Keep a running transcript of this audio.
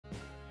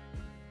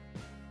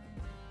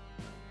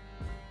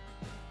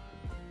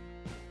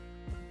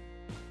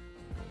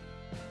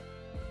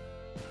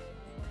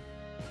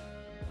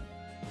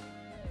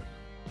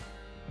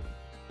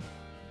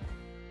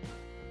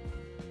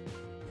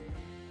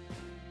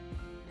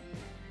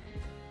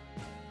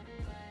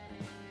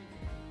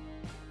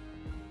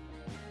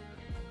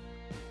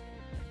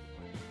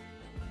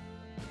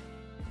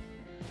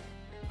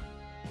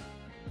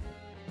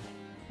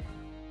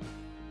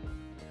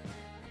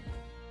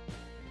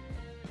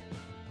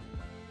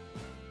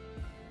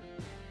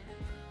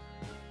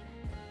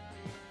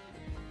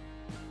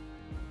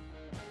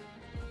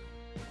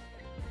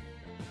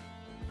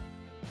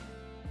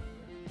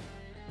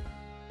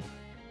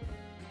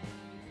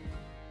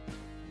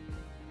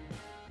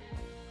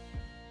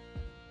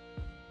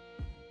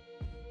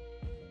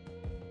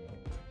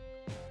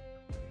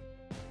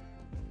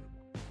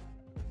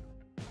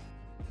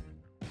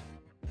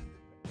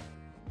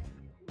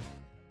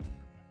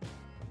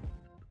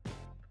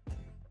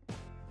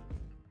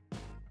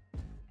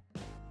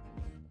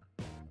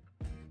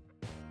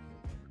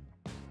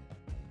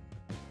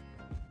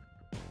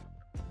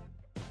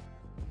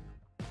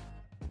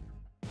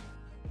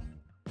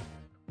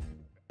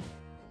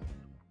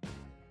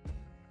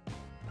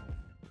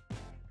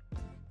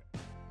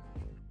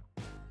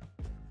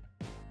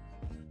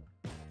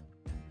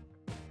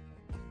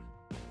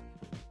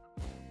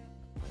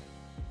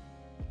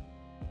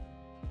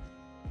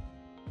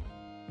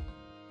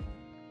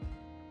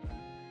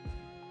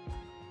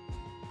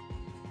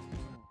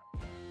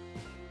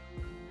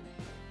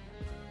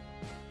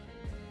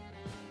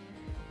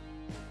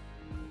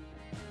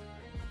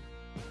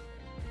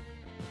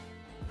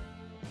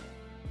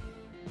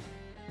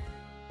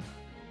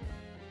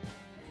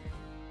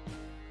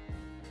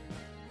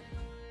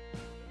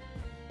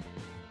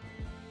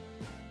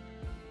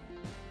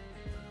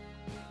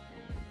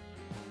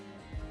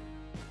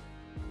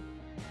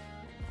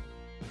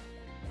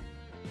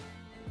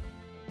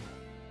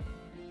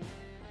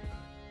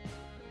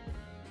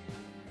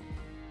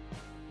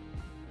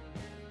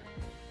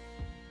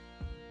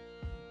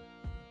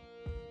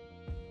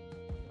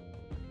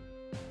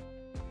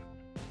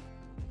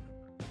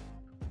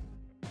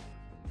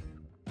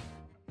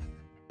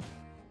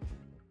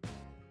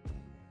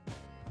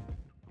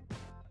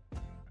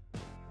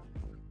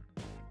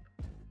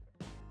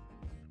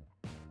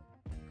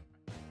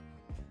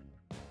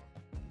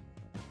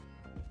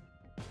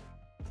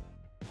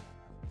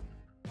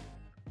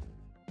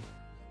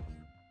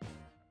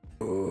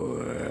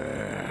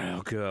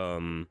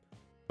Welcome.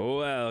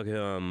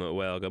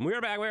 Welcome.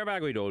 We're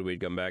back. We told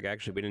we'd come back.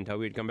 Actually, we didn't tell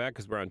we'd come back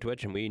because we're on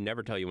Twitch, and we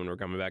never tell you when we're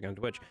coming back on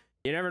Twitch.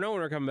 You never know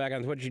when we're coming back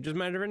on Twitch. You just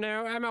matter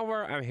now. I'm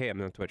over. Hey,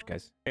 I'm on Twitch,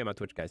 guys. Hey, I'm on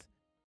Twitch, guys.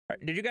 All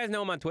right, did you guys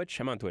know I'm on Twitch?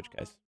 I'm on Twitch,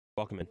 guys.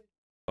 Welcome in.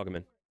 Welcome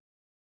in.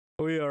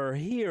 We are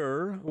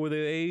here with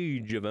the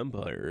Age of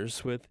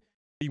Empires with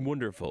the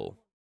wonderful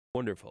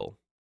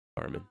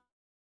Armin.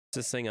 Is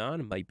this thing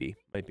on? Might be.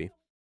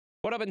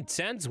 What up,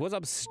 Intense? What's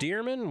up,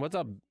 Steerman? What's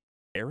up,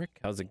 Eric?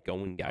 How's it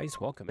going, guys?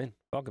 Welcome in,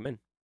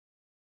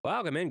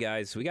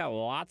 guys. We got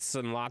lots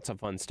and lots of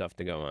fun stuff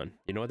to go on.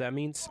 You know what that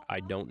means? I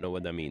don't know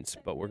what that means,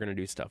 but we're gonna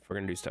do stuff.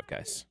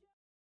 Guys.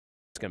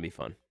 It's gonna be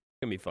fun.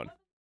 See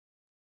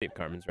if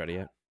Carmen's ready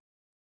yet.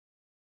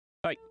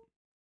 Hi.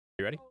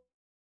 You ready?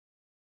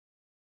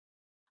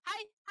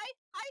 Hi.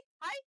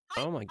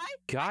 Oh my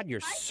God,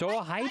 you're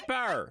so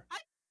hyper.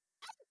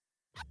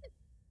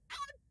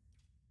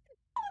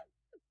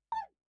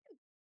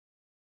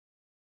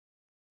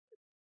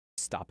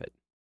 Stop it.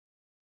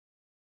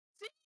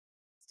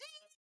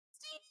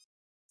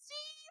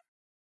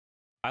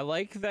 I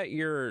like that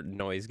your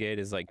noise gate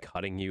is like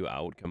cutting you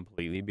out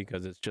completely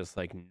because it's just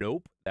like,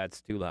 nope,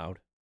 that's too loud.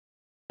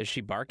 Is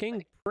she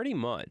barking? Pretty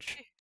much.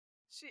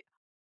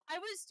 I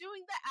was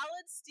doing the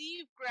Alan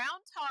Steve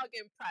groundhog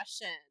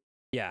impression.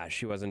 Yeah,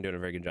 she wasn't doing a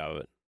very good job of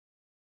it.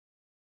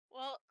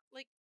 Well,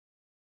 like,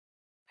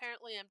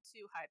 apparently I'm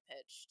too high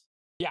pitched.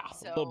 Yeah,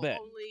 so a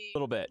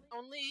little bit.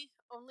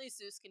 Only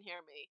Zeus can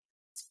hear me.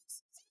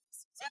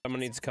 Someone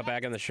needs to cut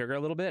back on the sugar a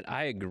little bit.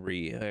 I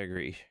agree.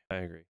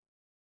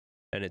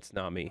 And it's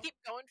not me. Keep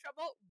going,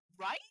 trouble,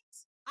 right?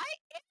 I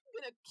am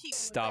gonna keep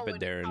Stop going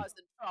it, Darren. and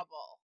causing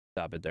trouble.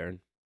 Stop it, Darren.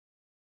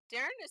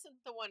 Darren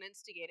isn't the one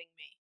instigating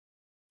me.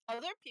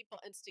 Other people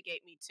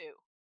instigate me too.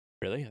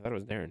 Really? I thought it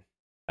was Darren.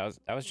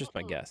 That was just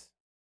my guess.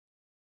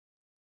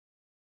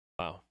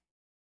 Wow.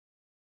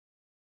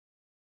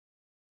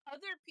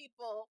 Other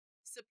people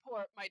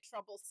support my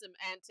troublesome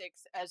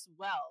antics as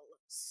well,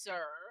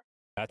 sir.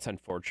 That's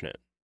unfortunate.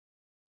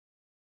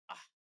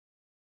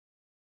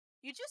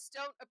 You just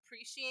don't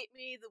appreciate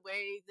me the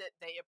way that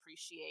they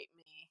appreciate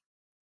me.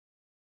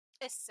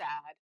 It's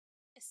sad.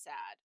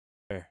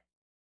 Fair.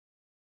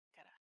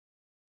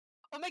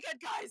 Oh my God,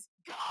 guys!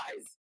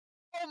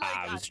 Oh my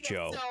God! It was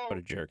Joe. So, what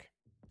a jerk.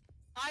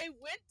 I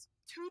went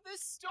to the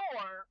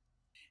store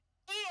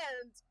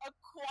and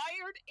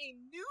acquired a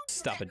new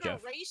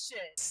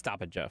decoration.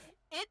 Stop it, Jeff.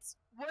 It's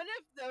one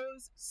of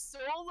those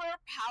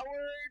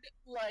solar-powered,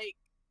 like,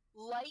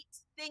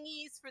 light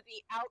thingies for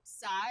the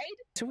outside.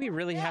 Do we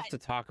really have to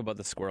talk about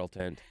the squirrel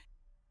tent?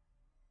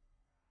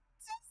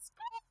 It's a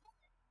squirrel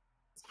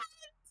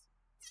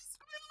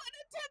in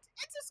a tent.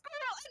 It's a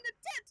squirrel in a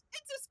tent.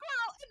 It's a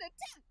squirrel in a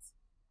tent.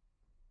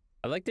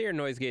 I like that your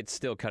noise gate's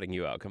still cutting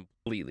you out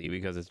completely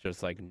because it's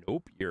just like,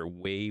 nope, you're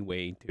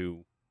way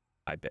too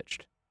high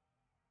pitched.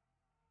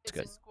 It's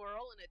good. A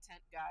squirrel in a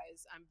tent,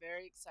 guys. I'm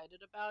very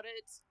excited about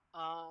it.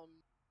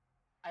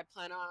 I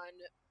plan on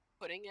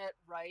putting it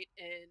right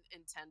in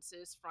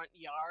Intense's front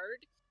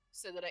yard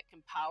so that it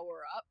can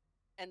power up,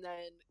 and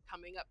then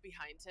coming up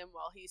behind him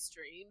while he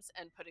streams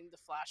and putting the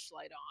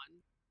flashlight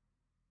on,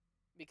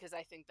 because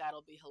I think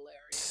that'll be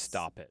hilarious.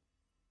 Stop it.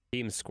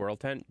 Team Squirrel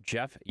Tent?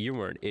 Jeff, you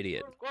were an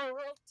idiot.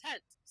 Squirrel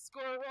tent.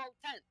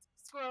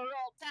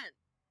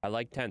 I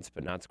like tents,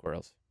 but not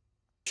squirrels.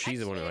 She's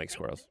the one who likes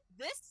squirrels.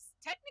 This,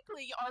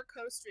 technically, our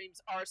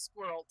co-streams are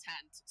squirrel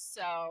tent,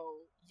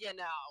 so, you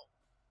know.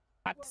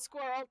 What?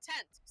 Squirrel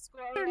tent.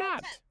 They're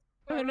not.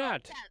 They're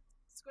not.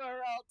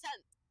 Squirrel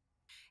tent.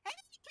 Hey,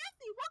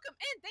 Kathy, welcome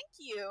in. Thank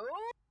you.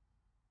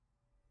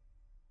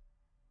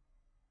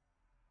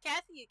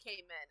 Kathy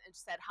came in and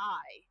said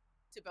hi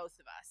to both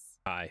of us.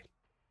 Hi.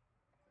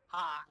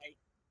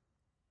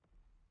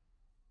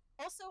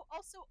 Also,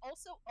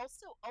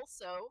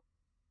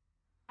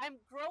 I'm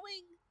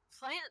growing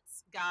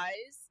plants,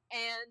 guys,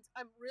 and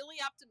I'm really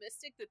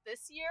optimistic that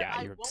this year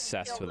I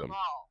won't kill them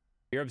all.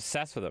 You're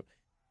obsessed with them.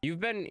 You've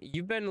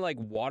been like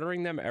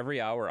watering them every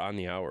hour on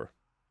the hour.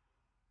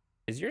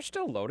 Is yours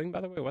still loading,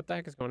 by the way? What the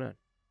heck is going on?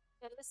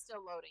 It is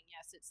still loading.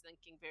 Yes, it's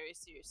thinking very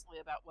seriously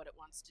about what it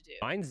wants to do.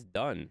 Mine's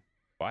done.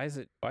 Why is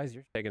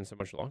yours taking so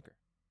much longer?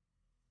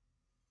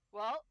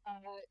 Well,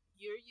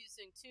 you're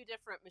using two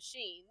different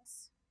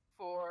machines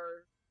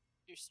for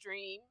your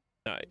stream.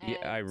 Yeah,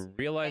 I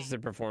realize the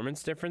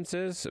performance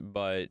differences,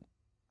 but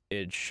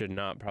it should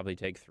not probably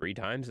take 3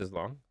 times as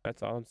long.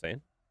 That's all I'm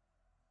saying.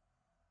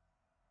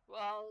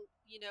 Well,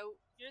 you know,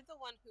 you're the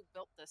one who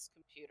built this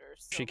computer.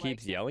 So she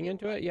keeps yelling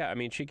into it? Yeah, I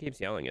mean, she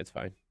keeps yelling. It's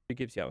fine. She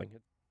keeps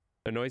yelling.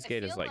 The noise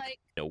gate is like,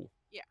 no.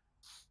 Yeah.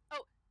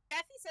 Oh,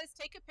 Kathy says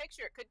take a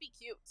picture. It could be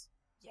cute.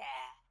 Yeah.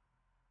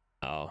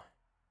 Oh.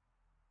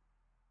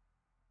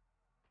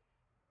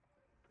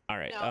 All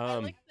right. No, I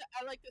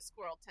like the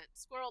squirrel tent.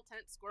 Squirrel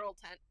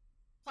tent.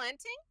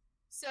 Planting.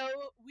 So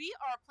we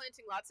are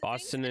planting lots of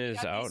Boston things.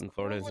 is out and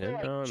Florida's in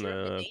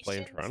on play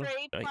in Toronto.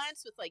 Nice.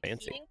 Plants with like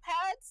Fancy. heating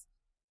pads.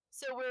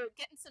 So we're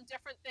getting some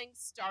different things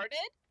started.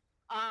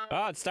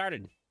 Oh, it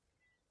started.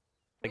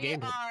 The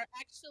game are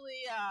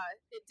actually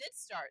it did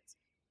start.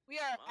 We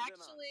are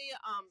actually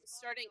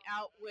starting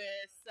out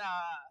with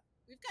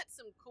we've got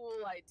some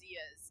cool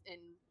ideas in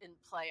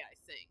play, I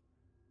think.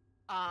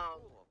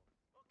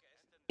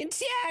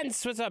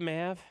 Intense! What's up,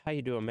 Mav? How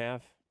you doing,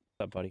 Mav?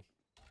 What's up, buddy?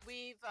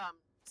 We've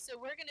so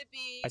we're gonna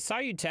be I saw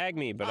you tag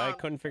me, but I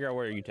couldn't figure out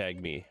where you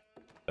tagged me.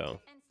 So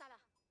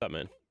what's up,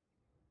 man?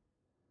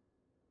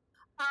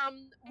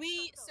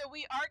 We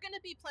are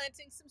gonna be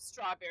planting some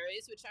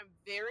strawberries, which I'm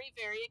very,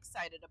 very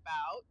excited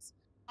about.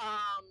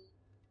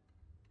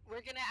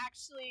 We're gonna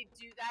actually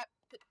do that.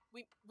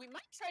 We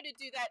might try to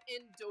do that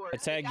indoors. I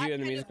tagged you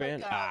in the music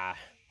band. That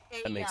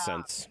makes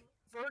sense.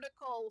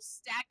 Vertical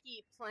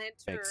stacky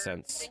planter. Makes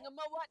sense.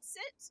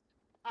 Thingamawhatsit.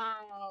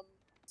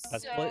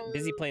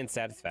 Busy playing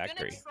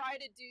Satisfactory. We're gonna try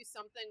to do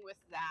something with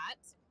that.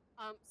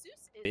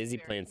 Zeus is busy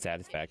playing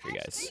Satisfactory,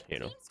 guys. You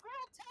know.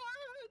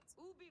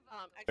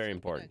 Actually, very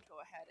important. Go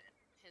ahead and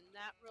pin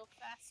that real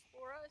fast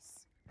for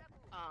us,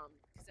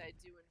 because I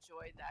do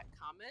enjoy that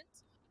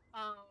comment.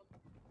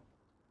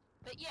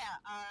 But yeah,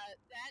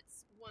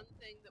 that's one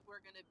thing that we're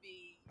gonna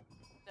be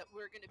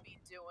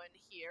doing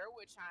here,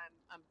 which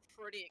I'm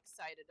pretty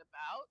excited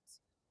about.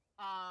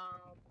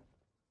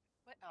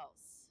 What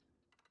else?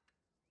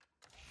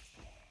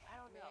 I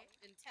don't know.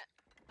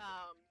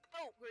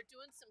 We're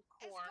doing some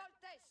corn.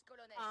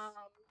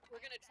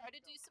 We're gonna try to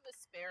do some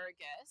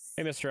asparagus.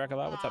 Hey, Mr.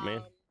 Ecolot, what's up,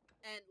 man?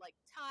 And like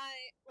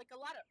a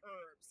lot of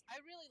herbs.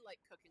 I really like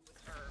cooking with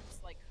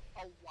herbs, like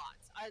a lot.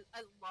 I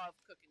love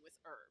cooking with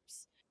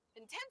herbs.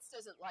 Intense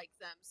doesn't like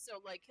them,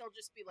 so like he'll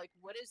just be like,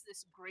 "What is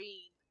this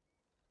green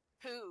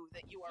poo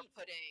that you are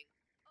putting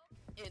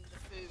in the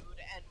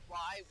food, and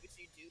why would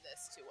you do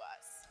this to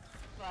us?"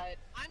 But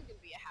I'm gonna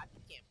be a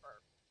happy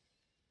camper.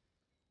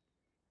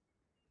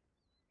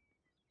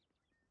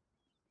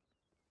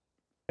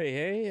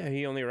 Hey,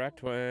 he only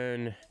wrecked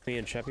when me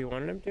and Cheppy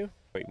wanted him to?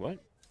 Wait, what?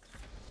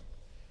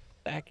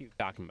 What the heck are you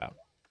talking about?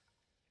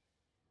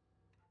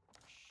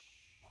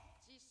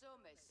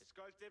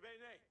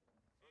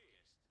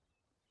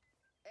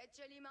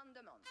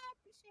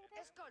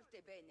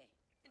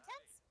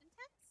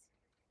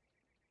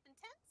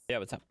 Yeah,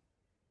 what's up?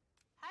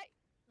 Hi.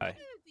 Hi. What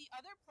are the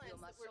other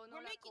plants that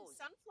we're making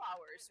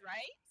sunflowers,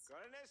 right?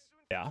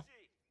 Yeah.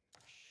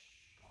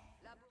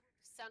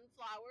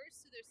 Sunflowers.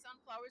 So there's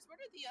sunflowers. What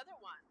are the other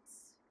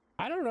ones?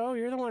 I don't know.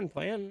 You're the one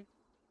playing.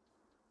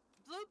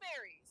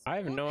 Blueberries. I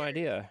have no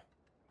idea.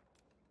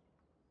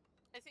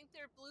 I think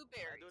they're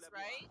blueberries,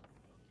 right?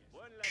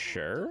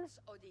 Sure.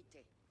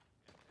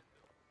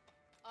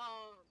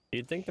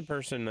 You'd think the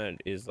person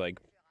that is like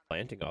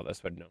planting all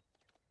this would know.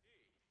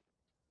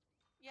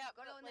 Yeah,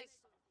 but like,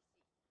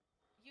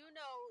 you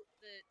know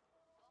that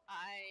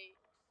I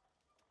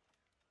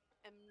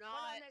am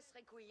not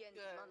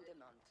good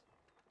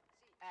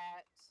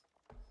at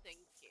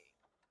thinking.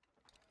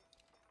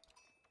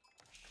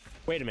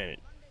 Wait a minute.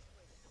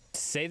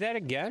 Say that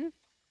again?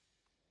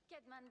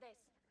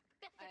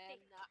 I am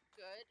not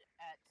good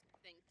at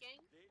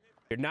thinking.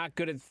 You're not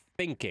good at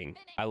thinking.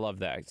 I love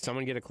that.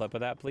 Someone get a clip of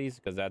that, please,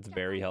 because that's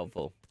very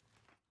helpful.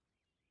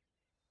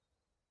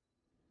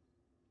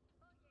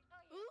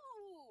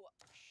 Ooh,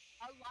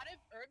 a lot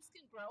of herbs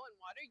can grow in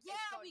water.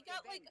 Yeah, we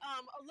got like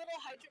a little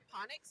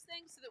hydroponics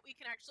thing so that we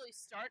can actually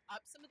start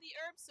up some of the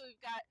herbs. So we've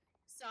got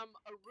some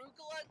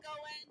arugula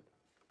going,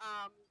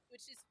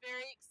 which is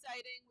very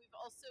exciting. We've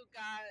also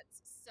got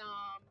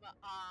some.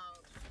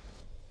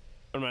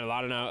 Am I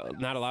allowed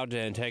not allowed to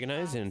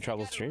antagonize in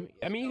trouble stream?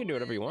 I mean, you can do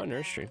whatever you want in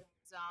her stream.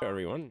 Whatever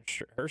you want.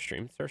 Her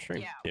stream. It's her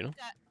stream. Yeah, you know. we've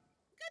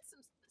got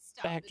some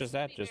stuff. The heck does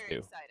that just do?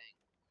 Exciting.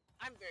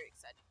 I'm very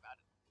excited about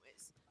it,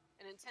 anyways.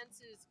 And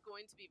Intense is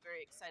going to be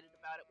very excited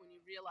about it when he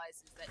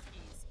realizes that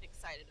he's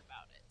excited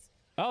about it.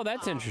 Oh,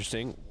 that's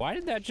interesting. Why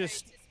did that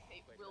just? I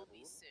anticipate will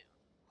be soon,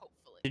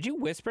 hopefully. Did you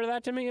whisper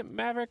that to me,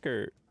 Maverick,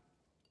 or?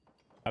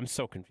 I'm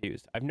so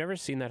confused. I've never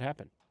seen that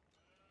happen.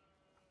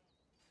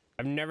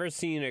 I've never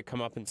seen it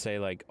come up and say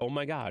like, "Oh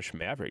my gosh,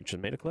 Maverick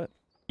just made a clip."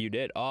 You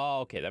did?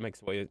 Oh, okay, that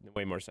makes way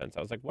more sense.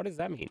 I was like, "What does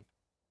that mean?"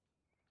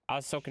 I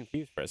was so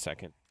confused for a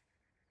second.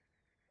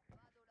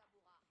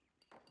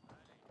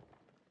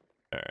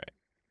 All right,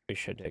 we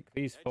should take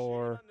these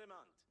 4,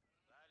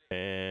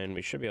 and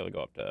we should be able to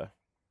go up to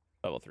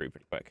level 3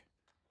 pretty quick.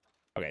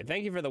 Okay,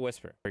 thank you for the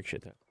whisper.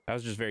 Appreciate that. I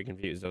was just very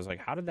confused. I was like,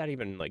 "How did that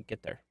even like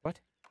get there?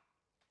 What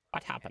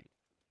happened?"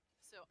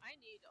 So I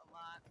need a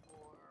lot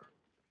more.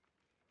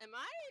 Am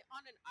I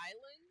on an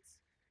island?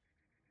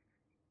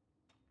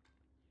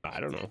 I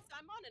don't know.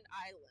 I'm on an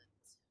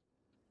island.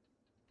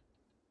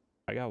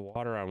 I got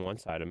water on one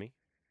side of me.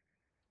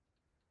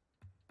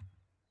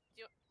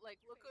 You like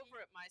look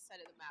over at my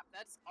side of the map.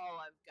 That's all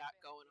I've got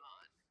going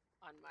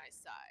on my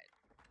side.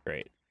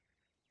 Great.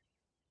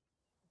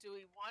 Do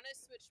we want to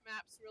switch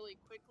maps really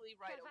quickly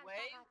right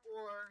away,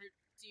 or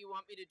do you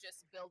want me to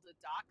just build a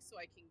dock so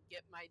I can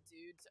get my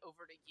dudes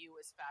over to you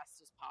as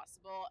fast as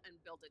possible and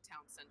build a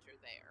town center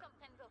there?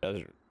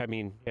 I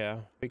mean,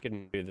 yeah, we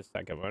can do the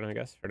second one, I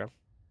guess, for now.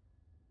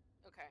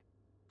 Okay.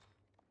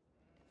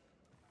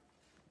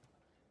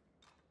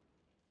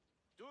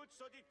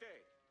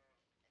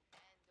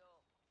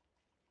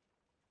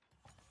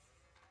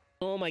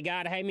 Oh my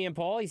God, Hi Man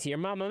Paulie's here.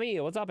 Mamma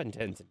mia, what's up,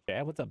 Intense and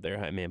Chad? What's up there,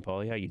 Hi Man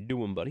Paulie? How you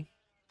doing, buddy?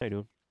 How you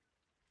doing?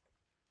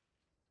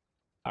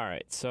 All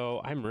right, so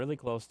I'm really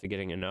close to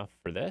getting enough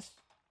for this.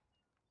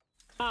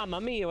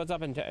 Mamma mia, what's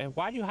up, Intense?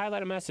 Why'd you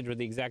highlight a message with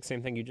the exact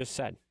same thing you just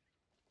said?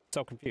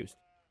 So confused.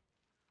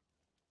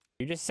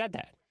 You just said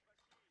that.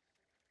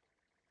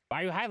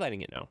 Why are you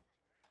highlighting it now?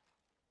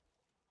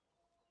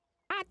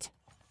 What?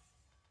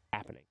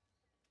 Happening.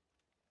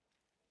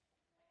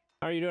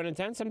 How are you doing,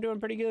 Intense? I'm doing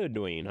pretty good,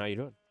 Dwayne. How you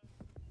doing?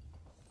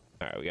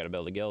 All right, we got to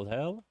build a guild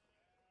hell.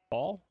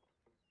 Paul?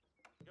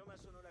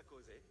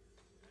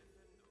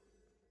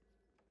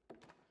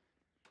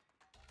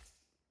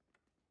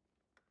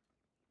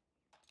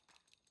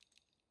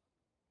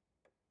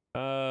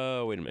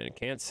 Wait a minute.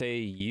 Can't say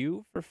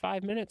you for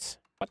 5 minutes?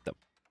 What the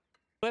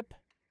flip?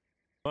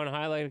 I want to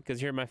highlight it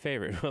because you're my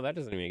favorite. Well, that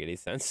doesn't make any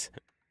sense.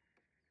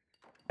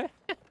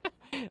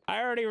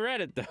 I already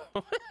read it,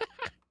 though.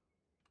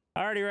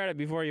 I already read it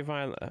before you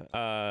finally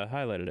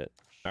highlighted it.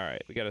 All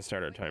right, we got to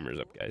start our timers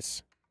up,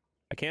 guys.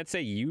 I can't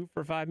say you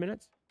for 5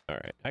 minutes? All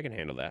right, I can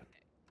handle that.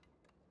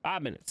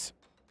 5 minutes.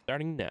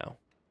 Starting now.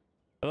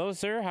 Hello,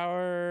 sir. How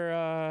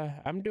are...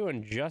 I'm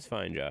doing just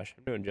fine, Josh.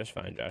 I'm doing just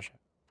fine, Josh.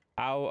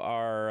 How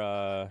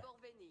are...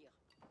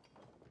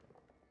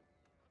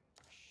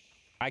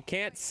 I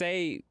can't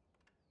say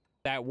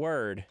that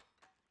word.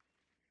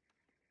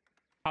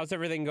 How's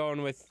everything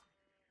going with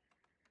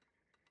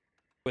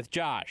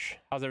Josh?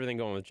 How's everything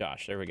going with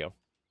Josh? There we go.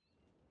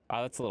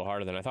 Oh, that's a little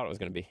harder than I thought it was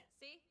going to be.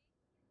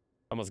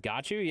 Almost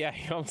got you? Yeah,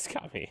 you almost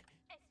got me.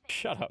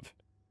 Shut up.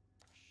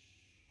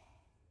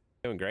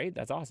 Doing great?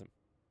 That's awesome.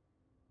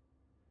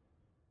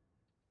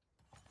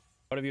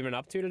 What have you been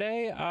up to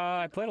today?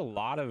 I played a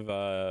lot of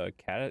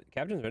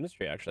Captain's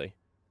Ministry, actually.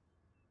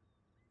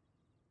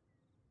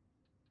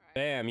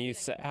 Bam, you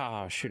said...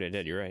 Oh, shoot, I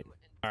did. You're right.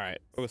 All right,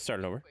 we'll start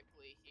it over.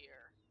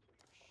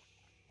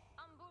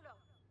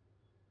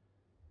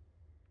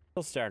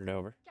 We'll start it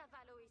over.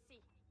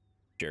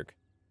 Jerk.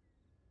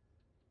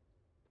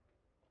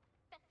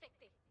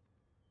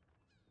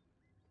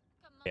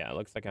 Yeah, it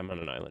looks like I'm on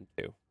an island,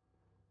 too.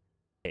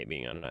 Hate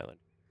being on an island.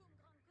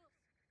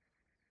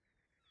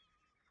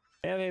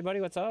 Hey,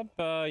 buddy, what's up?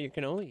 You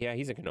cannoli? Yeah,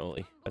 he's a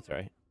cannoli. That's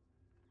right.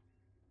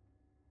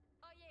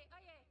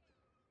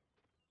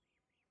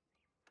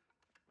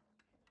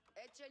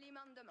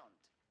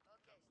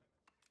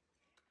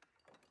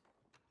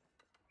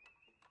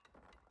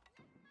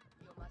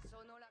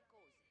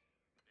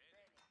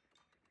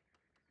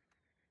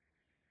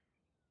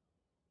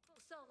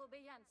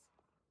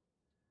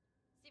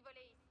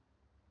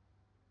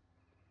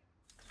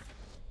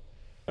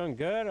 Doing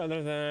good,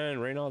 other than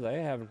rain all day,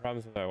 having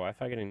problems with my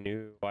Wi-Fi, getting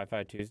new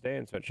Wi-Fi Tuesday,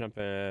 and switching up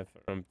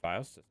from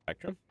Fios to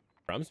Spectrum.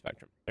 From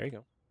Spectrum. There you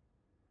go.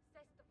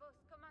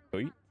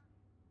 Sweet.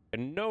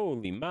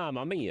 Cannoli,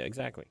 mamma mia,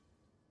 exactly.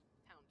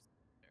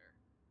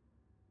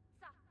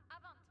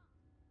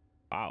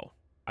 Wow.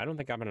 I don't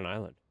think I'm on an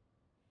island.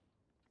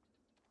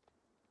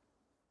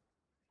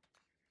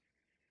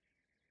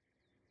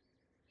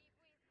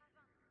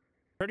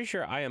 Pretty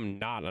sure I am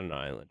not on an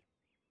island.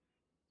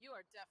 You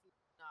are definitely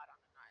not on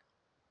an island.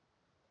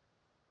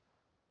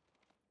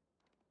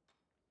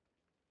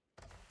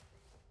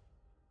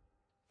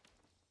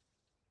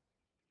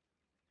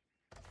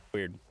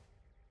 Weird.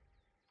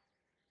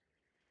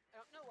 I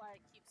don't know why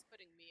it keeps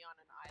putting me on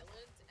an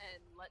island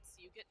and lets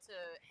you get to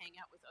hang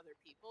out with other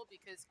people,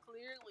 because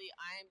clearly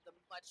I'm the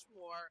much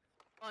more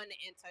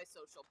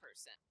antisocial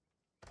person.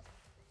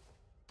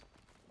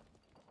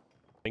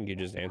 I think you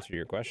just answered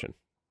your question.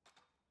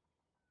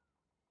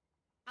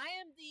 I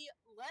am the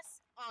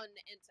less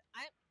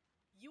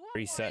you are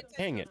Reset. more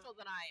Dang it. antisocial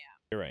than I am.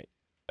 You're right.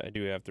 I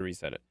do have to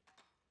reset it.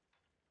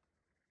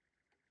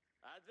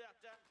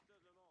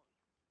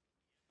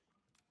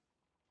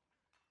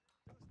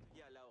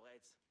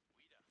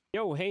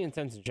 Yo, hey,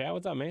 Intense and Chat.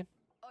 What's up, man?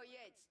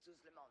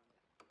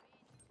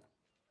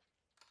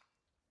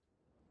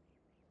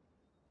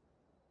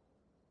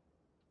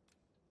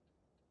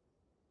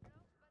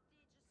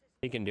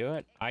 He can do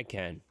it? I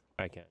can.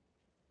 I can.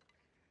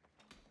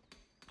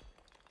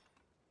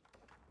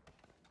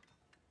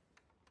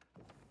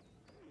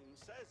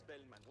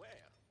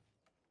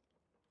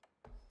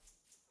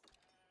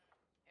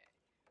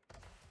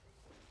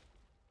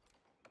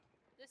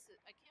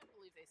 I can't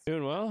believe they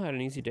Doing well. Had an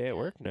easy day at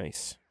work.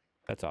 Nice.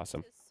 That's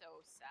awesome. This is so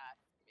sad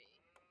for me.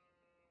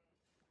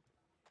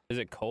 Is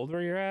it cold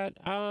where you're at?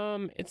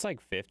 It's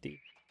like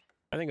 50.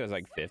 I think it was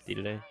like 50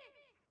 today.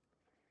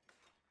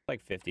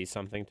 Like 50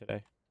 something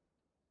today.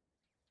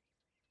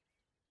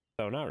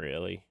 So not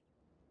really.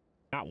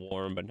 Not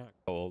warm, but not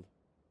cold.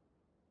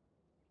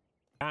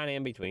 Kind of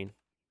in between.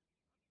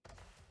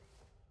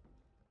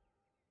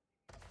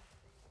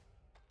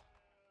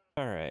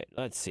 All right,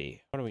 let's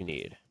see. What do we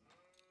need?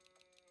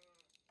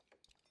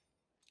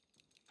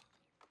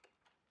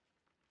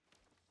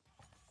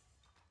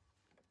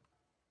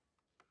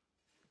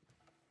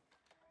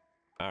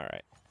 All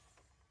right.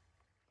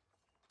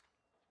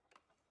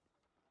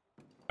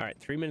 All right,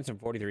 3 minutes and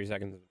 43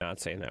 seconds of not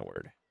saying that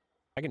word.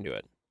 I can do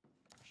it.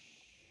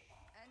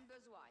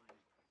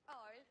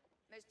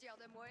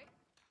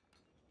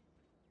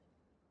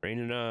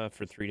 Raining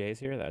for 3 days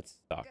here? That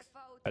sucks.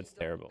 That's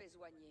terrible.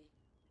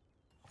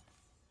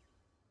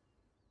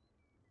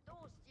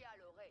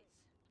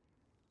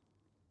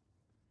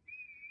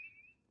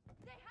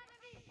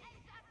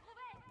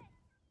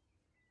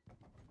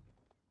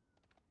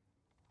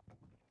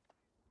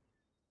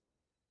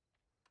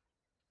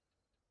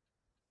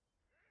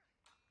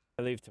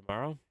 I leave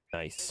tomorrow?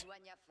 Nice.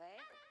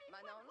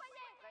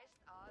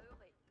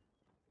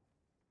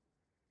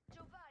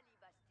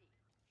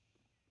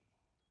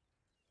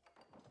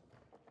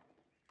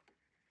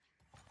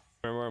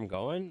 Remember where I'm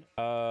going?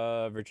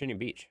 Virginia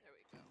Beach. There we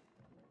go.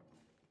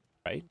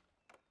 Right?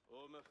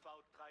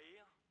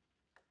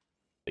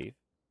 Leave.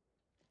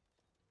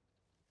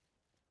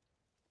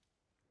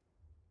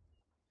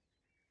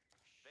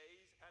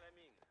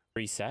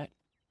 Reset?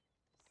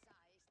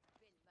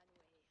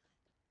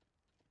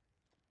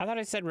 I thought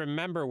I said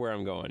remember where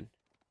I'm going.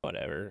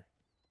 Whatever.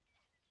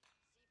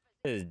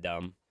 This is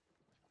dumb.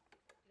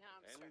 Now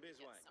I'm starting to get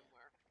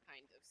somewhere,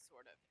 kind of,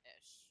 sort of,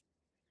 ish.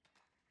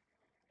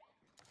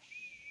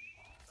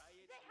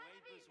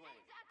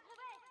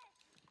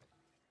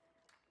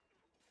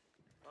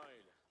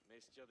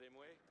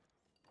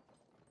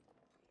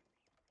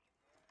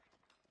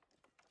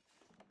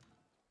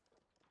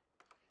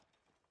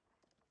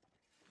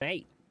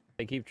 Hey,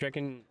 they keep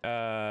tricking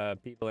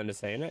people into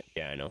saying it.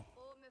 Yeah, I know.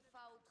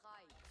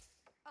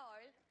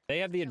 They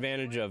have the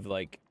advantage of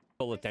like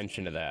full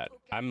attention to that.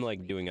 I'm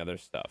like doing other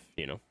stuff,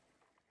 you know.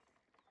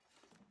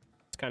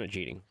 It's kind of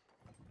cheating.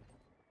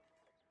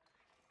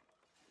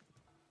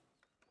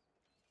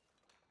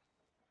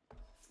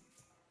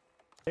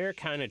 They're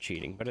kind of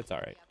cheating, but it's all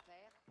right.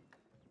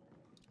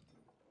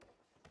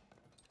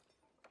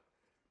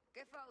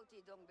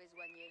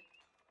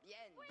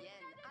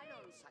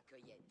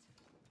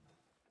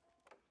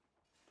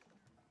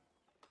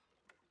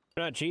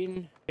 You're not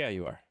cheating? Yeah,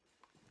 you are.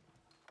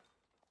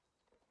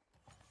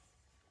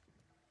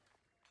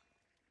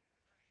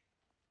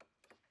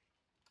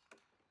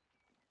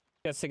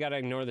 Guess I gotta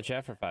ignore the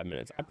chat for 5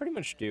 minutes. I pretty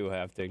much do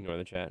have to ignore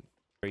the chat.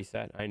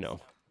 Reset, I know.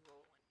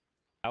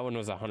 That one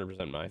was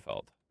 100% my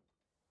fault.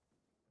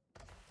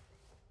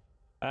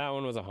 That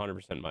one was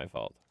 100% my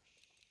fault.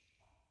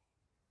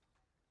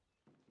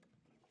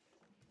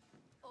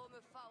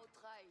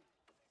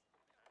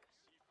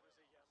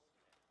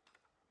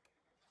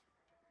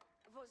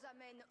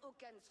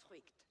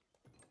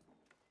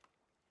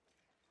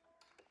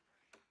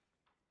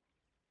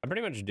 I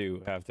pretty much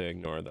do have to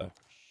ignore the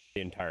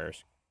entire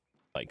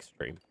like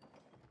stream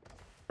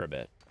for a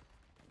bit.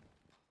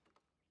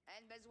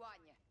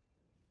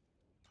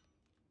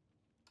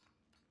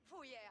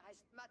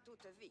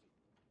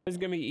 Is it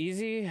gonna be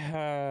easy?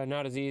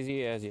 Not as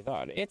easy as you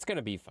thought. It's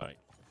gonna be fine.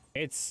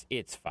 It's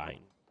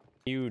fine.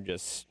 You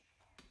just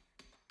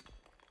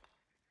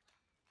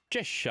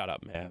shut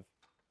up, Mav.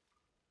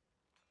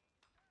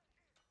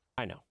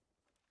 I know.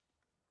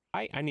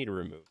 I need to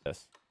remove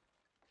this.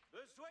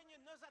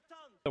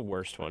 The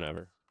worst one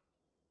ever.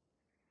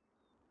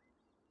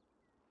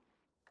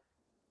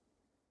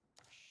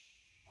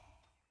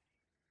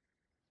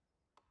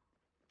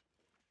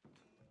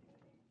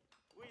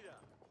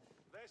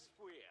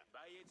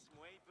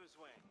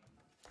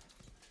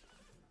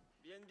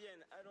 Bien,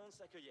 allons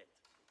s'accueillette.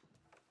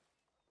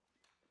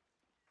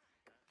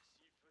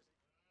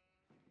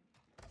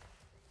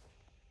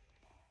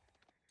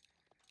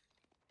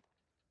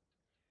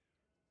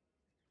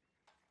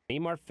 Need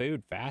more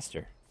food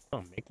faster.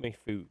 Oh, make me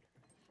food.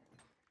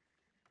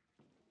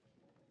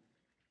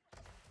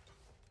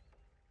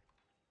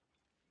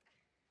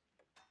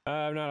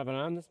 I've not been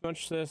on this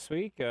much this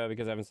week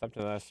because I haven't slept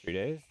in the last 3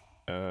 days.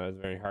 It's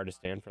very hard to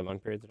stand for long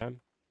periods of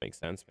time. Makes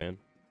sense, man.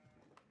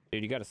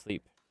 Dude, you gotta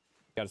sleep.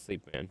 You gotta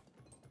sleep, man.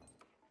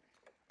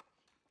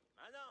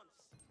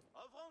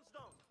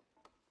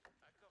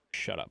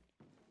 Shut up.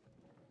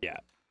 Yeah.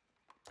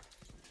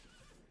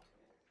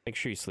 Make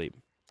sure you sleep.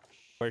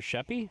 Where's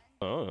Sheppy?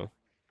 Oh.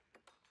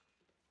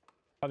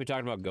 Probably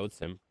talking about Goat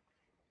Sim.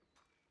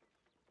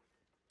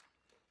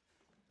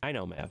 I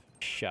know, Mav.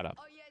 Shut up.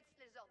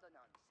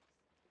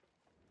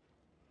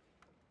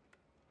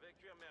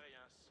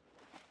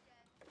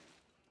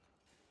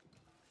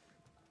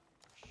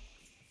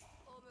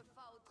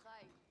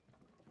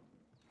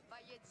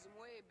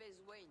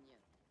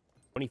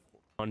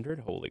 $2,400?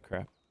 Holy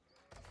crap.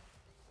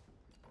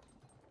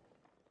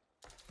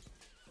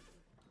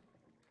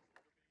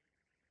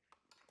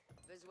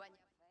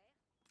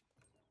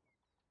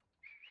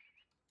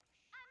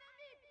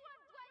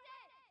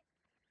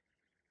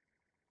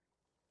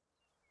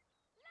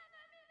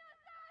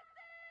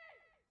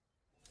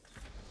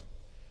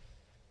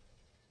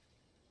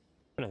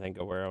 I'm trying to think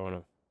of where I want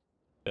to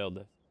build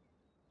this.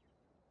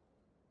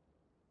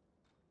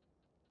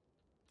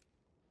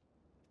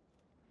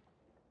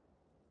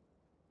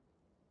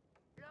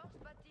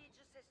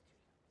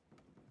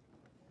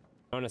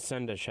 I want to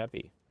send a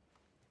Sheppy.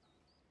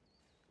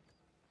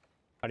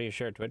 How do you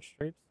share Twitch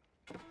streams?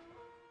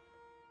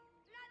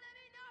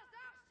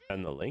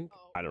 Send the link?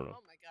 Oh, I don't know.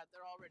 Oh my god,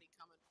 they're already already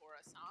coming for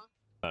us, huh?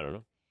 I don't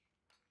know.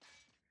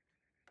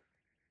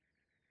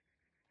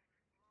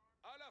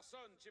 À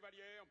l'arsenal,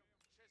 chevalier.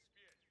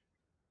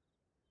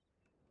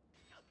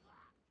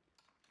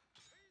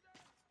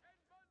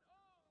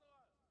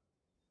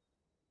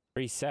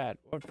 Reset.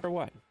 What for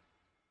what?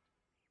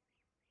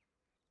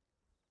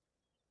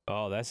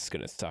 Oh, that's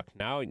gonna suck.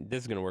 Now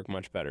this is gonna work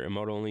much better.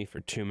 Emote only for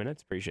 2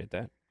 minutes. Appreciate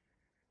that.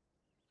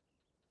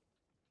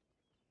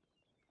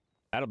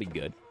 That'll be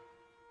good.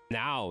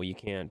 Now you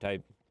can't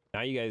type.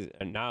 Now you guys.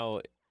 Now.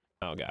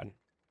 Oh god.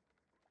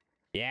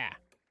 Yeah.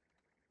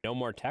 No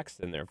more text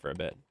in there for a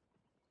bit.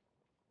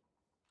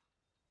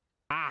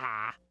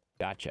 Ah.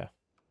 Gotcha.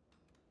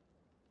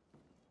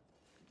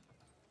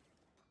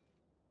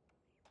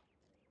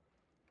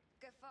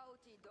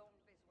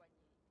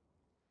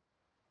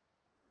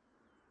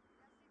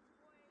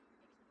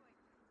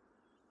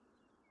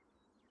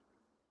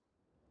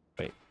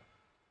 Wait.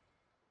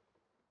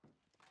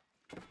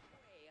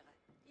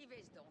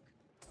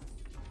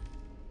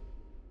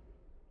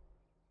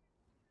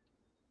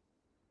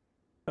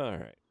 All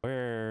right.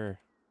 Where?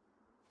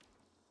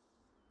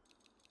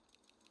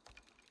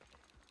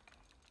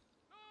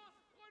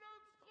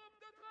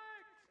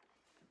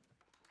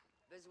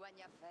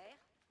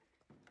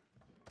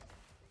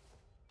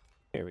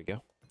 Here we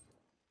go.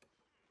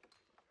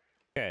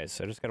 Okay,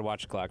 so I just gotta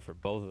watch the clock for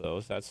both of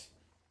those. That'll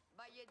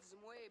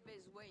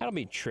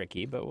be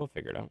tricky, but we'll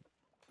figure it out.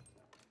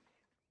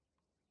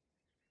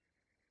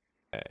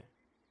 Okay.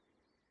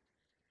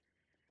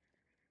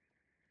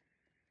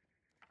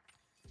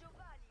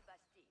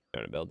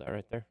 Gonna build that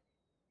right there.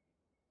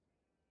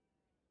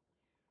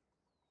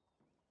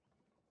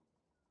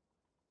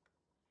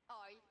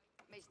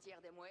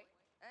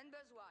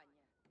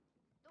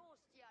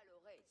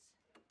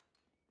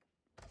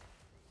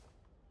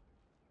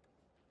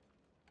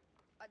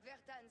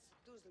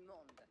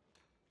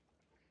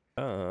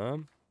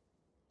 Um.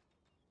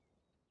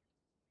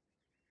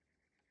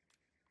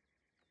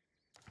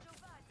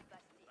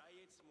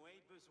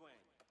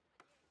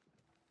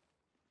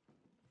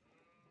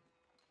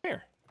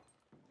 Here.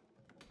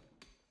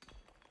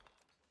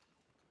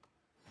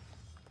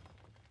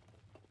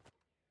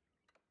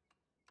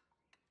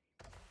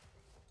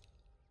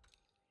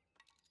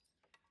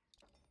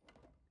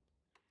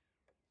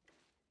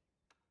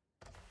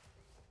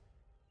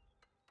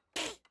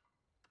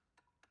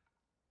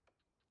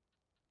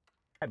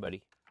 Hi,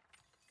 buddy.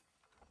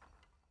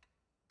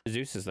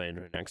 Zeus is laying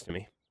right next to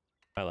me.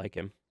 I like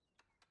him.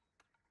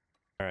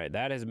 All right,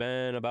 that has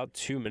been about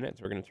 2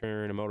 minutes. We're gonna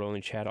turn emote only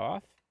chat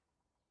off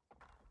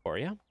for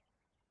you.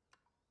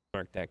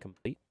 Mark that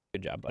complete.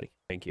 Good job, buddy.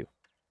 Thank you.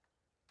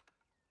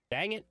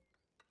 Dang it.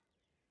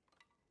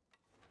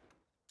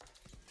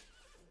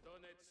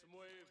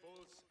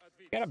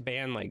 You gotta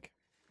ban like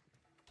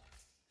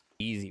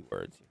easy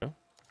words, you know?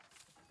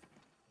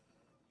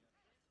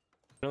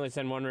 You can only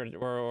send one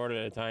order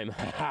at a time.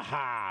 Ha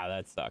ha,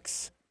 that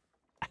sucks.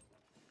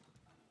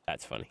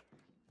 That's funny.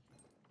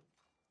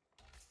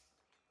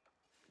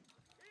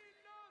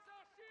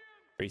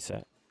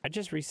 Reset. I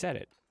just reset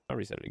it. I'll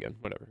reset it again.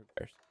 Whatever, who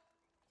cares?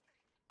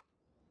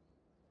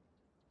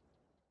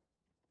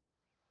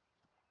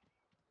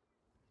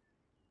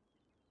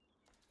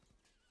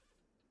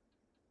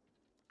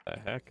 The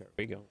heck are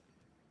we going?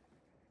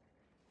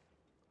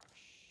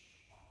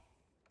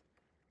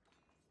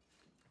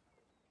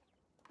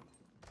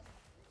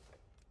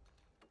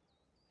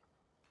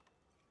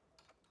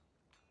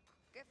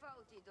 Que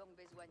faut-il donc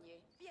besoigner?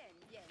 Bien,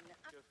 bien.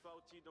 Que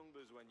faut-il donc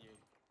besoigner?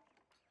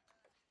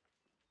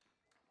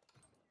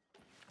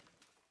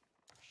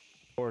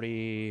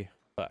 40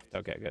 left.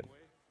 Okay, good.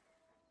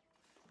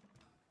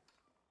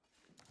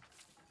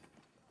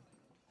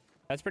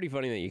 That's pretty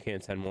funny that you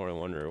can't send more than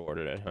one reward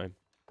at a time.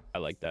 I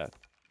like that.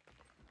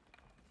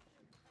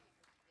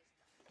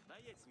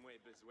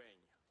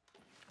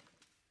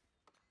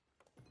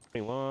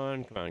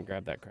 21. Come on,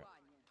 grab that crap.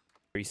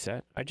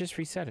 Reset. I just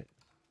reset it.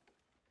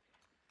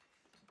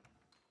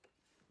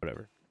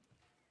 Whatever.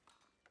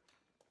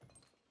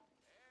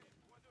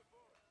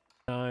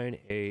 9,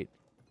 8,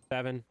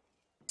 7,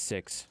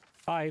 6,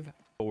 5,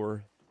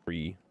 4,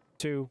 3,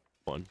 2,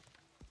 1.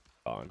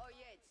 Gone.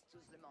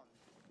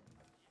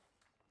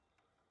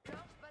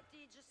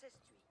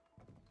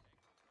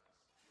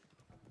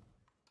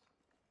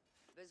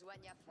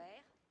 Besoin à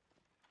faire?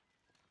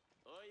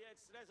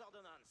 Oyez les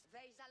ordonnances.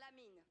 Veille à la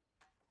mine.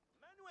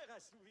 Manouer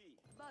assouvi.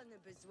 Bonne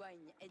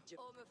besogne et je.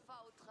 Oh, me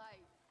fa au travail.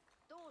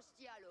 Ton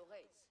stia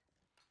l'oreille.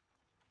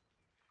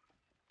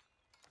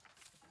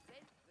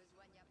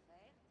 Besoin à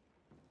faire?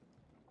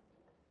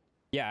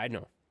 Yeah, I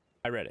know.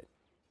 I read it.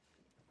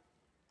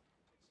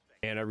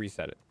 And I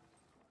reset it.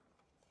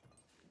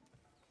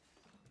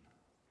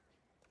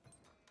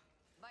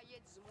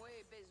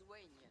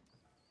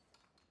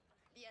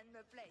 Bien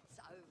me plaît,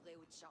 ça œuvrer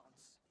ou de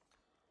chance.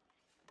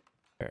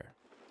 There.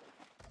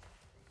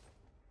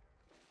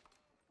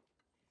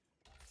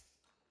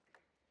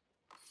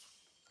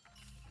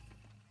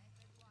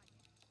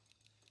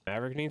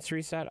 Maverick needs to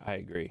reset? I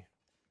agree.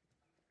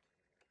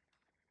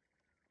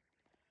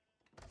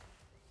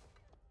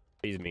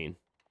 he's mean.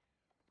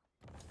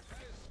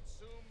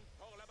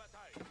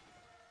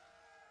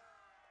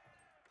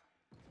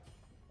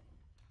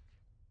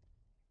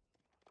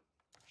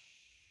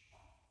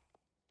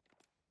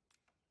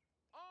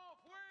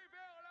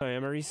 I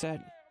am a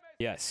reset?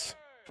 Yes.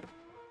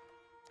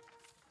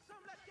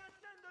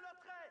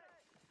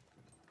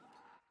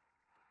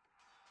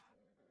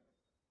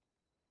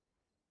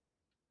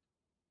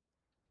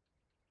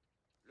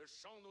 Le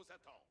champ nous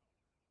attend.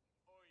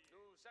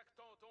 Nous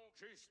actons donc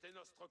juste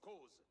notre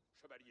cause,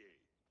 chevalier.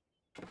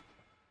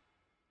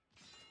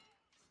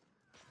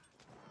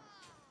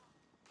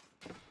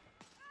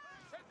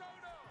 C'est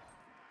un ordre.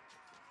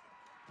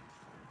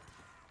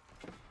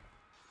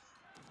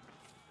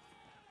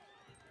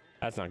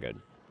 That's not good.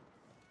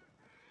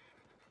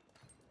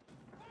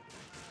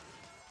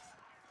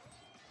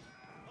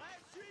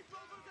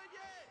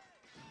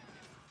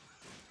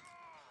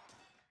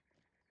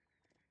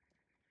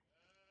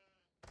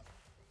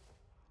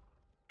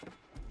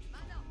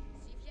 Maintenant,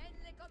 si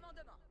viennent les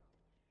commandements.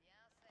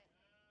 Bien fait.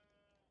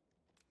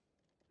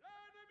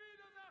 L'ennemi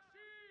de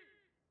Narchi!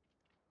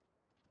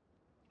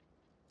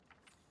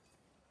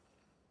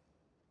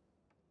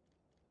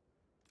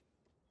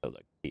 So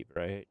look, keep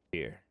right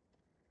here.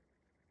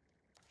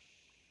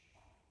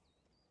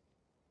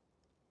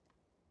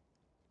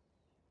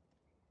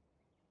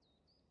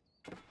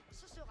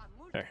 Ce sera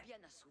moult There. bien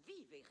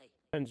assouvi, verrez.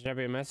 Send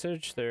Chevy a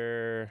message.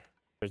 There's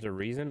a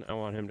reason I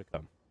want him to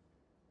come.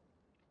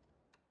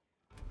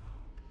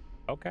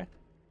 Okay.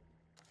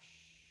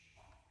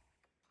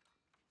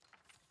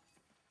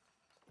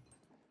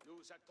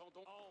 Nous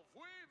attendons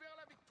envoyés vers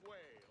la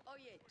victoire.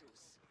 Oyez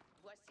tous,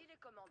 voici les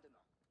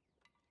commandements.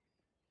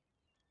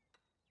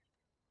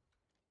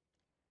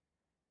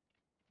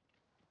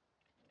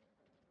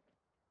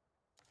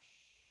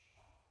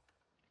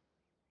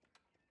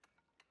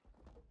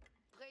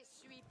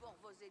 Présuis pour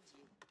vos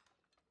édiers.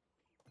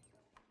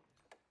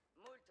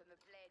 Moult me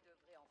plaît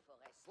d'œuvrer en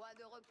forêt. Point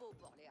de repos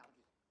pour les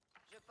hardis.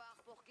 Je pars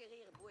pour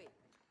quérir Boué.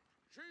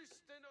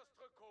 Juste est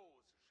notre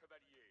cause,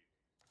 chevalier.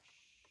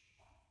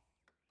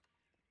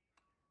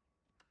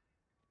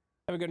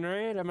 Have a good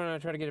night. I'm gonna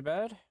try to get to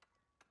bed.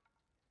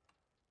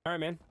 All right,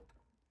 man.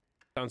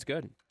 Sounds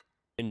good.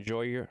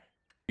 Enjoy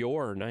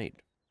your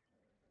night.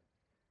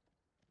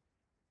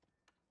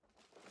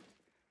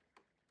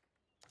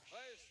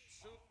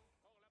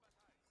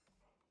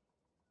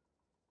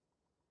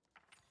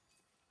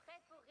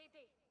 Prêt pour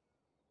aider.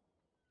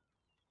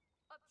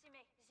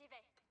 Optimé, j'y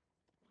vais.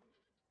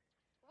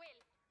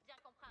 Will, bien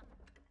comprendre.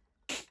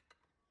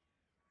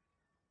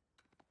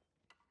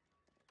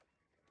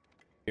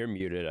 You're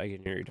muted. I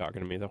can hear you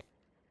talking to me though.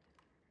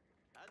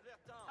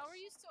 How are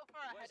you so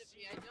far ahead of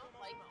me? I don't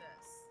like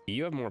this.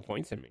 You have more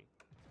points than me.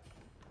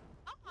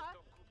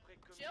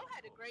 Joe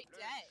had a great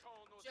day.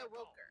 Joe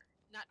Wilker,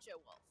 not Joe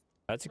Wolf.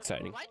 That's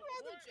exciting. Why do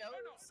all the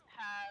Joes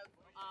have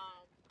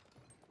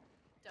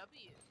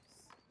W's?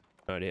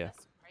 No idea.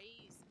 That's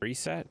crazy.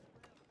 Reset?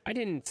 I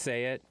didn't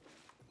say it.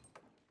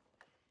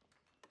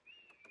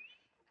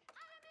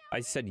 I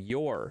said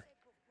your.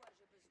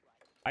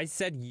 I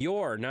said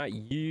your, not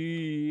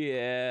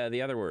yeah,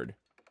 the other word.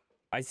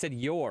 I said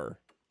your.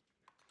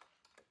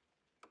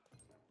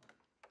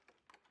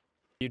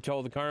 You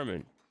told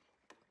Carmen.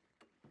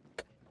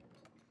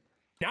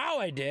 Now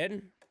I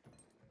did.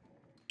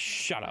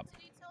 Shut up. What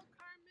did he tell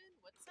Carmen?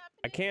 What's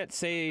happening? I can't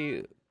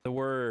say the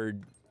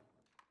word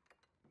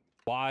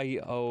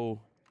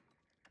Y-O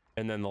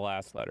and then the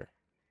last letter.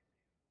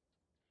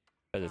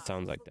 Because it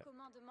sounds like that.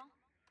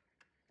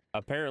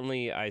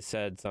 Apparently, I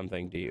said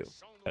something to you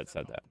that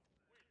said that.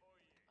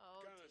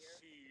 Oh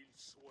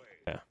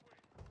dear. Yeah.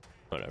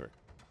 Whatever.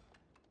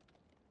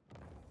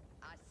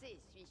 Assez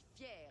suis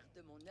fier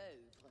de mon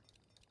œuvre.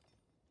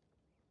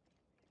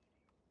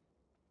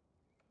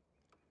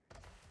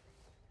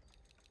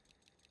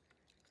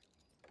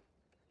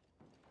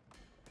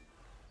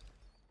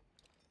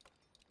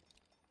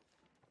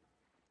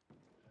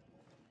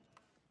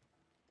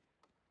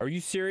 Are you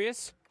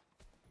serious?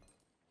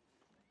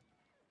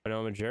 I know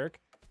I'm a jerk.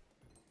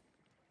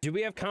 Do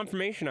we have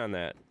confirmation on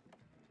that?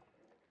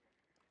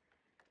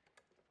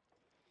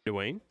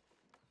 Dwayne?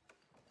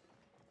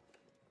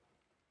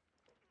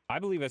 I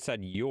believe I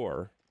said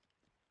your.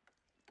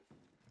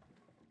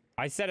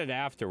 I said it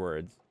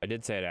afterwards. I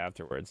did say it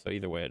afterwards, so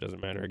either way, it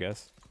doesn't matter, I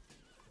guess.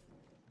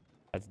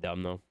 That's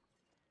dumb, though.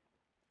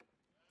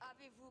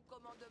 Avez-vous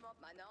commandement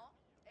maintenant?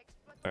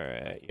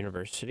 Alright,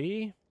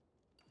 university.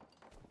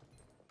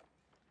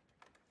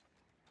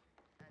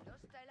 Un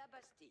hostel à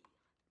Bastille.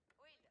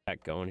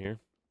 Back going here.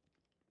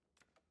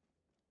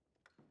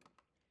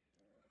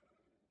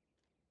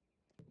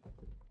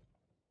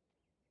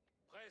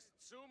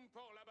 Zoom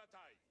pour la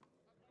bataille.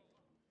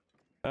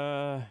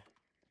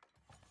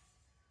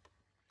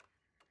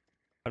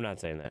 I'm not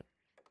saying that.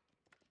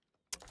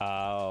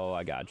 Oh,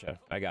 I gotcha.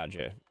 I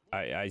gotcha.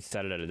 I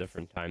said it at a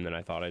different time than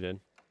I thought I did.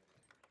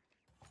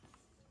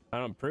 I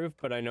don't proof,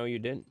 but I know you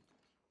didn't.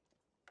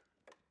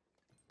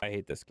 I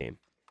hate this game.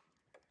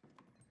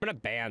 I'm gonna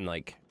ban,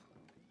 like,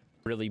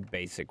 really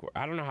basic.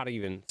 I don't know how to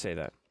even say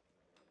that.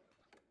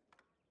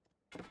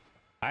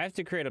 I have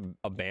to create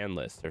a ban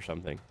list or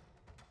something.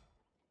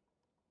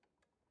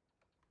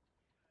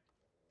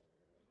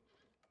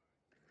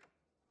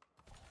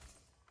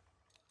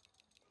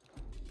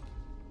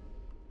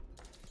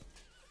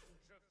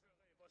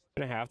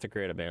 I'm gonna have to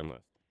create a ban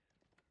list.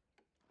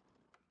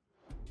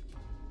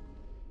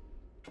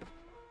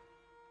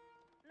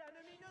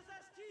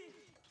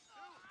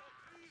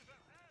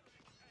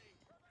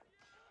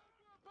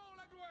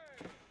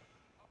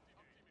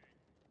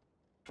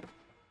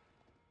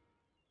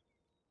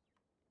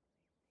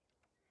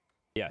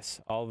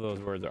 Yes, all of those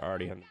words are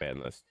already on the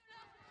ban list.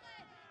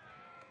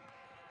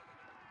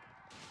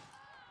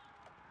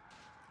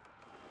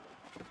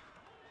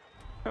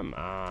 Come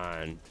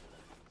on.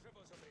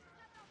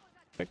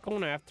 Quit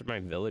going after my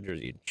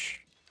villagers, you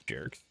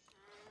jerks.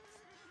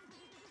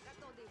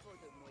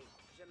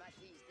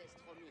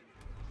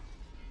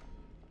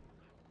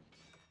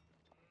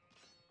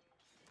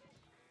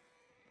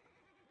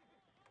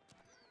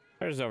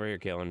 They're just over here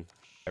killing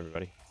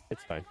everybody.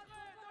 It's fine.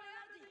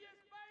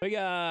 We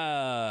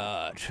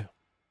got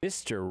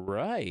Mr.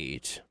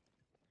 Right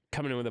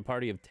coming in with a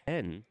party of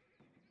 10.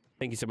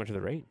 Thank you so much for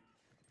the raid.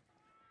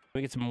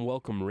 We get some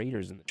welcome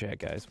raiders in the chat,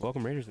 guys.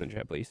 Welcome raiders in the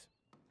chat, please.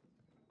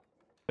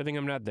 Good thing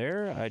I'm not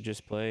there. I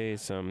just play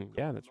some.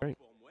 Yeah, that's right.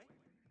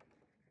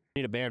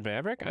 Need a band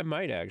Maverick? I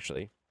might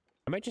actually.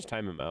 I might just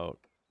time him out.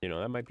 You know,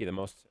 that might be the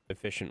most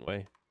efficient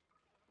way.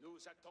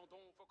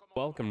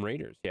 Welcome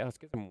raiders. Yeah, let's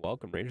get some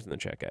welcome raiders in the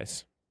chat,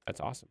 guys.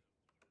 That's awesome.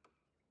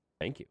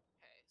 Thank you.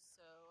 Okay,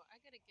 so I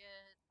gotta get.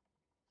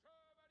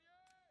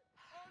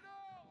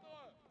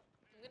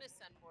 I'm gonna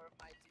send more of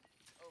my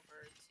dudes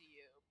over to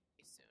you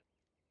pretty soon.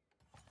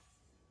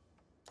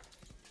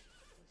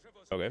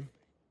 Okay.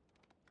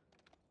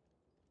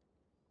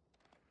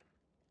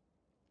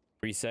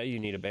 Reset, you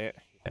need a band.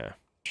 Yeah.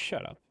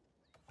 Shut up.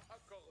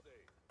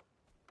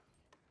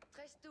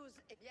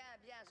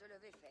 Bien, je le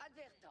vais faire.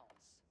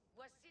 Advertence.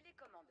 Voici les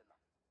commandements.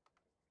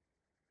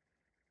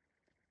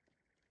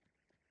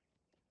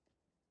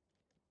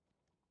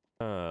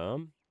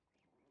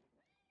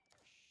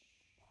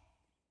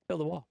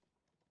 Build a wall.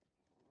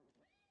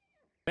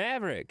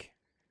 Maverick.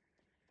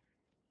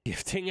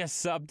 Gifting a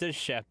sub to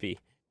Sheppy.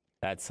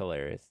 That's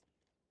hilarious.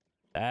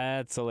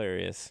 That's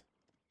hilarious.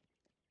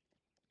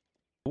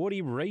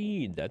 Woody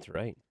Raid. That's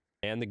right.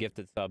 And the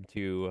gifted sub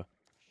to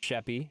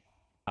Sheppy.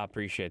 I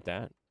appreciate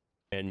that.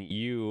 And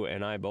you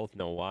and I both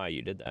know why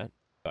you did that.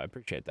 So I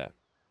appreciate that.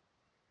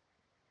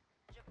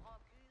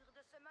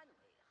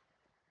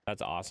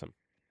 That's awesome.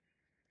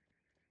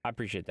 I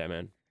appreciate that,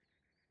 man.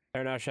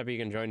 Fair enough, Sheppy, you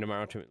can join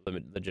tomorrow to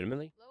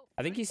legitimately.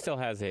 I think he still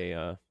has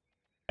a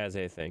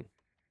thing.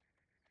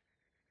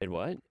 Did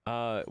what?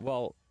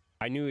 Well,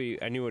 I knew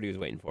what he was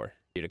waiting for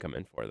you to come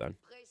in for then.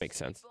 Makes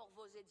sense.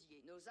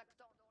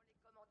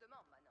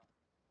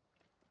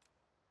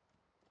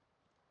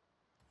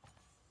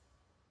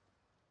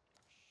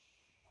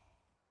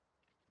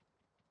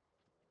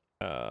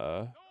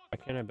 Why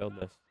can't I build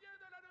this?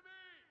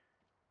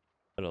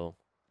 Little,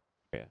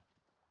 yeah.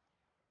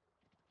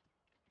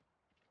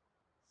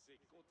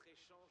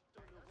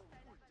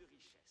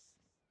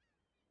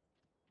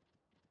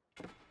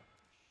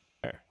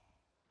 There.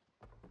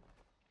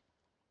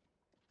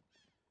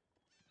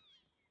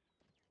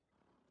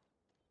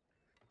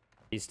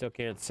 You still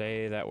can't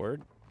say that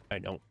word? I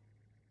don't.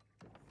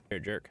 You're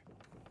a jerk.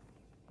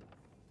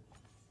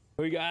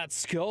 We got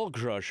Skull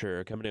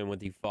Crusher coming in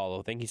with the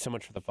follow. Thank you so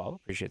much for the follow.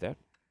 Appreciate that.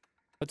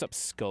 What's up,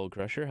 Skull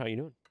Crusher? How you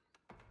doing?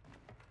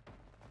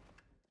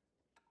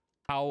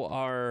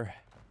 How's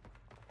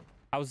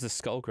the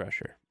Skull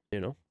Crusher?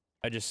 You know?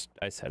 I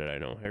said it, I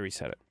know. I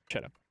reset it.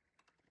 Shut up.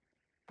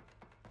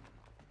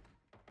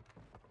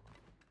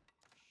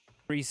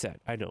 Reset.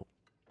 I know.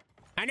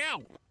 I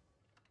know!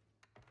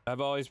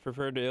 I've always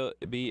preferred to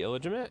be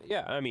illegitimate?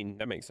 Yeah, I mean,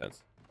 that makes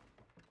sense.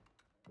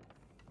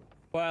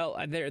 Well,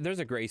 there's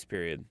a grace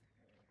period.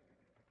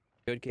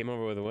 Good came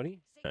over with a Woody?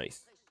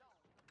 Nice.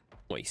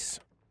 Nice.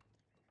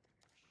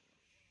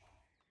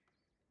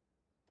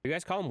 Do you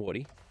guys call him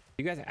Woody? Do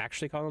you guys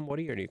actually call him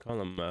Woody, or do you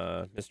call him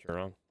Mr.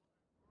 Wrong?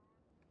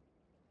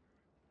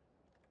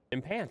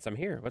 In pants, I'm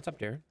here. What's up,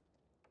 Darren?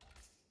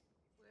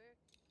 Where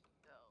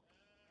go?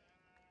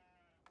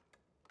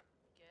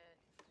 Get.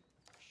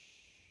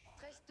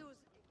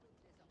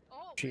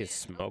 Oh, She man, is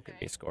smoking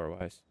okay. me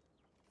score-wise.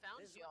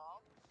 Found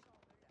y'all.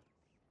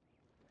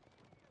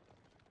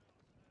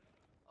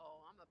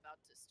 Oh, I'm about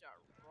to start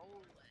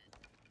rolling.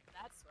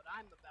 That's what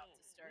I'm about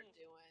to start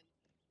doing.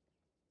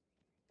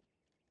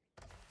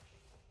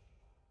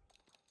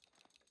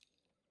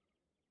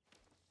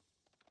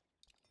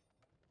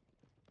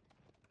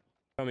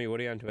 Call me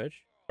Woody on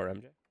Twitch or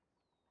MJ.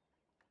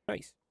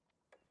 Nice.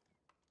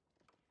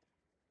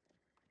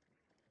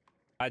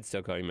 I'd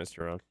still call you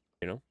Mr. Wrong,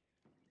 you know?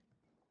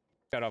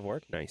 Got off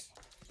work? Nice.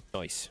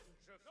 Nice.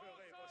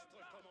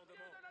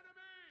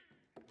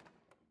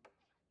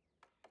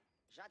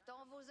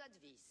 J'attends vos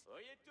advices.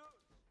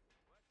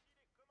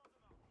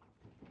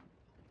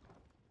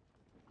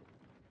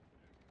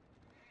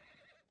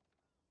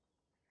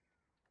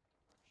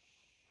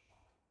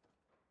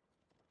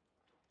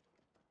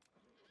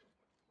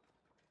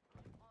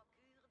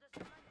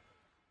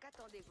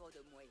 Qu'attendez vos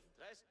de moi?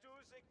 Reste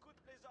tous, écoute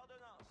les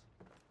ordonnances.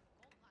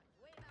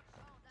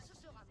 Ce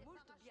sera moult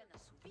bien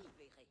assouvi,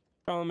 verrez.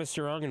 Oh,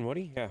 Mr. Wrong and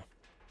Woody? Yeah.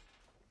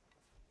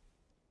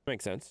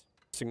 Makes sense.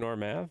 Just ignore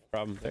Mav.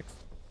 Problem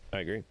fixed. I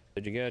agree.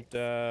 Did you get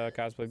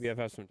cosplay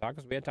BFF some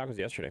tacos? We had tacos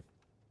yesterday.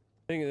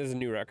 I think this is a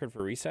new record for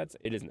resets.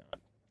 It is not.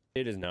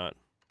 It is not.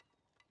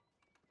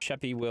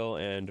 Sheppy will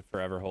and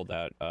forever hold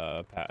that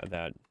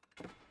that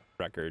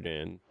record,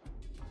 and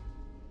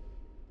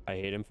I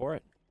hate him for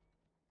it.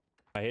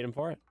 I hate him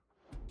for it.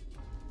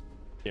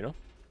 You know?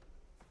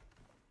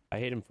 I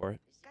hate him for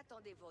it.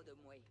 Qu'attendez vos de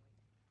moi?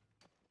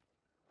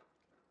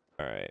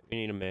 Alright, we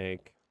need to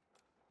make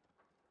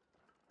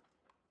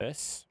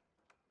this.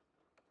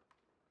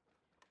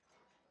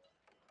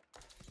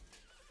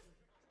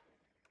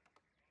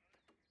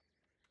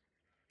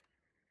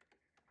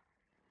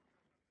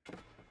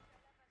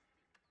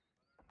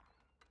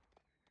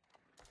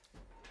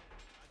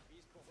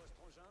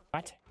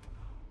 What?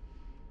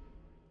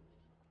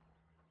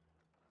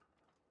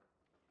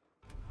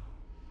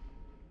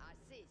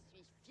 Assez,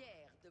 suis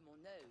fier de mon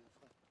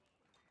œuvre.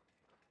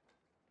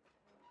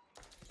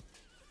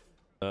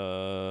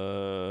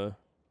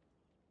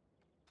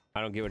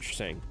 I don't get what you're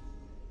saying.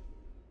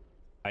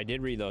 I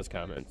did read those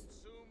comments.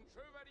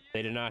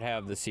 They did not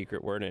have the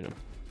secret word in them.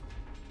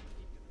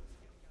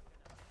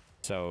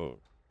 So,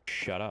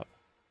 shut up.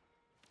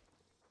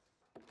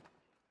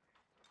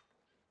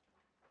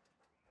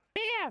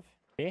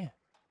 Yeah.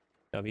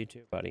 Love you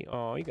too, buddy.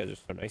 Oh, you guys are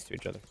so nice to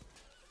each other.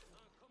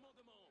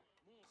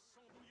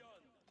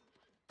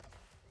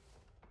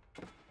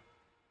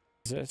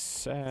 Is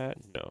this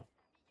no.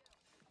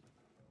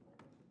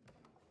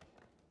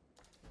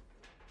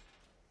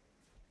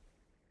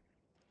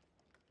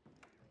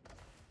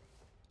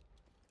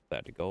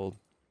 That to gold.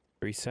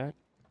 Reset?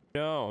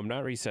 No, I'm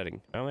not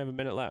resetting. I only have a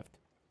minute left.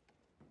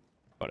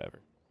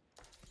 Whatever.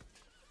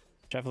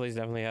 Sheffley's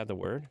definitely had the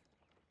word.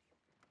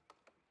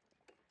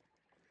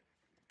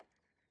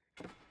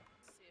 Let's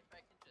see if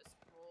I can just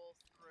roll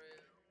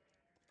through.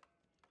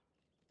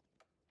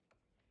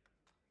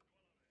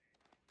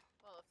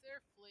 Well, if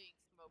they're fleeing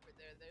from over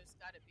there, there's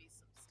got to be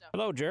some stuff.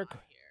 Hello, going jerk.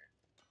 on here.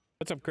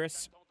 What's up,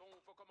 Chris?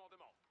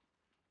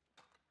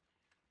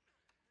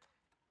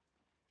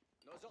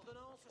 Nos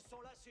ordonnances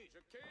sont là-dessus. Je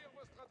cueille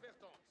votre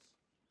advertence.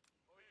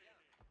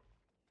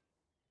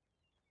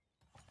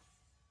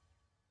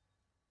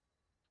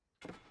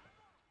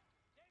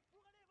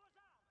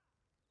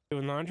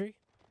 Doing laundry?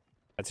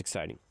 That's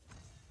exciting.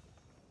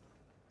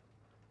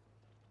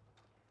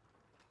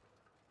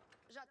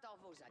 J'attends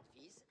vos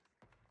advices.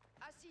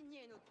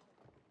 Assignez nos...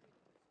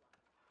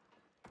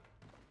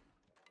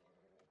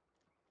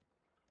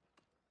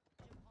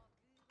 Je prends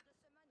cure de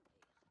ce manoir.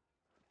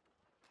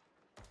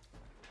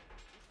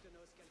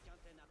 Dites-nous quelqu'un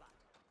t'en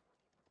abattre.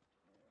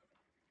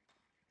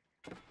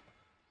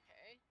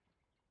 Okay.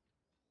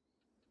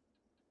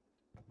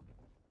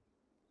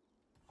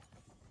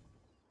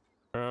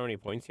 I don't know how many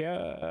points yet.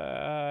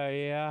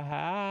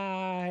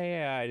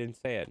 Yeah, I didn't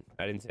say it.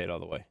 I didn't say it all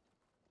the way.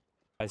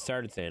 I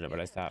started saying it, but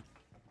I stopped.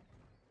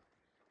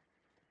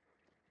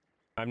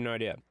 I have no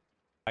idea.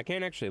 I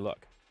can't actually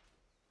look.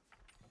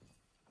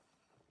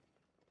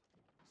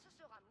 Ce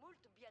sera moult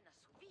bien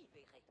assouvi,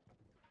 verrez.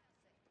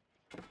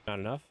 Not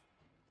enough?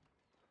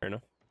 Fair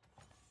enough.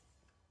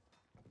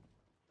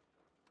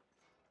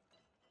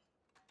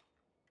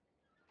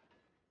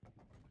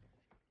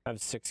 I have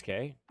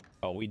 6K.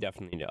 Oh, we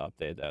definitely need to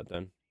update that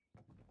then.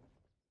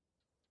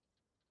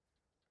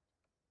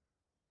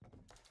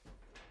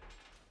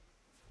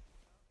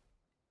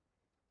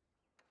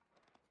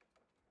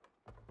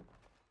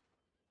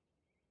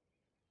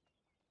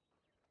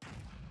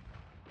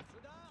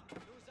 Soudard,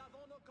 nous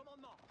avons nos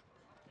commandements.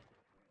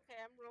 Okay,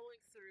 I'm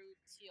rolling through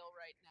teal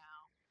right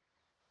now.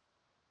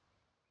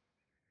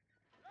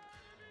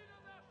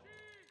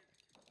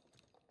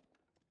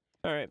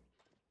 All right.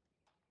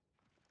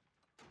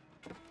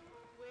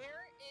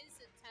 Where is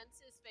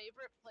Intense's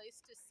favorite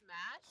place to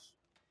smash?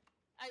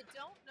 I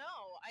don't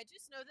know. I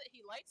just know that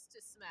he likes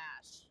to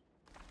smash.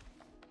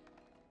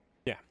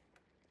 Yeah.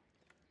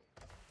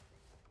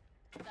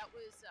 That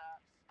was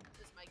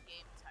my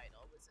game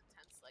title, was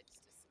Intense Likes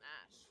to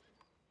Smash.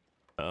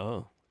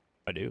 Oh,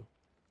 I do.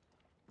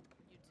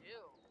 You do.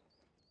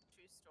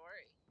 True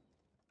story.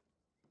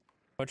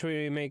 What should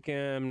we make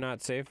him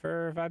not save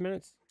for 5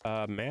 minutes?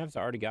 Mav's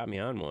already got me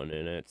on one,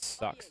 and it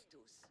sucks. Oyez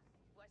tous.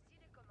 Voici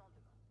les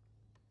commandements.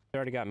 They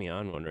already got me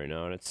on one right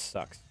now, and it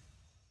sucks.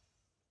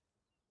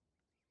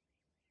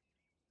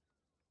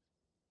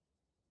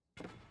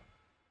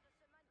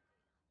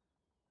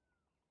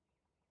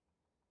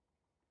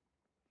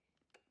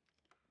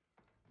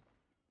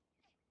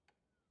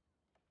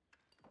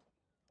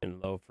 In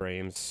low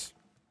frames.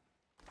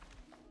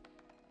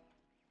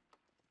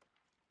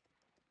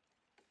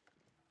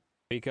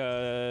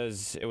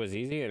 Because it was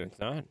easy and it's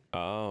not?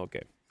 Oh,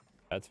 okay.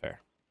 That's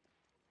fair.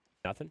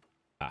 Nothing?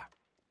 Ah,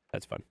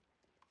 that's fun.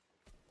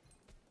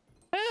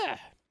 Ah!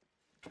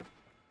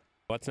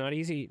 What's not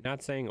easy?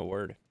 Not saying a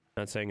word.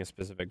 Not saying a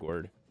specific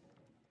word.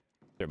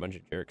 They're a bunch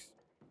of jerks.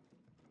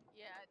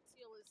 Yeah,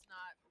 teal is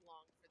not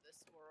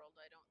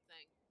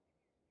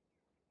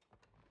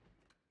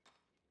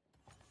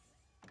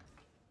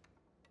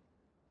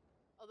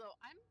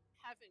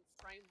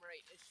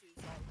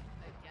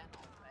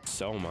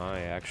So am I,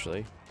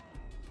 actually.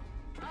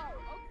 Oh,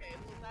 okay.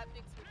 Well, that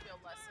makes me feel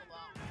less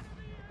alone.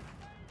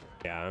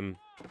 Yeah,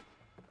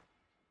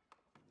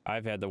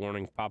 I've had the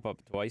warning pop up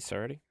twice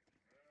already.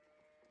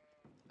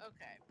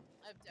 Okay.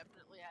 I've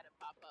definitely had it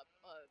pop up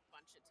a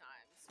bunch of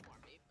times for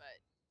me, but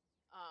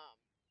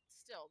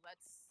still,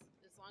 that's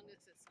as long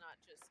as it's not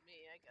just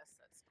me, I guess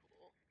that's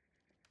cool.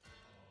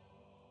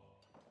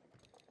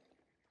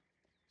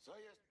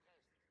 Soyez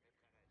prêts,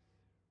 maîtresse.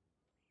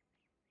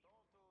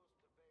 Tantôt,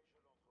 cette paix, je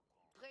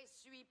l'entreprends.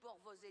 Présuis pour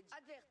vos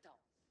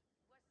advertences.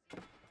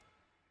 Voici.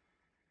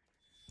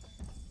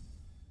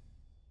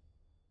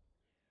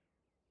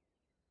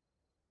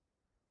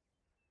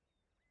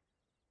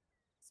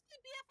 It's my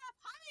BFF.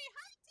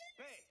 Hi, Tim.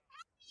 Paix.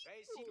 Paix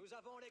ici, nous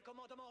avons les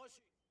commandements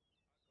reçus.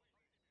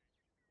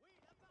 Oui,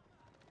 la part.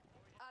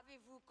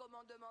 Avez-vous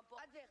commandement pour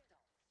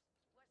advertence?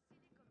 Voici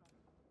les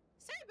commandements.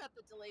 Sorry about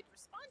the delayed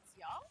response,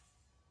 y'all.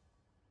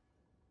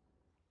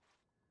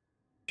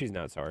 She's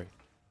not sorry.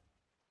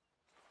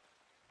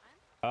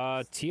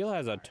 Teal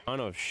has a ton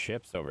of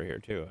ships over here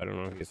too. I don't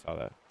know if you saw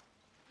that.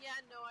 Yeah,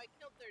 no, I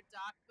killed their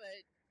dock,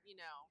 but you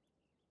know.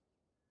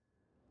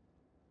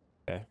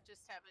 Okay.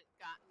 Just haven't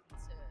gotten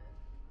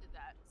to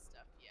that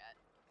stuff yet.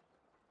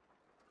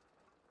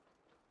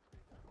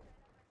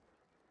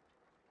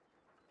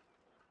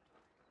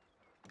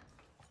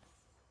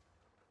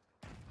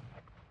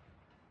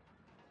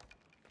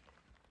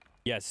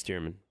 Yes,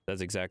 Stearman.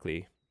 That's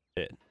exactly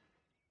it.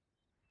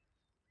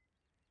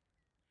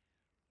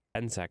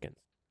 10 seconds.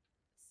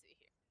 Let's see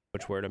here.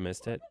 Which word I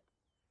missed it?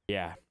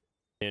 Yeah.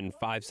 In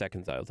 5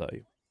 seconds, I'll tell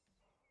you.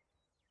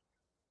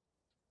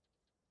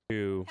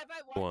 2, Have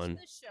I watched 1.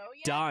 the show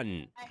yet?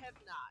 Done. I have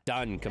not. Done. I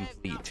have not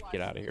Complete. watched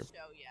Get out of here. the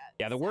show yet,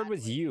 Yeah, the word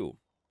was sadly. you.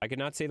 I could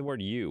not say the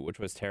word you, which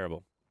was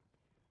terrible.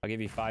 I'll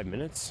give you 5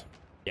 minutes.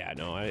 Yeah,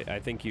 no, I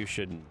think you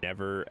should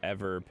never,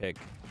 ever pick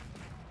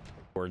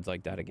words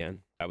like that again.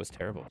 That was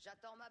terrible.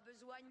 J'attends ma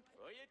besogne.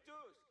 Voyez tous.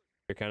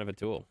 You're kind of a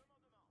tool.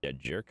 Yeah,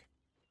 jerk.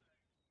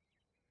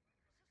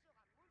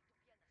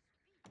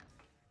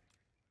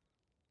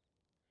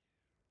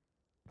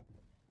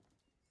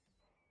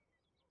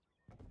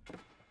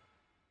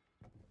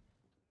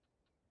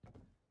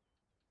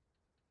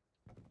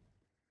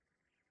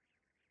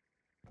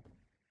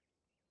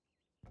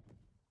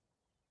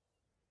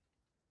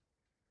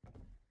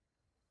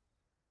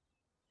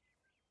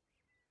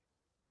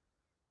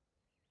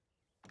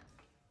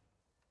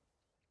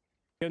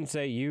 Couldn't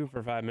say you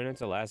for 5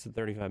 minutes. It lasted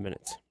 35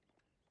 minutes.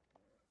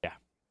 Yeah,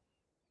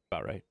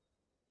 about right.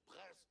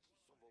 Presque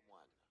sont vos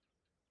moines.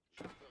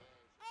 Je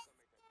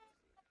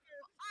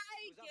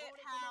I Nous get avons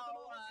les how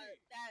commandements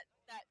reçus.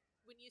 that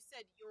when you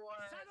said your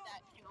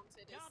that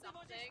counted as Gardez vos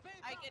something.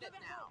 espèces I par get it de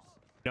now.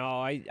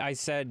 No, I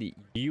said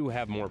you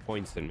have more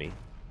points than me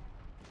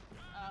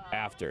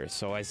after.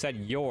 So I said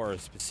your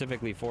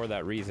specifically for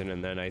that reason,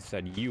 and then I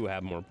said you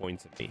have more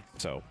points than me.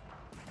 So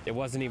it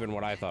wasn't even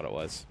what I thought it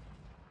was.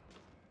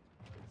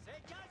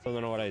 I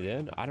don't know what I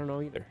did. I don't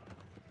know either.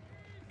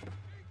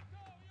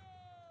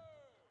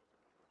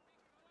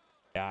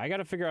 Yeah, I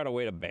gotta figure out a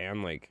way to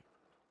ban like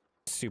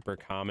super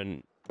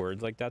common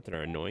words like that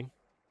are annoying.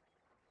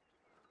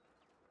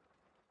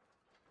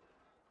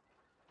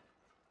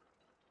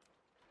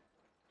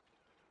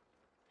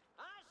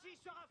 Ainsi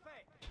sera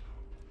fait.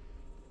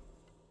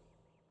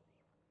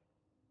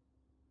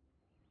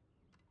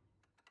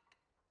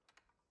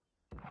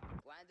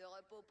 Point de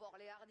repos pour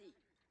les hardis.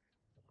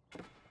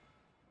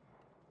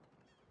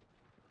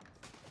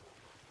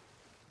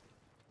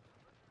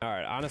 All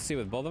right, honestly,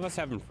 with both of us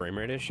having frame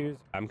rate issues,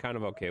 I'm kind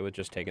of okay with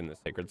just taking the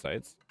sacred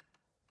sites.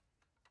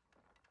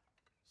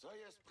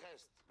 Soyez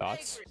prêts.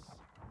 Thoughts? I agree.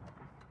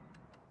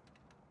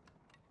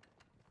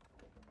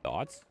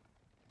 Thoughts?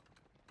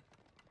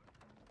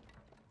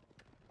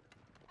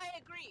 I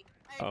agree.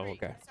 Oh, I agree.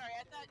 okay. Sorry,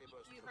 I thought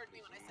you heard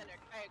me when I said it.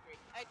 I agree.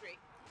 I agree.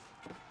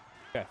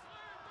 Okay.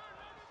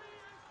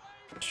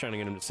 Just trying to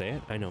get him to say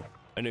it. I know.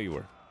 I know you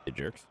were. You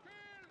jerks.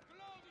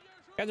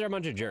 You guys are a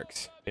bunch of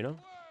jerks, you know?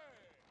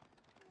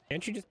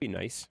 Can't you just be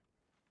nice?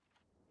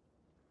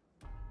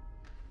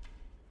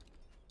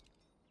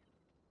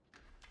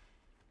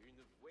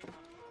 Une voie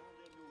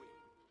grande et louée.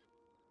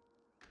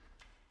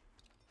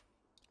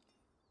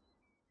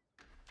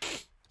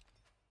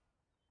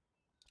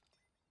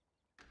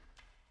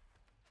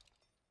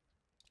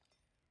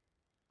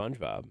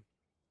 SpongeBob.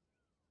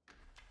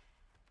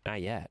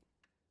 Not yet.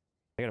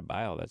 I gotta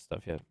buy all that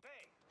stuff yet.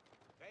 Paix.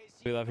 Paix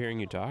ici. We love hearing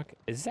you talk.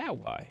 Is that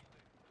why?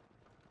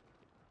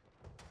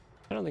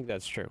 I don't think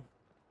that's true.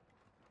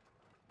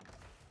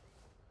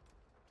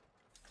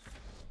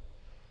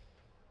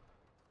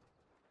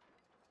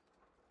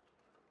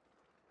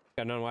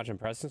 Got done watching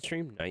Preston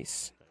stream?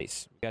 Nice,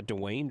 nice. We got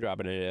Dwayne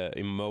dropping an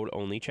emote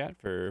only chat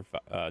for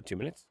 2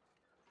 minutes.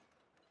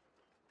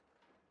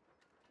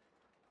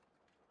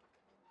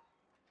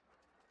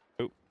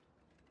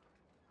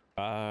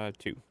 Oh.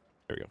 2.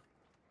 There we go.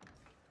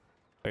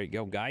 There you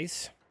go,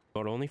 guys.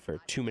 Emote only for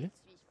 2 minutes.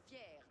 Je suis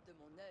fier de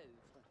mon œuvre.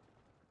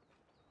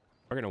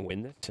 We're gonna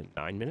win this in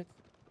 9 minutes.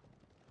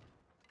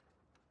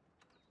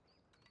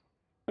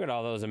 Look at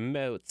all those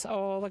emotes.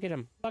 Oh, look at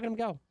him. Look at him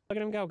go. Look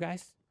at him go,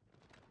 guys.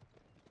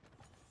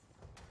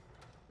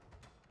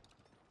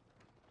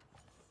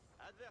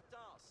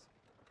 Advertence.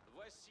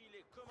 Voici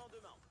les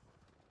commandements.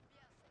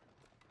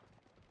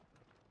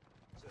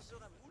 Ce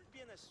sera moule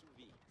bien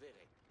assouvi,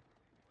 verrez.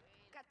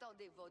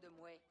 Qu'attendez-vous de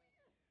moi?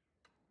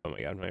 Oh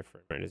my god, my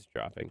frame rate is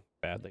dropping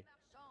badly.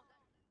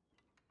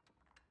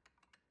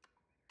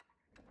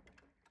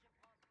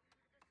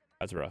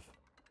 That's rough.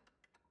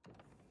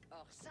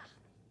 Or ça,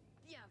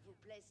 bien vous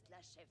plaise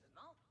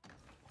l'achèvement?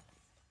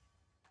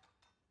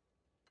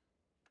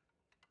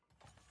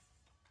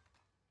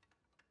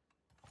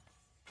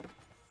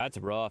 That's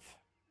rough.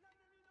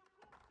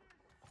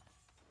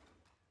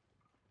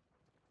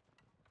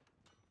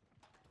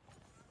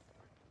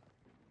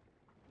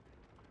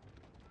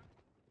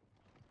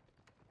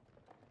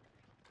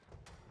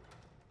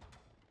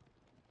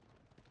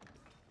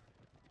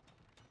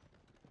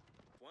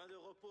 Point de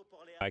repos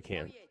pour les I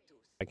can't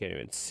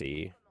even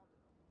see.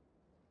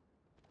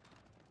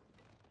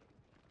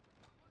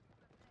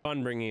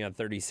 Fun bringing a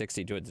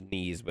 3060 to its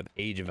knees with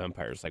Age of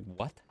Empires. Like,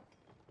 what?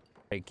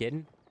 Are you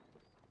kidding?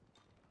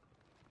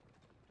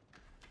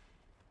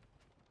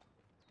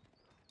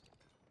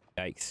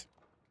 Yikes.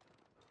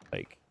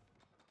 Like,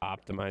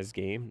 optimized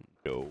game?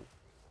 No.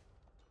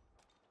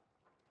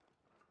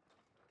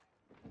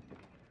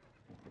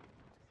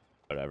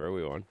 Whatever,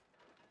 we won.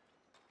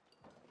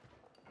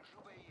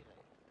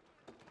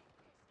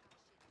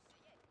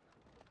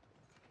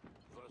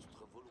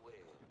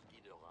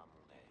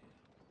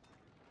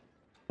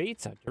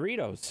 Pizza,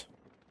 Doritos,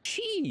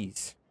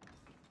 cheese.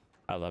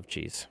 I love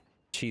cheese.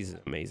 Cheese is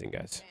amazing,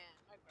 guys. Man,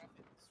 my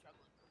graphic is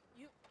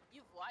struggling.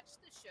 You've watched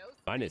the show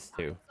Mine is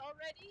too.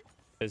 already?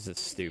 This is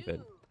stupid.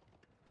 Dude,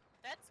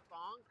 that's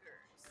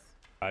bonkers.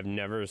 I've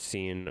never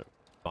seen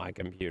my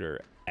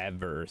computer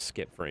ever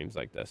skip frames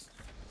like this.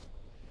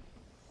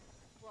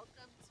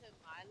 Welcome to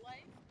my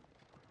life.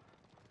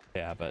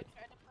 Yeah, but I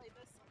try to play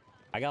this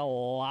sometimes. I got a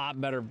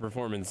lot better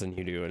performance than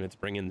you do, and it's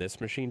bringing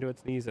this machine to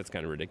its knees. That's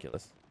kind of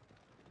ridiculous.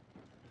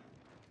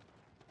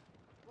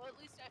 Well, at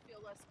least I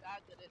feel less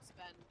bad that it's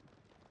been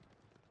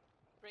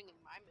bringing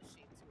my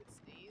machine to its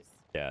knees.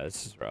 Yeah,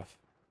 this is rough.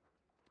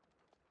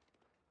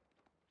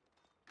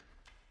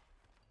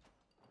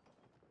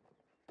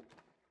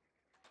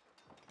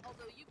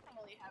 Although you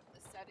probably have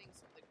the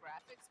settings for the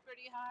graphics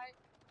pretty high.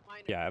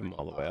 Mine Yeah, I are have them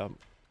all the way up.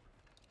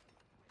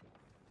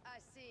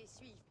 Assez,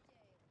 suis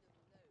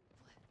fier de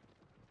mon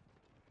œuvre.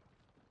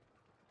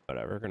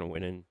 Whatever, gonna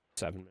win in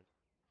 7 minutes.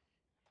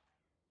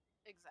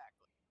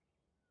 Exactly.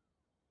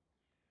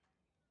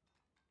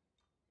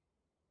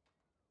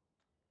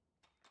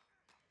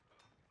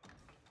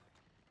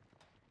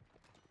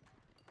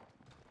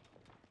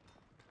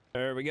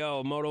 There we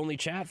go. Mode only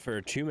chat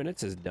for 2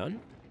 minutes is done.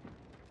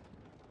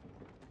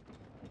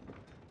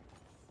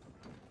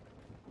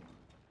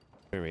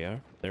 There we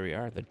are. There we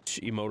are. The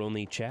emote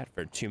only chat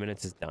for 2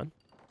 minutes is done.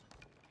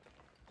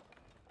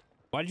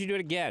 Why did you do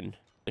it again?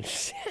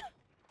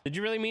 Did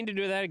you really mean to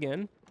do that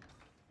again?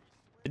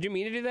 Did you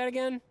mean to do that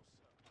again?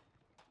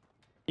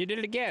 You did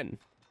it again.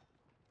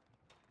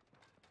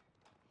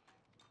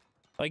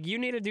 Like, you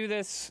need to do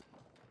this.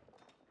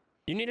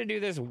 You need to do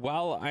this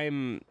while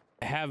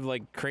have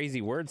like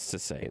crazy words to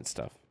say and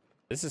stuff.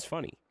 This is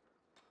funny.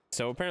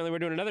 So apparently we're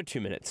doing another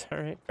 2 minutes. All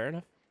right, fair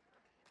enough.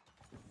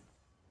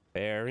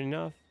 Fair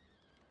enough.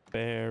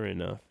 Fair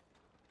enough.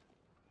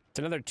 It's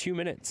another 2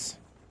 minutes.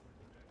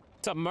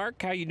 What's up,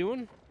 Mark? How you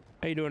doing?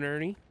 How you doing,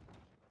 Ernie?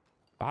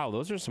 Wow,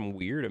 those are some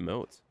weird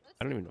emotes.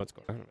 I don't even know what's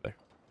going on over there.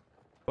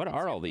 What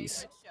are all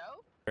these?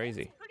 Show?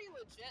 Crazy. It's pretty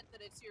legit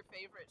that it's your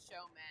favorite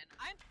show,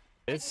 man.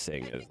 This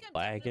thing is I'm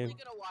lagging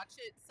definitely gonna watch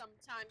it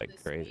sometime like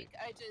this crazy. week.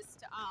 I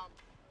just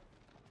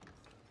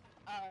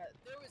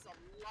there was a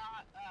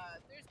lot.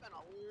 There's been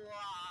a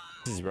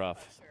lot. This is rough.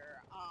 Of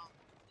pressure,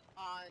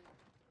 on.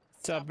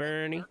 What's up,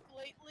 Bernie?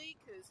 Lately,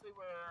 because we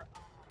were.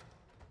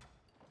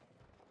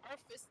 Our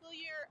fiscal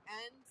year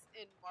ends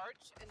in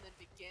March and then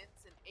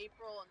begins in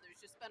April, and there's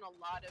just been a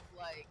lot of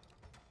like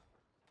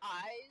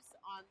eyes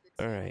on the teams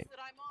All right. that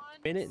I'm on.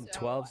 Minute and so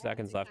 12 I have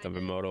seconds to left of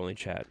kind emote only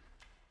chat.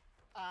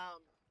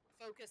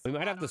 Focus We a might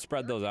lot have to on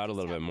spread work. those I out a just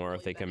little bit haven't more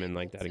if really they come been in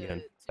like able that again.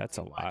 to That's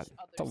a rewatch lot.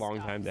 other It's a long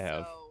time to stuff,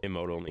 have so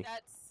emote only.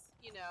 That's,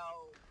 you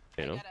know,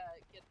 You know? I gotta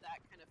get that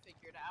kind of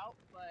figured out.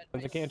 But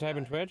Since I can't type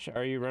in Twitch,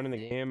 are you running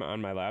the game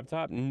on my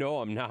laptop? No,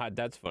 I'm not.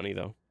 That's funny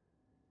though.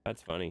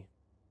 That's funny.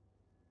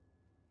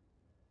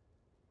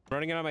 I'm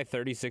running it on my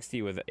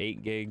 3060 with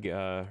 8 gig,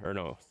 or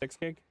no, 6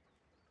 gig.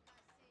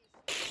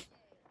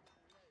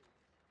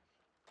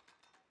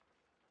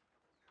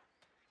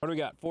 What do we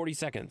got? 40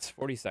 seconds.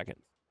 40 seconds.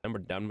 And we're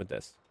done with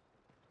this.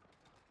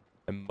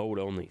 And mode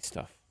only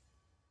stuff.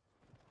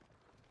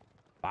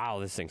 Wow,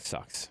 this thing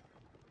sucks.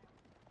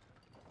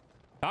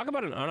 Talk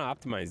about an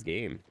unoptimized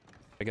game.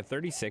 Like a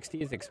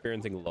 3060 is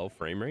experiencing low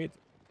frame rates.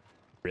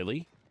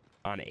 Really?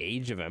 On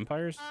Age of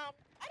Empires? I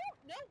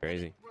don't know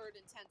Crazy. what word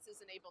intense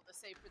isn't able to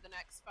say for the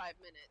next 5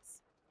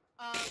 minutes.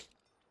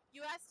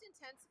 You asked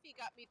Intense if he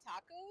got me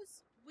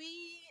tacos.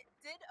 We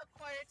did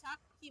acquire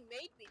tacos. He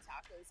made me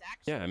tacos,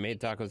 actually. Yeah, I made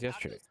tacos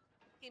yesterday.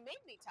 He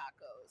made me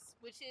tacos,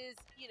 which is,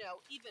 you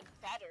know, even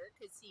better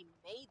because he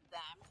made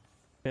them.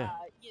 Yeah.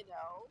 You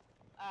know,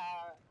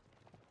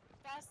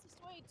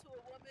 fastest way to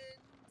a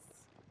woman's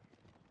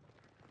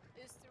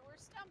is through her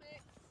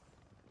stomach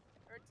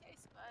or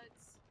taste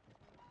buds.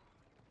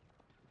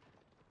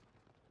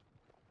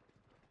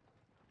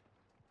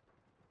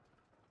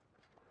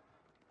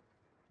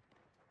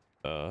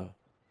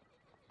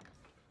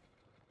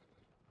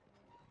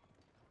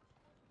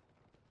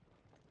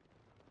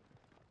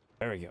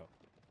 There we go.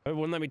 It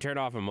wouldn't let me turn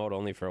off emote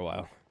only for a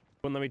while.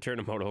 Wouldn't let me turn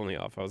emote only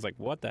off. I was like,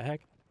 what the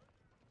heck?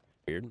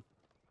 Weird.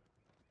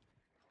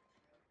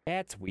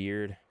 That's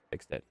weird.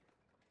 Fixed it.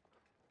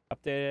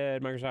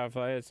 Updated Microsoft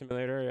Flight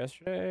Simulator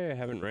yesterday. I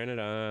haven't ran it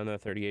on the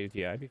 3080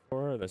 Ti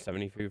before, the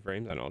 72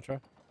 frames on Ultra.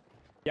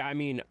 Yeah, I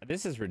mean,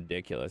 this is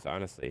ridiculous,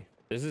 honestly.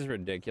 This is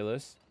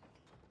ridiculous.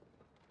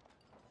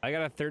 I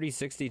got a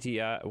 3060 Ti,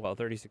 well,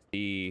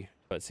 3060,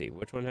 let's see,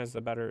 which one has the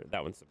better?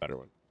 That one's the better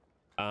one.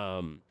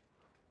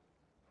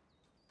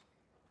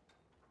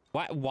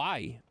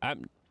 Why?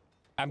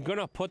 I'm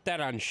gonna put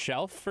that on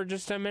shelf for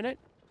just a minute.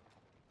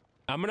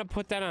 I'm gonna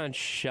put that on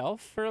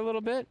shelf for a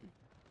little bit.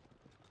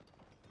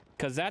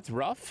 Cause that's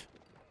rough.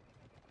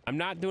 I'm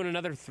not doing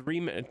another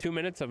 2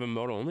 minutes of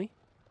emote only.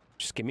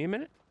 Just give me a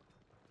minute.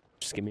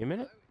 Just give me a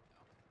minute.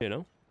 You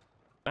know?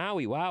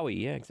 Wowie,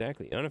 wowie. Yeah,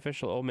 exactly.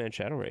 Unofficial Old Man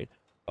Shadow Raid.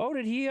 Oh,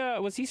 did he,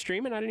 was he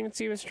streaming? I didn't even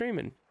see he was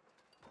streaming.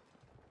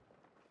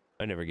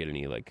 I never get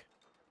any, like,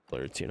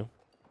 alerts, you know?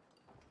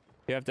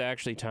 You have to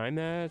actually time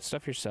that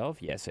stuff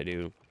yourself? Yes, I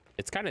do.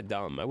 It's kind of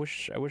dumb. I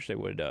wish they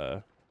would,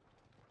 I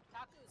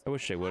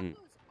wish they wouldn't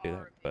do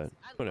that, but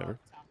whatever.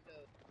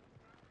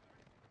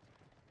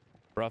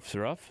 Rough's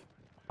rough?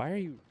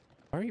 Why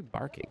are you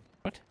barking?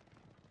 What?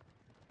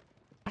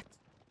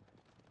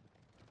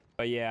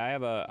 But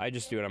yeah, I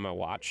just do it on my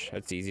watch.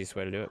 That's the easiest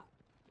way to do it.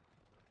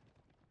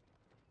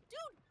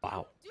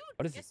 Wow.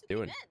 What is this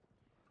doing?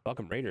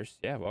 Welcome Raiders.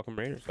 Yeah, welcome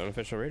Raiders.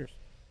 Unofficial Raiders.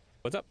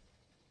 What's up?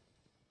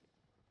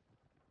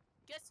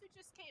 Guess who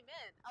just came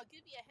in? I'll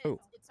give you a hint. Who?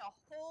 It's a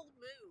whole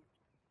moon.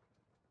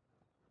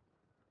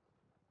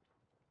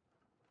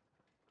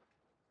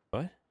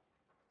 What?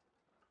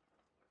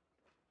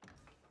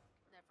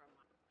 Never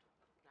mind.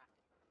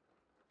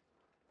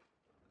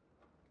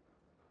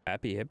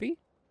 Happy hippie?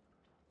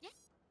 Yes.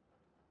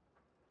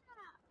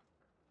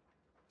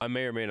 I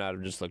may or may not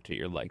have just looked at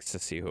your likes to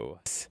see who it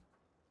was.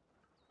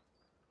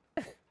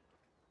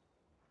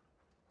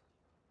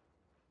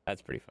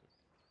 That's pretty fun.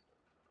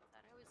 Thought I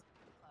was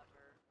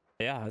clever.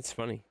 Yeah, that's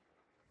funny.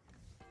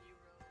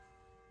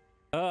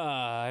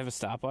 I have a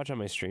stopwatch on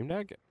my stream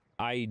deck.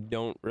 I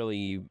don't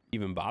really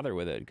even bother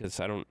with it because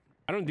I don't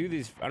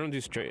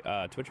do straight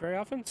Twitch very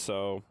often,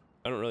 so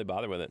I don't really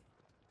bother with it.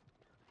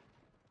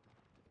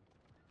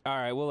 All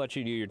right, we'll let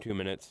you do your 2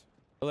 minutes.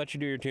 We'll let you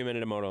do your 2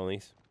 minute emote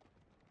onlys.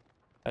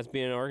 That's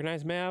being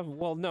organized, Mav?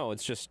 Well, no,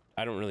 it's just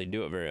I don't really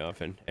do it very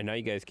often, and now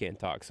you guys can't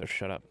talk, so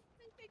shut up.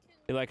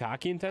 You like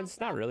hockey intense?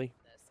 Not really.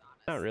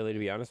 Not really, to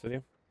be honest with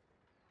you.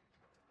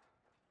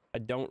 I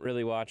don't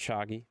really watch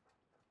hockey.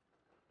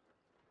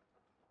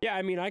 Yeah,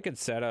 I mean, I could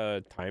set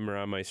a timer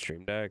on my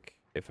stream deck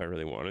if I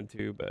really wanted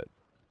to, but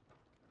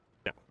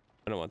no,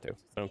 I don't want to.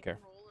 I don't care.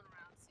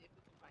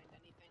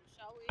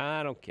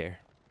 I don't care.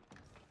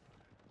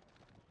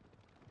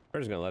 We're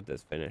just gonna let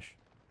this finish.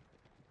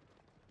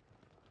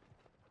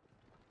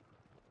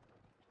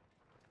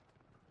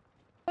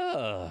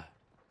 Ugh.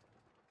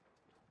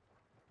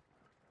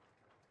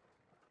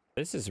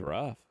 This is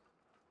rough.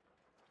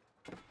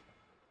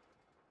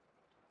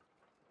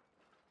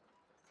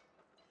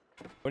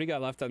 What do you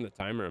got left on the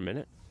timer? A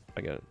minute?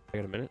 I got a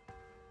minute.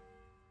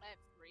 I have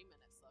 3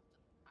 minutes left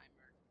on the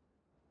timer.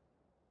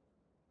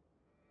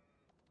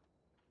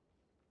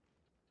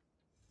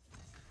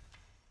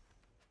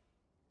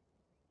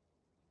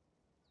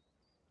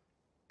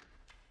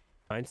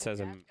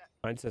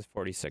 Mine says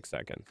 46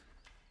 seconds.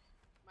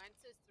 Mine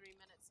says 3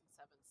 minutes and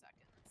 7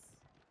 seconds.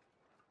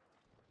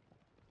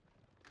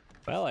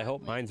 Well, I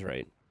hope mine's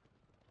right.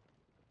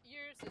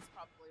 Yours is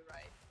probably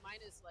right. Mine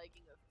is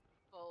lagging a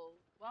full...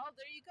 Well,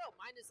 there you go.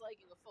 Mine is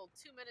lagging a full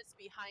 2 minutes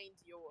behind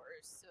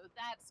yours. So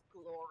that's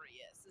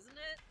glorious, isn't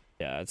it?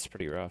 Yeah, it's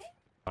pretty rough.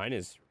 Mine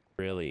is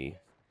really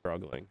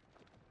struggling.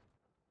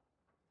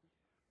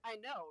 I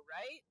know,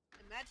 right?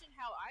 Imagine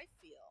how I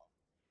feel.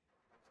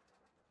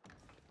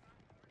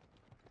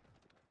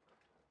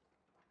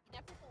 He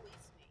never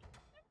believes me.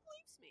 He never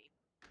believes me.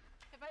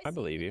 Have I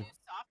believe seen you. the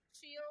new soft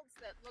shields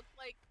that look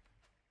like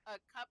a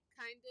cup,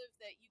 kind of,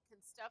 that you can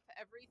stuff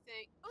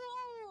everything?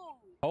 Ooh!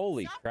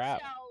 Holy soft crap.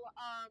 shell,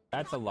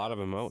 That's a lot of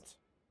tacos. emotes.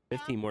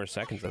 15 more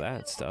seconds of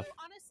that stuff.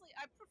 Honestly,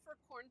 I prefer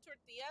corn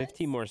tortillas.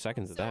 15 more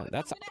seconds of So that. if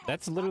That's I'm gonna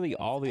have literally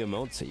all the tacos,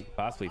 emotes that you could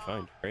possibly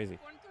find. Crazy.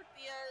 corn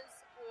tortillas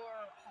or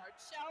hard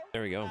shell.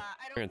 There we go. I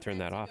We're gonna turn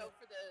tend that to off. go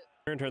for the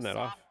We're gonna turn that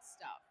off. soft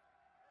stuff.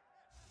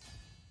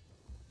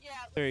 Yeah,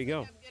 it There you looks go.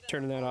 like I'm getting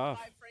Turning that full off.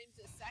 5 frames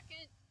a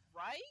second,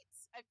 right?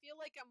 I feel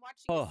like I'm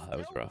watching Oh, a that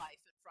was still rough.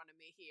 life in front of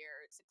me here.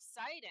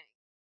 exciting.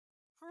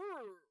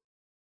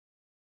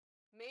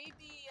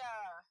 Maybe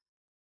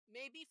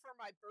maybe for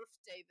my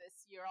birthday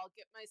this year I'll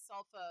get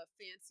myself a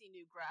fancy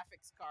new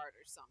graphics card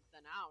or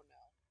something. I don't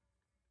know.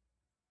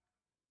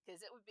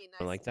 Because it would be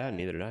nice. I like that.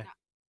 Neither did I.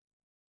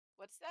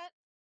 What's that?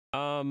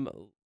 I'm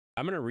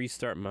gonna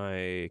restart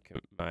my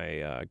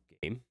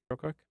game real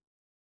quick.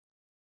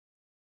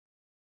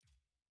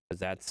 Cause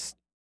that's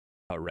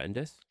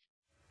horrendous.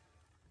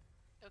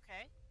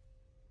 Okay.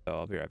 So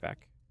I'll be right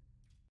back.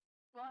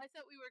 Well, I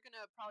thought we were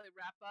gonna probably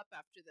wrap up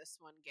after this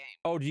one game.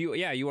 Oh, do you?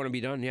 Yeah, you want to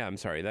be done? Yeah, I'm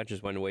sorry. That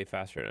just went way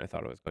faster than I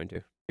thought it was going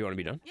to. You want to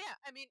be done? Yeah,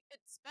 I mean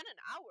it's been an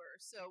hour,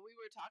 so we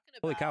were talking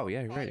about. Holy cow!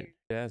 Yeah, you're right.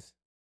 Yes.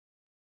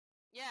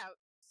 Yeah.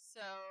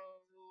 So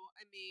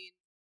I mean,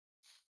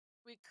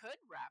 we could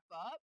wrap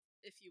up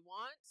if you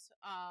want.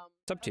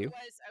 It's up to you.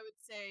 Otherwise, I would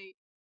say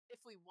if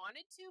we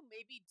wanted to,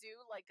 maybe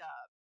do like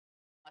a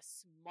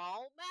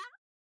small map.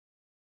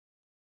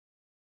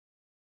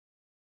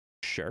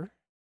 Sure.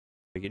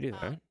 We could do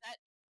that.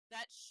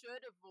 That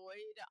should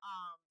avoid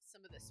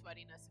some of the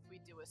sweatiness if we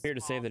do a. Here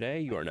to save the day.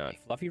 You are not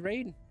fluffy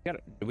raid.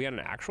 Do we got an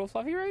actual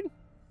fluffy raid?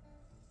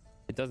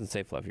 It doesn't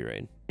say fluffy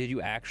raid. Did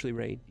you actually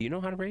raid? Do you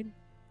know how to raid?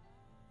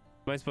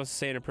 Am I supposed to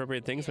say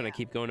inappropriate things when I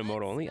keep going to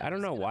mode only? I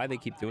don't know why they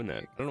keep doing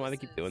that. I don't know why they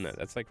keep doing that.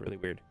 That's like really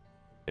weird.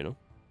 You know?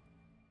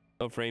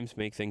 No frames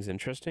make things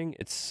interesting.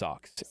 It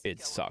sucks.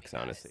 It sucks,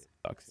 honestly. It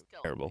sucks. It's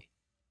terrible.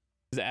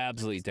 It's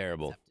absolutely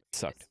terrible. It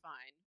sucked. It's fine.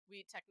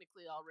 We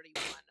technically already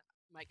won.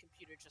 My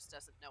computer just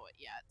doesn't know it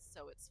yet,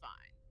 so it's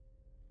fine.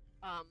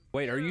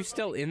 Wait, are you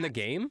still in the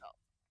game?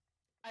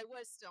 I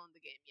was still in the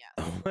game, yes.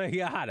 Oh my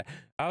god.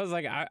 I was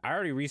like, I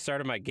already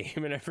restarted my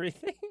game and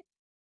everything.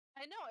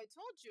 I know, I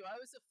told you. I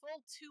was a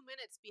full 2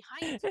 minutes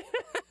behind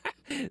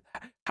you.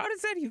 How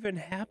does that even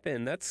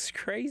happen? That's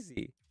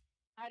crazy.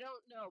 I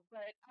don't know,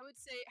 but I would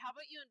say, how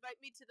about you invite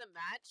me to the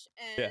match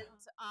and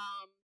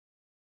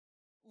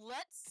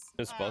let's.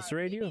 It was supposed to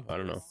raid you? I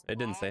don't know. It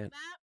didn't say it.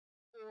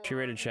 She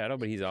raided Shadow,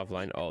 but he's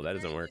offline. Oh, that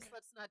doesn't work.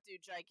 Let's not do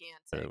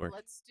gigantic.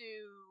 Let's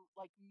do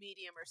like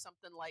medium or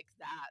something like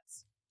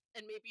that,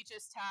 and maybe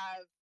just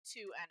have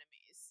 2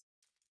 enemies.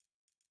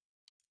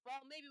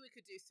 Well, maybe we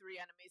could do 3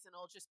 enemies, and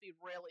it'll just be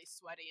really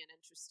sweaty and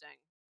interesting.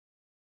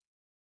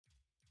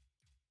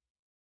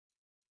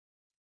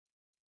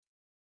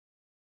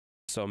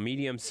 So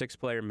medium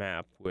 6-player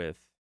map with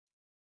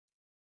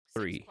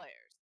 3 6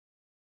 players.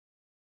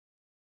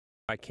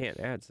 I can't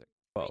add 6. 3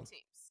 Well,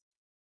 teams.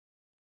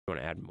 You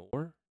want to add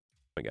more?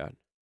 Oh my god.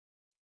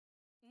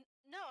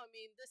 No, I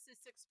mean this is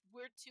 6.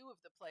 We're 2 of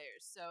the players,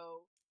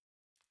 so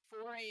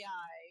 4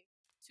 AI,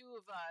 2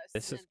 of us.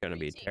 This is gonna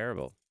be teams.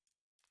 terrible.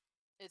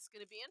 It's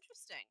gonna be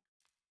interesting.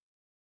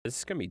 This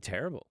is gonna be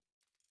terrible.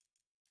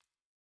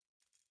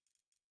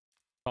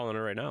 Calling it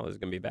right now. This is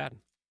gonna be bad.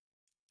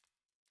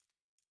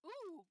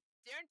 Ooh,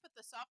 Darren put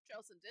the soft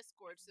trails in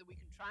Discord so we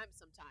can try them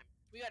sometime.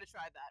 We gotta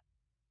try that.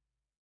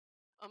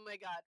 Oh my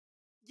god.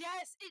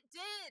 Yes, it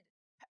did!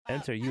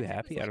 Ents, are you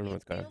happy? I don't know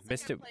what's going on.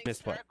 Missed what?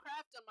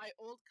 StarCraft on my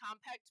old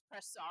compact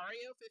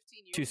Presario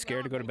 15 years Too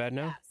scared to go to bed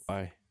now? Yes.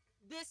 Why?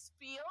 This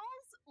feels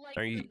like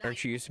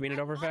Aren't you used to being it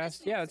over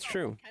fast? Yeah, that's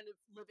true. Kind of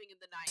living in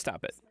the 90s.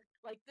 Stop it.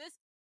 Like this.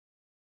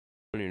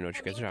 I don't even know what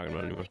you guys are talking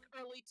about anymore. Like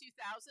early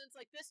 2000s.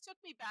 Like this took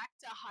me back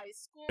to high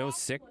school. No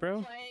sick,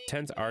 bro?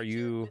 Tense, are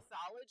you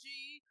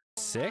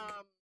sick?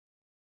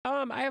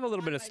 I have a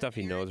little bit of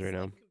stuffy nose right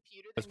now.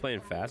 I was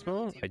playing fast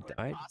mode. I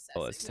died.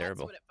 Oh, that's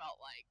terrible.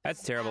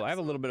 That's terrible. I have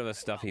a little bit of a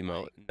stuffy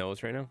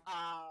nose right now.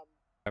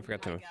 I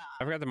forgot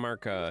to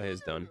mark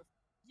his done.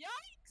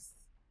 Yikes!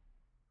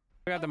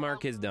 I forgot to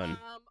mark his done.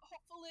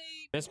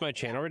 Missed my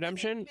channel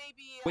redemption?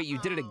 Wait, you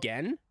did it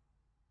again?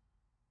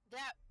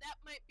 That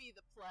might be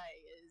the play.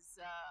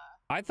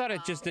 I thought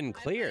it just didn't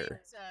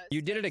clear.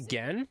 You did it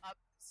again?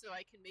 So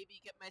I can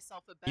maybe get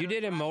myself a better. You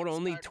did emote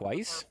only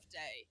twice?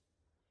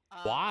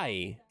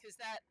 Why? Because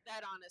that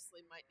honestly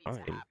might need to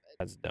happen.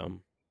 That's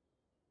dumb.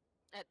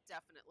 That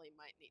definitely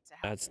might need to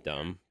happen. That's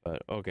dumb,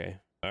 but okay.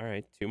 All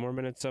right, 2 more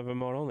minutes of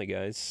emote only,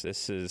 guys.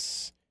 This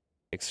is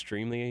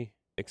extremely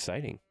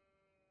exciting.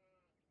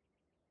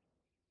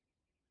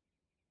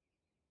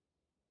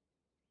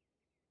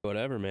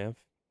 Whatever, man.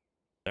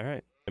 All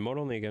right, emote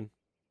only again.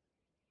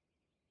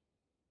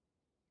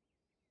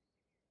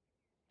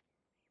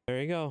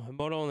 There you go,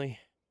 emote only.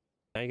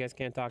 Now you guys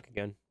can't talk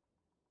again.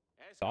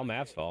 It's all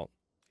Mav's fault.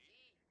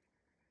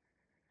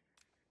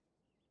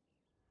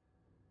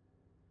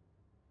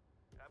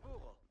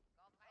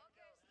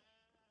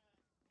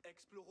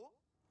 Exploro.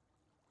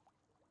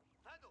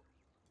 Hado.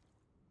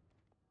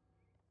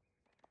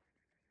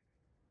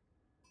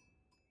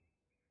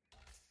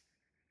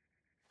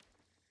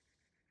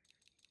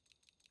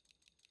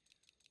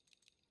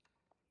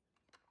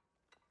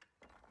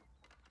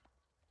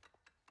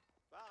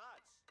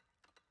 Barats.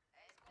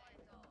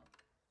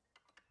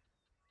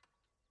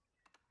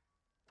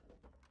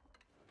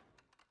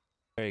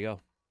 There you go.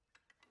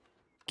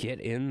 Get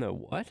in the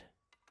what?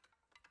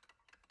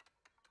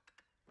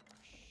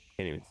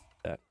 Can't even see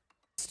that.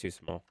 It's too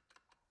small.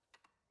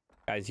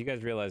 Guys, you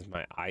guys realize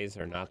my eyes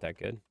are not that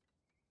good?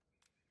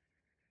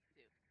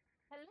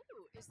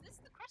 Is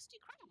this the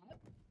Krusty Krab?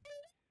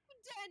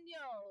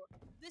 Daniel!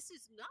 This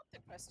is not the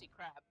Krusty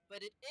Krab,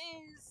 but it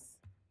is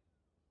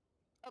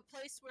a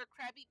place where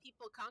crabby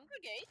people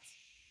congregate,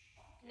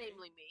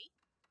 namely me.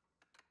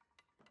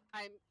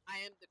 I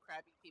am the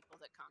crabby people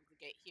that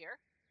congregate here.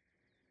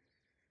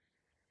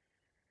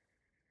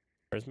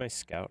 Where's my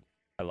scout?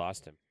 I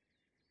lost him.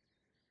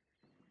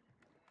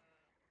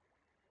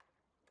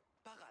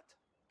 Parade.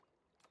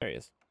 There he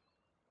is.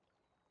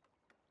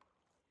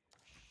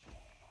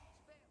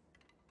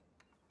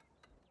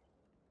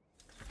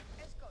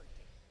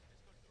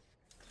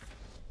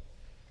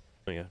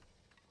 Oh yeah.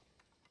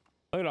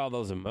 Look at all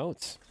those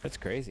emotes. That's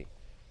crazy.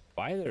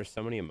 Why are there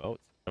so many emotes?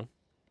 You know?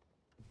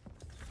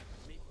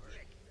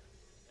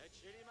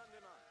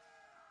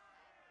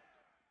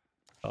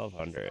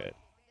 1200.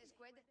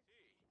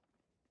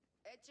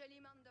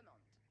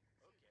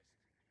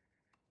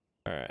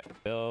 All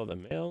right, build a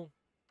mill.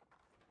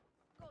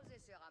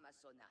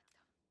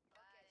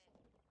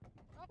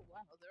 Oh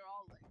wow, they're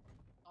all like,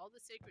 all the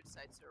sacred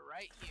sites are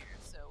right here,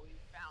 so we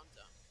found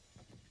them.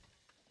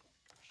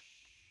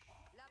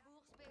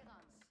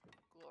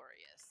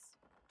 Glorious.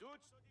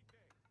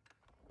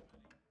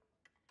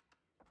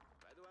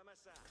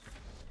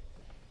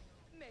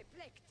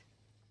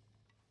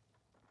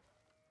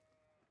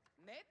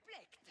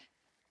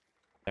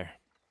 There. I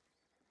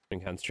can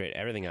concentrate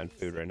everything on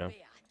food right now.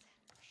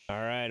 All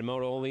right,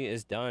 emote only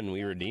is done.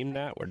 We redeemed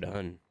that. We're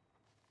done.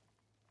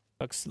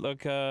 Looks,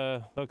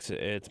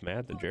 it's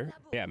Matt the jerk.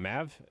 Yeah,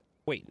 Mav.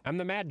 Wait, I'm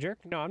the mad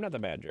jerk? No, I'm not the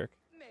mad jerk.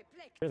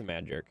 You're the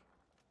mad jerk.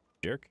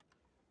 Jerk.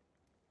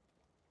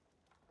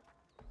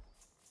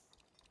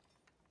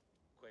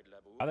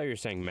 I thought you were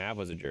saying Mav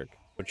was a jerk,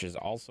 which is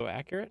also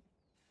accurate.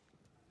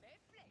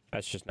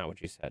 That's just not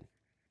what you said.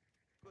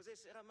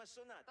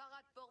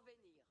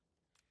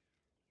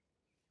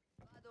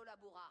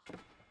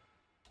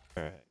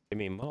 All right, give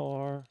me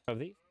more of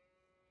these.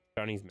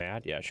 Shawnee's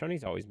mad. Yeah,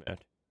 Shawnee's always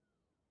mad.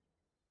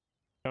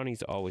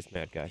 Shawnee's always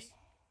mad, guys.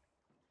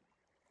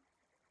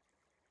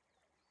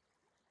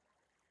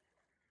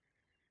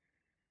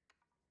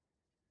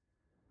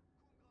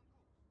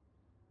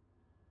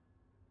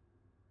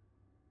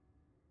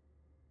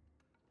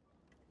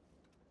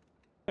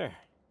 There.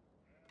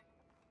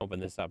 Open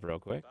this up real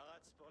quick.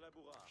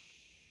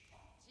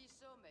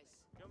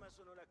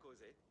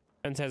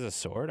 Fence has a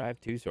sword. I have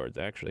 2 swords,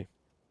 actually.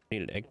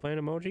 Need an eggplant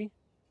emoji?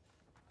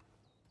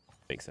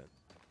 Makes sense.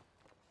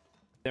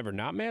 Never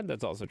not mad?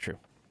 That's also true.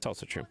 It's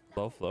also true.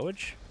 Low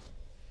flowage?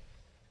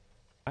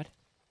 What?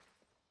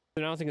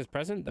 Announcing his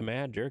present? The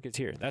mad jerk is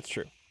here. That's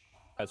true.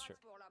 That's true.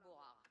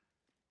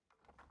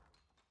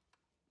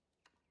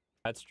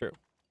 That's true.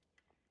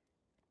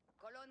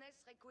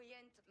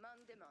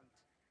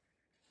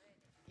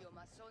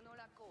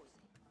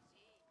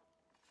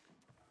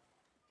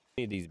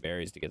 Need these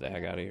berries to get the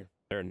heck out of here.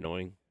 They're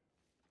annoying.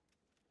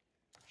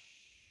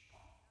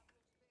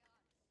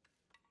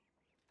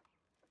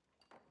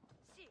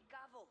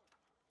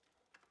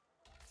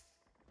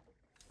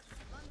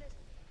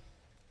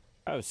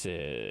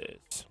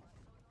 Houses.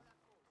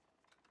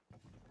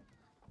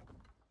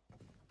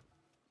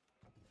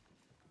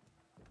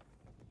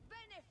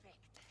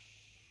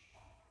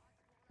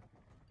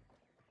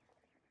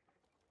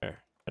 There.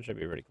 That should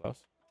be pretty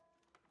close.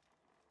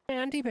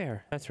 Mandy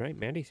Bear. That's right.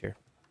 Mandy's here.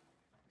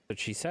 What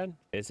she said?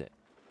 Is it?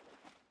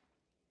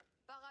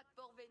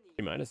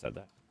 She might have said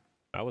that.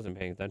 I wasn't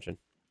paying attention.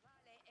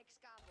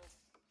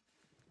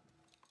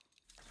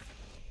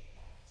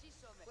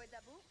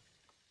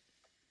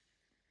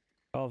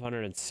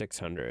 1200 and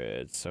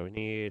 600. So we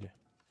need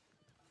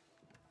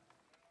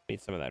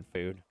some of that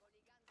food.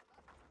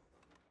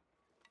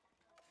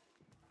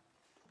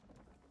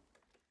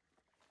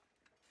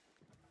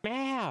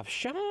 Mav,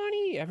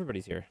 Shawnee,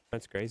 everybody's here.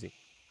 That's crazy.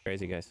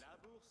 Crazy, guys.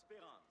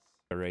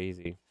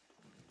 Crazy.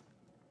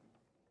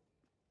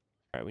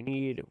 All right,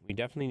 we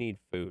definitely need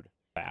food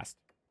fast.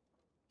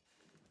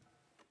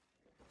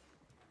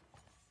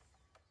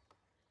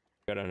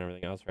 Good on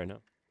everything else right now.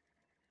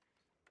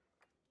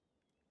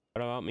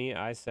 What about me?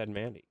 I said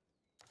Mandy.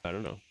 I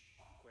don't know.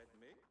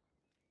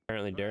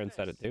 Apparently Darren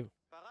said it too.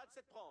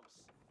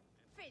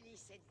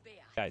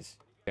 Guys,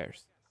 who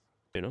cares?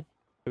 You know?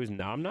 Who's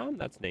Nom Nom?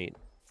 That's Nate.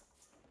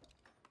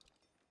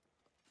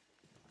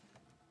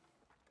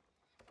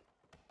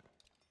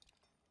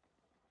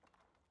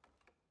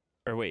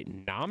 Or wait,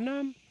 Nom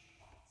Nom?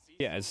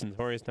 Yeah, it's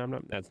Notorious Nom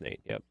Nom. That's Nate.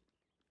 Yep.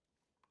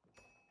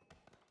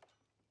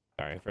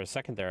 Sorry, for a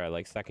second there, I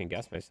like second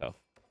guessed myself.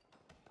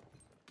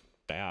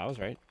 Yeah, I was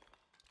right.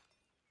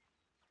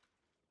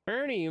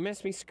 Ernie, you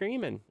missed me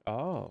screaming.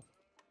 Oh.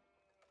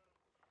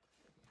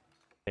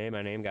 Hey,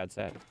 my name got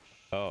said.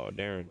 Oh,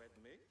 Darren.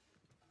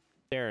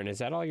 Darren, is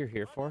that all you're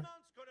here for?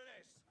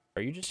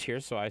 Are you just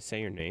here so I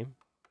say your name?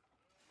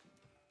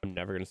 I'm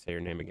never going to say your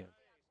name again.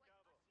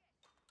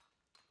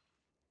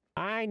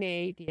 Hi,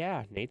 Nate.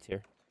 Yeah, Nate's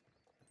here.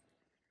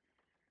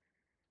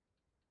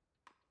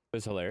 It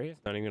was hilarious.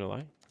 Not even going to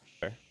lie.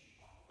 Fair.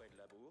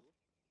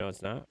 No,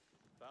 it's not.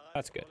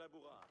 That's good.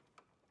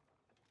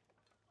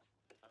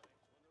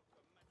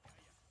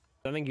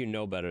 I think you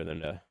know better than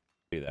to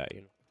do that,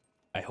 you know.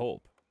 I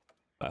hope.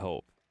 I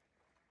hope.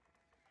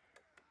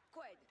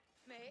 Qued,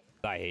 mais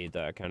I hate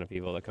that kind of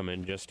people that come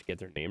in just to get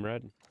their name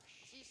read.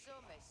 si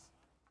somes.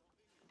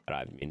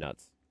 Drives me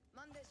nuts.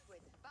 Mandes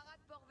qued, parat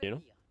por You know?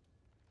 venir.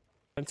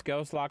 Once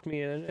Ghost locked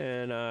me in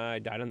and I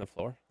died on the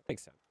floor.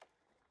 Makes sense.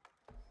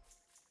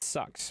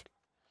 Sucks.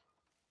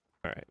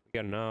 Alright, we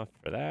got enough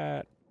for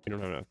that. We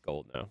don't have enough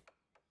gold now.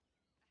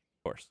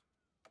 Of course.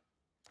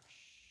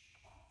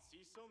 Si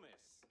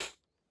somes.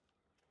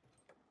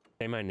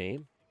 Say my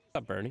name.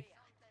 What's up, Bernie?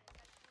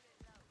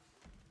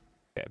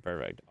 Okay,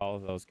 perfect. All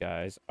of those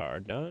guys are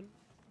done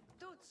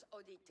Tuts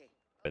audite.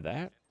 for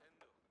that.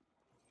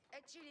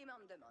 Et chili man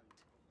demande.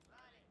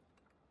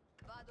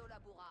 Vado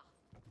laburar.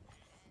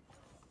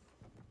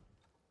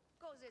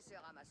 Cose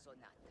sera ma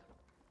sonata.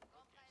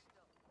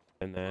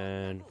 And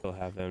then we'll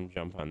have them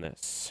jump on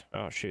this.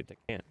 Oh, shoot, they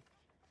can't.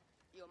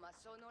 Io ma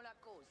sono la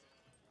cose.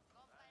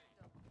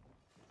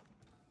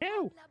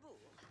 No! Labour.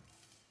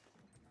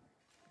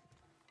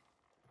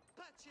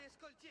 Pacci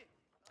escoltier.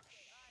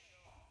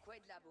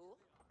 Qued labour.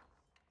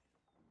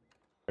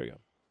 There we go.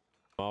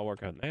 I'll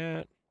work on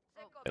that.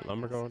 C'est Oh, Get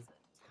lumber this going. is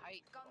a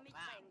tight Comme mi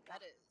map. trenca.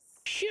 That is.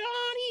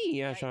 Shawnee!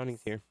 Yeah, Yikes.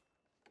 Shawnee's here.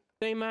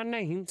 Say my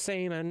name,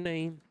 say my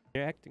name.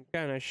 You're acting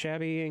kind of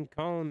shabby and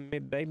calling me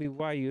baby.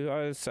 Why you?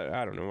 I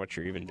don't know what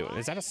you're even doing.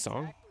 Is that a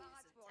song? Exactly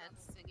is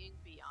intense singing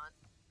beyond,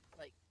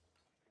 like,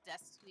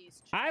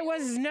 Destiny's I Child?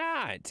 was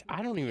not.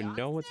 I don't even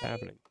know what's Beyonce?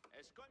 happening.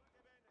 Escolte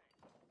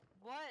bene.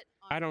 What?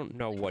 I don't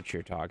know what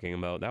you're talking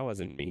about. That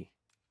wasn't me.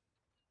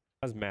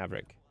 That was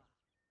Maverick.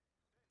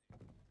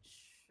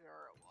 Sure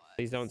it was.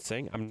 Please don't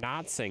sing. I'm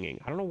not singing.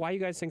 I don't know why you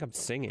guys think I'm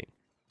singing.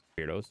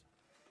 Weirdos.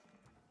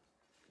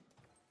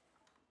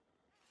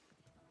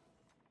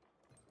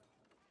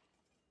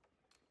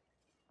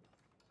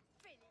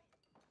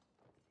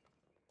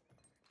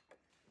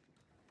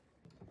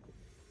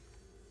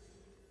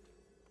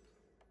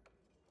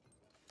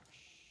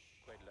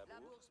 Qued labour.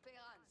 Labour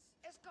speranza.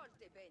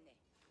 Escolte bene.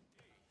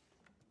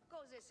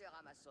 Cose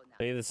sera ma sonata.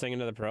 Are you the singing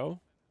to the pro?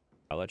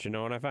 I'll let you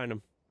know when I find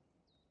him.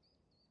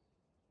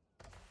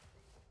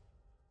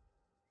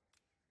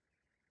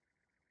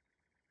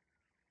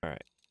 All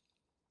right.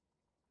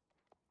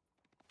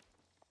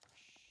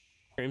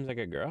 Screams like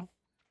a girl?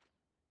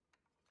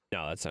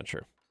 No, that's not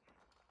true.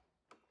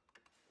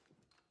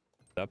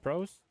 The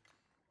pros?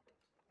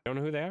 Don't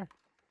know who they are?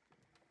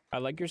 I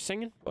like your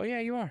singing? Oh, yeah,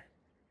 you are.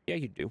 Yeah,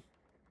 you do.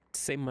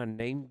 Say my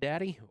name,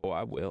 daddy? Oh,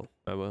 I will.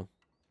 I will.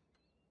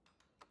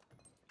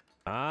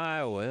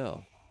 I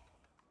will.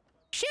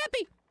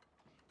 Sheppy!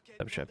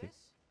 Qued Up, Sheppy. mandes?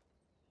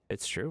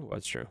 It's true.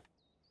 What's true?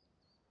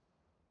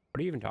 What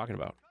are you even talking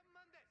about? Comme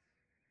mandes.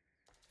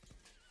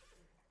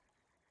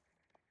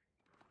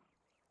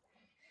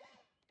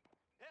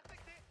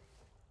 Perfecte.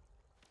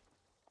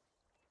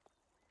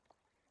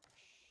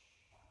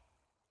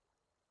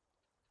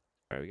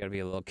 All right, we gotta be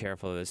a little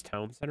careful of this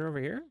town center over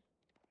here.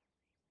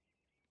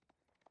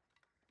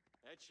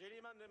 Et chili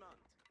man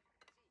demande.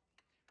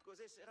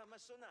 Cose sera ma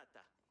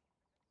sonata.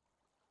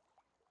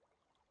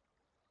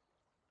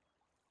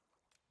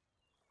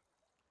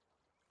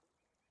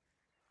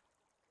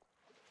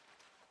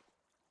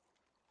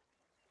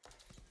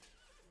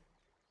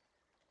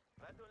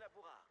 Vado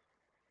laburar.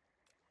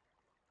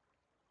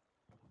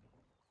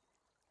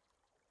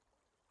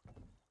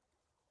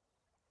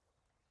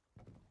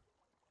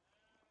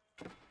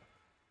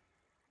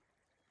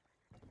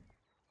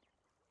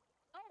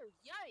 Oh,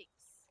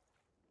 yikes.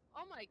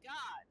 Oh my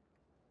god.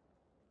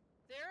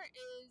 There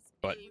is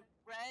What? a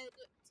red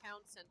town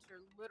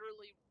center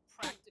literally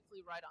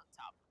practically right on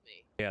top of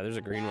me. Yeah, there's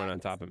a green one That on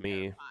is top of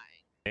me,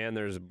 terrifying. and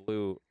there's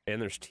blue,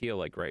 and there's teal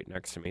like right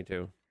next to me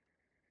too.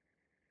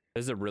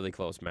 This is a really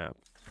close map.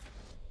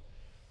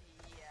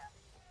 Yeah,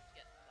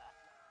 get to that.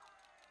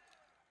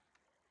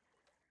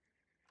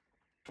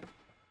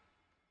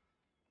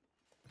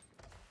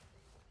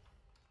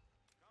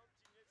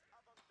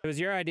 It was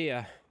your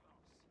idea.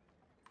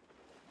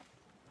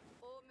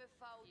 Oh, me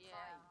fa au Yeah,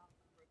 train.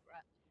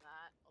 regretting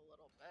that a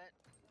little bit.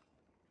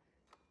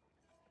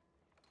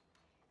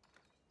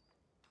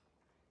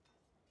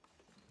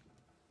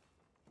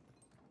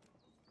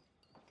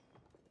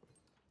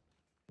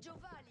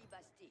 Giovanni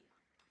Bastir.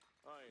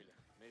 Oil,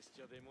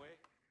 mestir des mouets.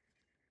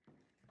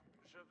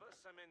 Je veux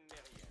s'amène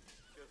Mériette.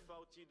 Que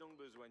faut-il donc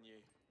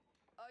besoigner?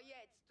 Oh,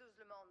 jetzt, tout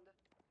le monde.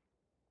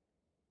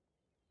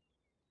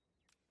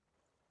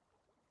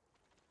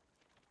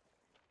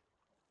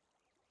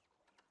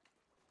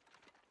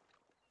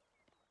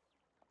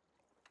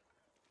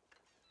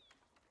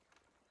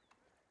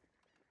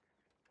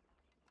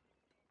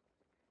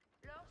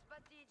 Lors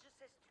batige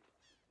s'estu.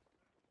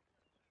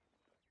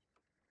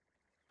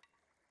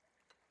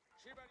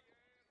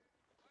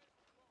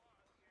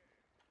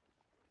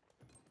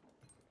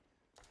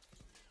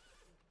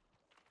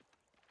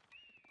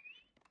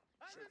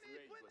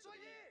 Chevrier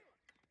poissonnier.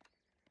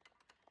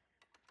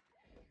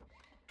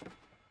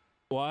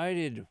 Why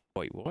did...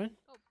 Wait, what?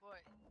 Oh boy.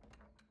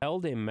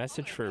 Held a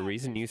message for a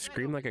reason you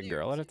scream like a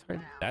girl at a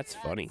time? That's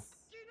funny.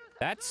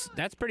 That's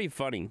pretty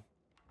funny.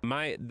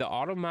 The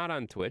auto mod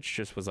on Twitch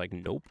just was like,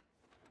 nope.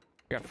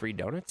 I got free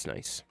donuts,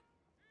 nice.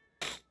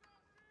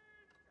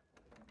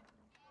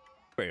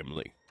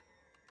 Family.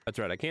 That's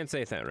right, I can't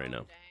say that right now.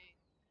 Dang.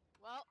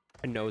 Well,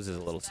 My nose is a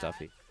there's little that.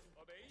 stuffy.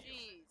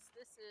 Jeez,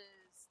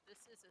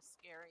 this is a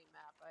scary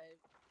map. I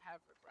have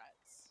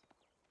regrets.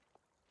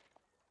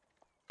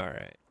 All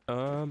right.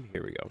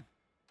 Here we go.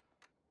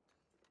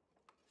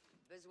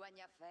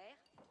 Besogne à faire?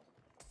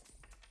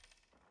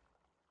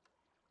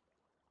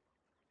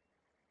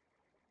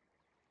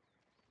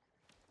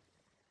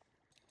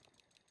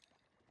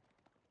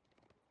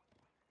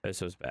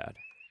 This was bad.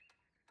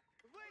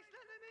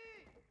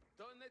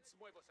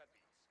 Donnez-moi vos services.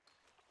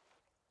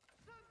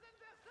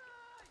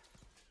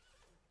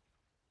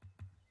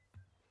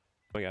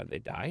 Oh my god, they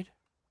died?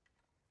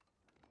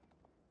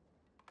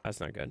 That's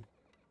not good.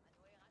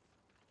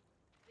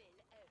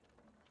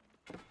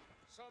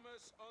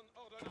 Sommes en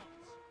ordonnance.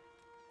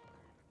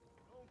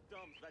 On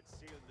tombe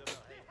facile de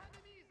l'oreille.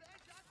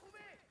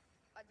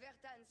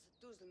 Advertance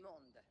tout le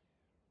monde.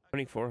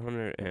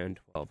 2,400 and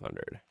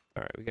 1,200.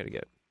 All right, we gotta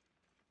get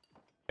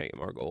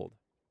more gold.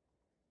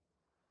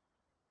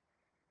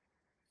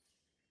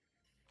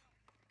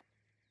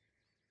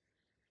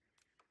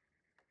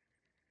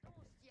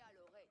 Hostia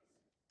Lores.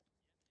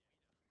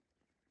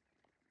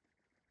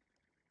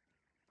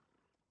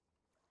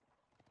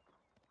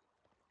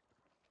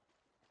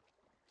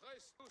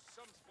 Prest tous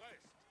sommes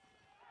prest.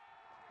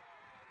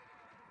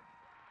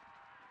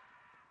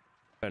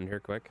 Been here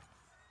quick.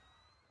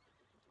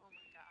 Oh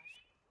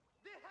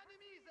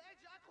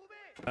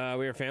my gosh.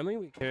 We are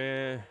family.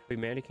 We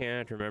Mandy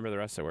can't remember the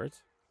rest of the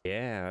words.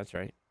 Yeah, that's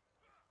right.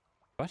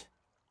 What?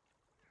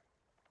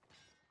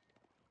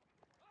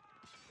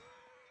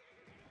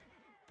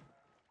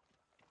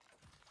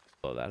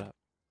 Blow that up.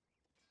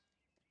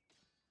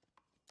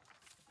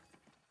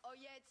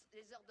 Oyez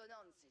les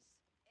ordonnances.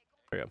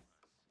 There we go.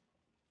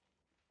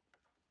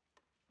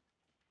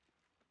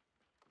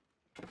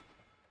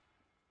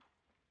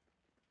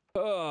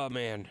 Oh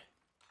man.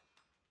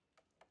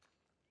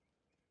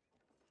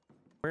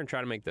 We're gonna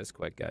try to make this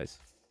quick, guys.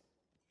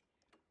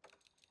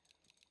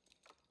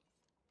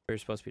 We're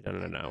supposed to be done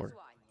in an hour,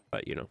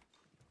 but you know.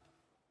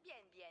 Bien,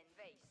 bien,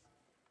 veille.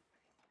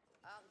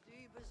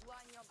 Ardu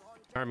besogne en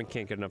grande Armin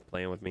can't get enough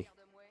playing with me.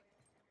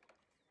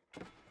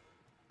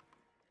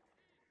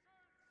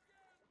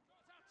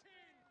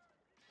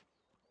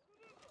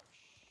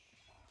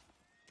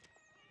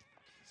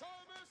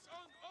 Sommes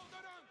en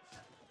ordonnance.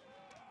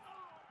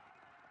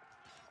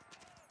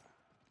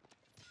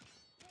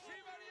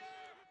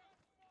 Chevalier.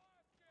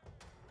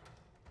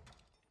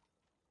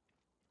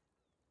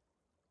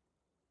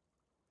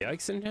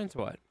 Yikes intense?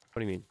 What? What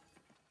do you mean?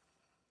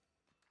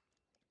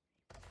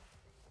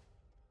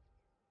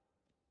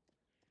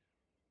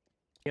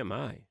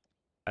 TMI?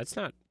 That's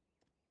not...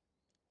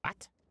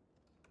 What?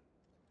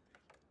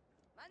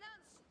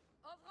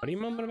 What are you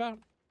mumbling about?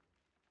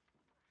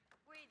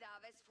 Cuida,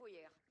 ves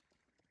fouiller.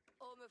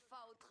 On me fa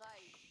au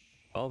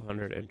trail.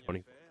 1,200 and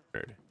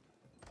 2,400.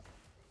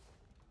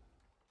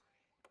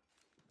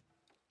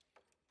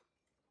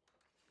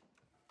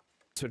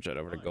 Switch that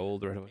over to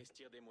gold right away.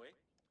 Messieurs des mouets.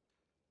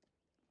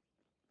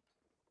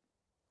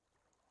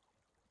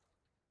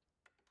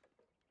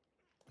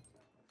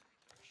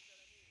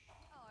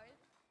 Ah,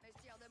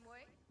 messieurs de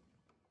mouet.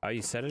 Oh,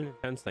 you said it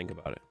intense? Think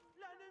about it.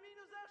 L'ennemi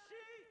nous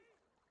archie.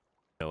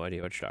 No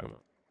idea what you're talking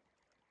about.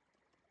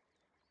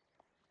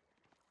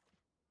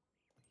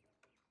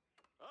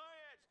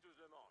 Oyez tout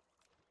le monde.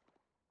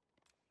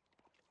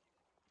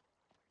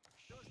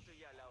 Juste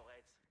y a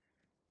Laurette.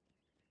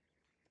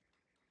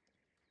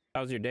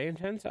 How was your day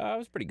intense? It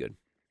was pretty good.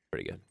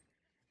 Pretty good.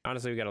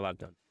 Honestly, we got a lot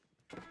done.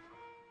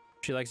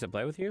 She likes to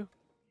play with you?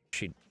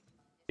 She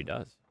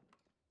does.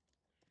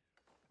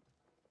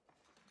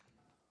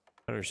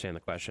 I don't understand the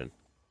question.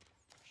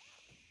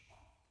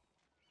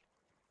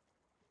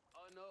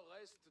 Honor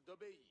reste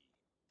d'obéir.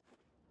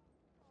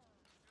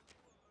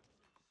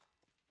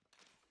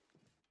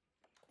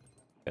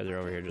 You guys are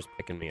over here just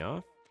picking me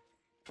off.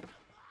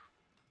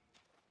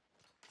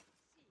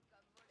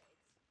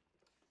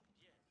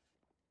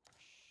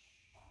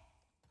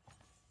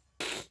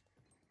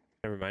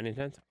 Never mind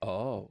intense.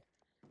 Oh.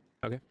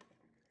 Okay.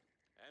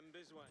 Aime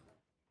besoin.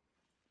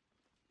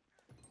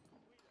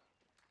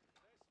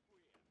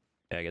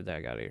 Yeah, get the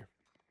heck out of here.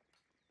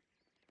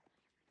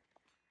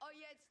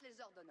 Oyez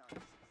les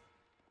ordonnances.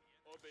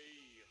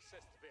 Obéir,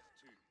 c'est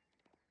vertu.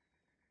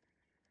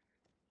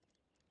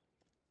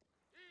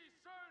 Ils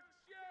se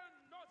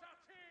tiennent nos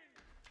artines.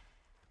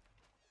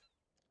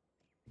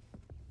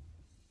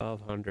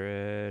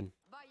 1,200.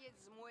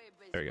 Baillez-moi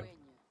There you go. besogne.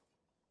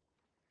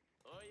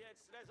 Oyez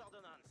les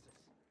ordonnances.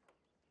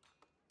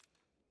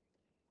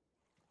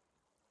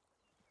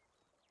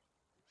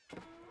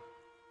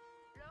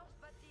 Lors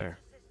bâtis There.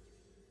 s'estuent.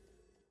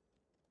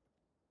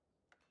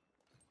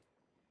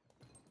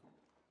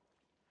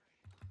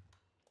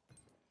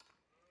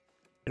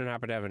 You don't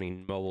happen to have any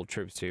mobile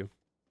troops too?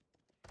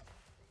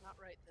 Not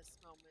right this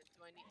moment.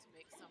 Do I need to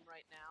make some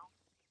right now?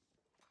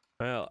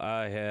 Well,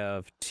 I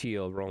have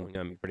teal rolling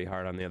on me pretty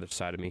hard on the other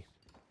side of me.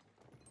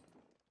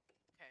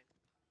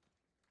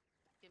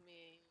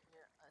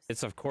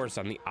 It's of course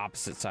on the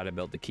opposite side I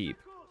built the keep.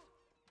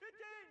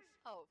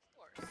 Oh, of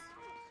course.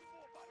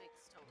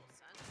 Makes total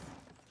sense.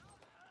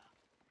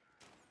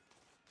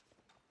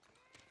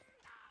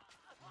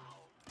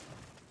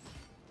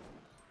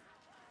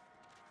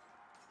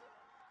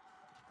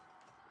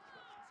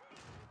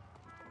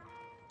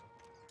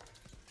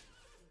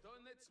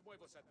 Donnez-moi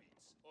vos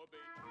habits.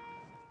 Obéis.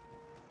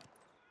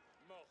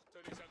 Morte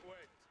les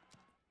agouettes.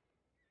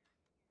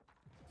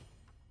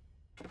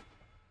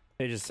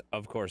 They just,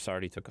 of course,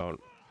 already took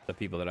out the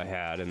people that I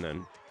had and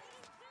then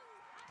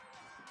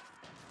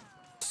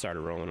started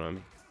rolling on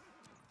me.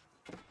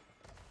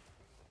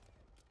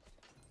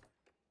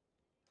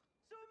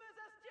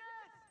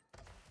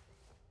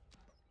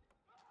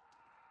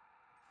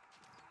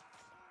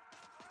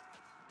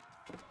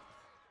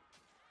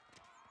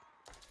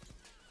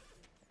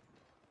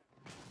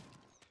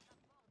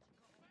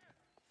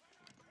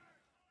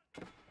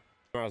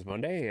 Tomorrow's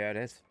Monday? Yeah, it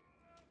is.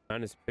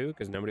 Mine is poo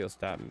because nobody will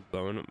stop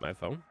blowing up my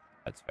phone.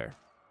 That's fair.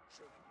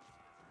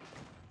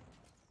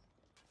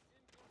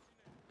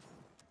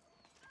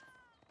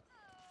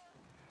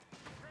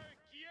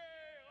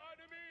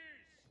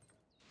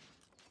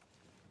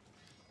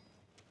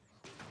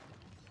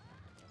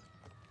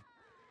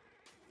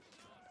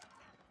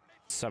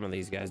 Some of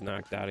these guys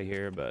knocked out of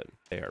here, but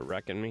they are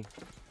wrecking me.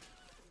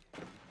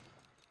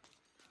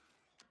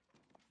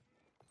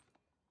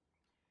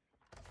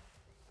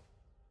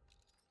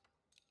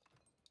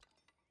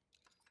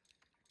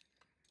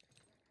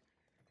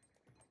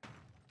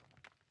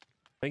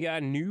 I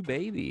got a new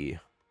baby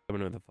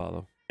coming with a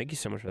follow. Thank you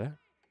so much for that.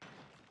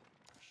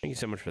 Thank you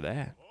so much for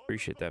that.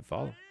 Appreciate that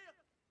follow.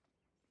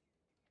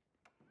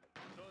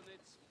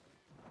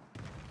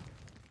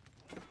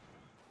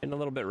 Getting a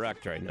little bit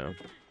wrecked right now.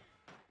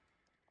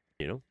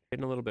 You know,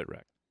 getting a little bit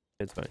wrecked.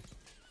 It's fine.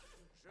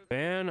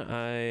 Can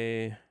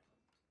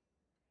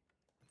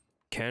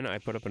I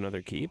put up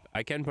another keep?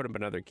 I can put up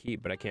another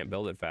keep, but I can't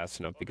build it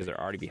fast enough because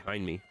they're already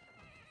behind me.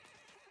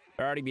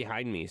 They're already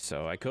behind me,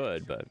 so I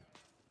could, but...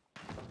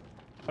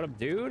 What up,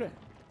 dude?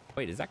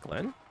 Wait, is that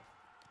Glenn?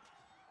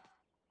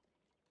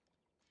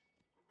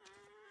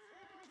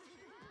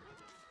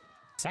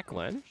 Is that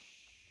Glenn?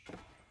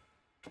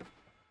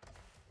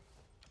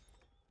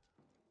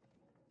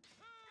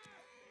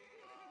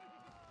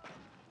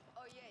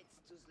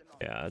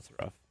 Yeah, that's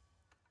rough.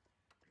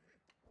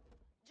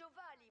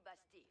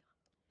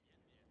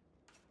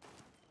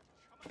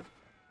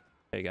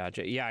 I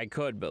gotcha. Yeah, I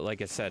could, but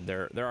like I said,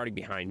 they're already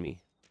behind me.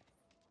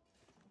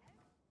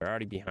 They're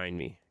already behind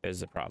me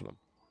is the problem.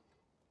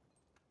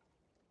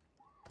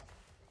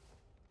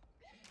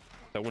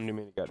 That wouldn't do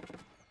me any good.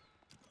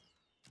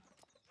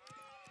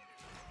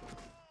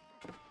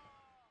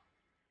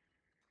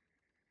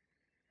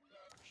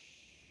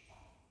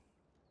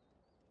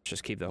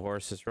 Just keep the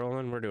horses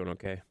rolling. We're doing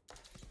okay.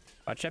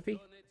 Cheppy?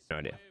 No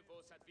idea.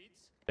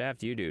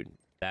 After you, dude.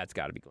 That's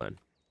got to be Glenn.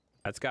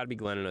 That's got to be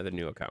Glenn, another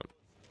new account.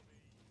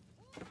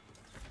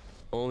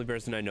 Only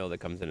person I know that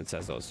comes in and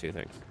says those two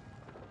things.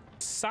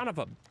 Son of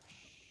a...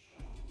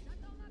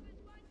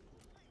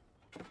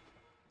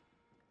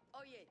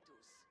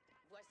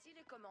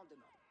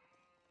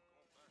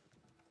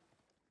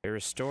 They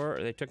restore...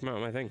 They took out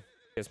my thing.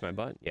 Kiss my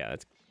butt? Yeah,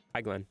 that's...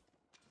 Hi, Glenn.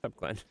 What's up,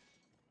 Glenn?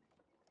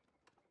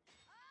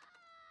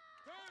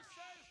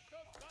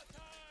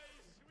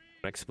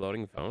 An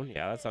exploding phone?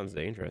 Yeah, that sounds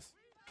dangerous.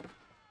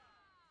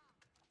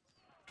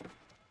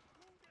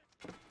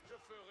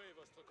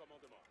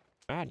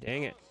 Ah,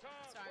 dang it.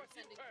 So I'm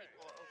sending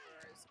people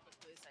over as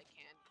quickly as I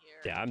can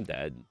here. Yeah, I'm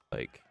dead.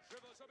 Like,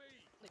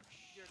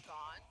 you're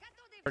gone?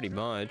 pretty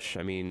much.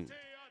 I mean,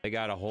 they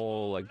got a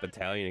whole, like,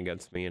 battalion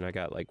against me, and I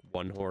got, like,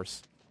 one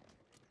horse.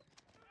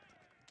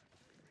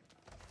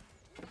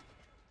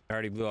 I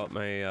already blew up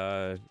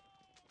my,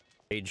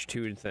 Age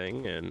 2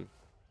 thing, and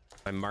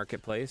my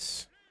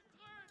marketplace.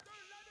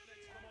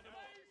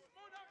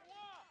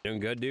 Doing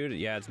good, dude?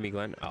 Yeah, it's me,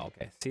 Glenn. Oh,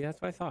 okay. See, that's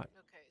what I thought.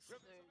 Okay, so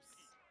there's...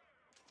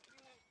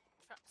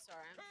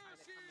 Sorry, I'm trying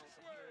to come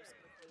over here as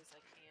quickly as I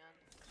can.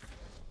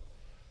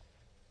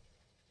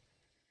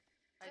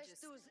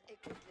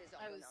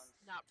 I was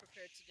not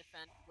prepared to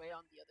defend way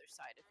on the other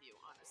side of you,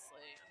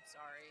 honestly. I'm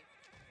sorry.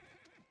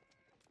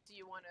 Do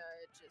you want to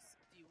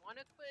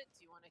quit?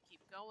 Do you want to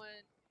keep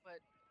going?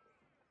 But...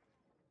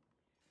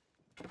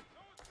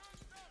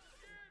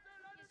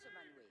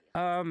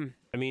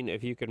 I mean,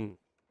 if you can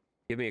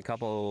give me a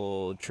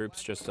couple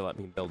troops just to let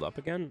me build up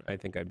again, I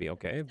think I'd be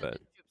okay, but...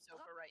 Troops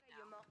over right now.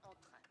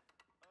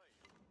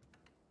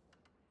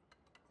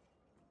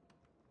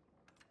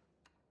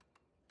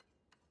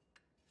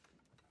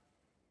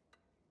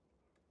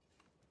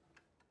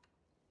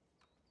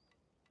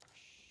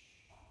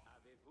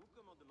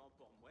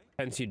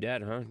 Hence you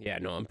dead, huh? Yeah,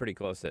 no, I'm pretty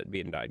close to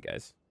being died,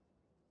 guys.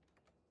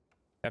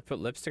 I put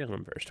lipstick on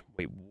him first.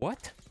 Wait,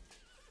 what?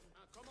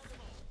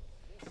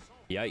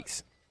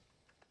 Yikes.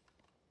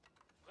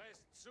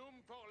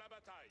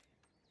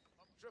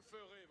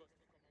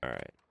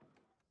 Alright.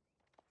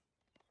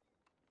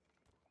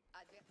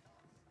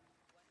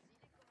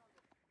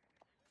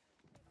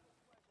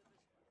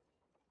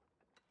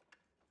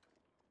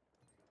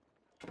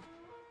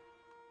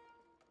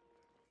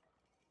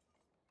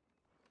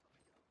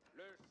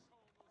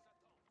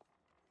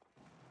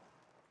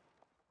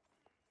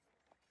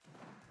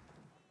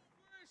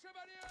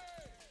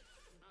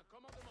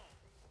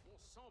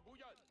 sang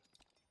bouillonne.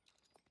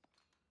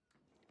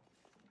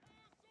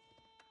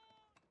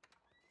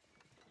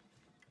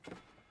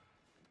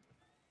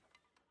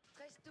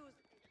 13-12.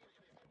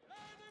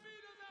 L'ennemi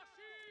des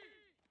archis!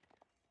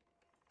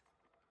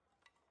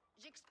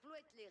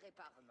 J'exploite les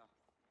réparements.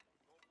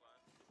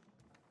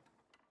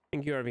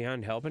 Think you are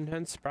behind help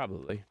intents?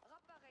 Probably.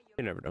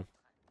 You never know.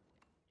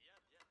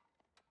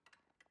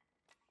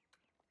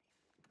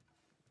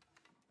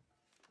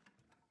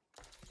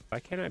 Why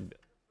can't I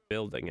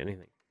building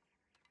anything?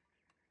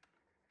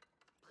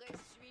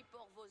 Presse-suis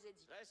pour vos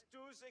édits. Reste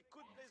tous,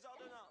 écoute les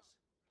ordonnances.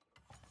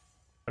 I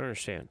don't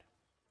understand.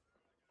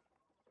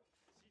 Si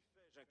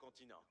fais-je un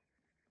continent?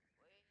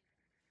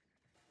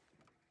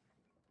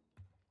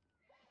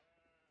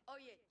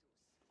 Oyez tous.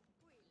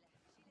 Oui,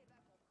 j'y les va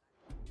comprendre.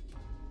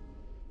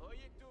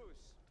 Oyez tous,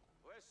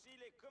 voici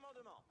les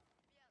commandements.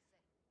 Bien c'est.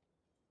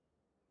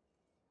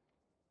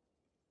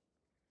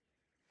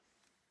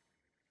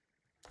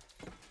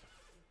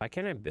 Why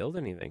can't I build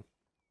anything?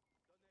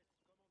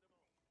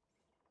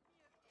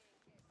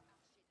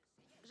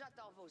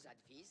 J'attends vos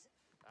advises.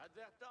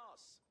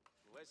 Advertance,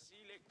 voici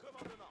les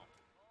commandements.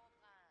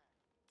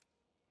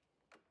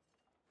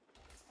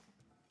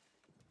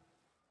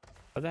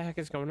 What the heck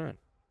is going on?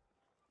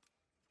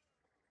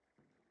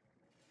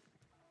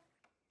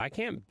 I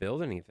can't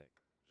build anything.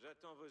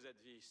 J'attends vos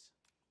advices.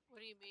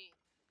 What do you mean?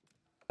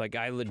 Like,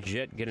 I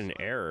legit get an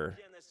error.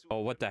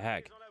 Oh, what the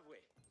heck?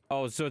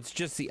 Oh, so it's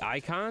just the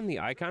icon? The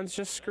icon's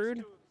just screwed?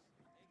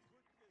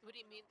 What do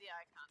you mean the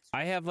icons?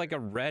 I have like a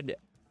red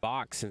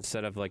box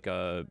instead of like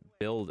a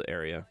build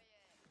area.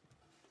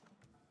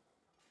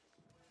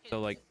 So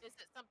like, Is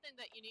it something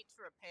that you need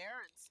to repair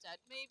instead,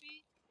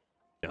 maybe?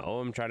 no,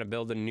 I'm trying to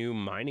build a new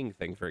mining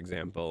thing, for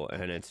example,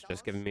 and it's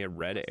just giving me a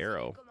red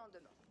arrow.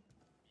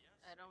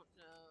 I don't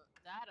know.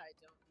 That I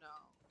don't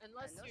know.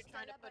 Unless you're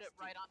trying to put it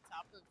right on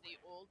top of the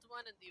old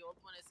one and the old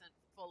one isn't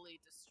fully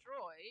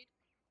destroyed.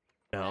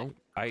 No,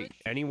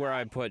 anywhere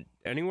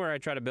I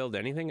try to build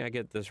anything, I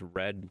get this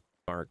red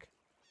mark.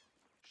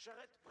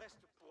 Charrette preste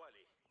pour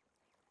aller.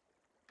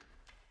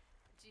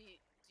 Do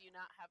you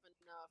not have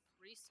enough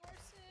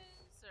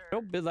resources?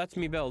 Or... Nope, it lets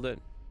me build it.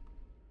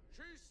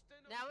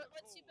 Now it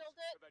lets you build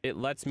it? It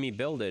lets me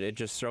build it. It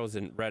just throws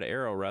a red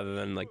arrow rather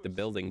than like the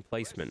building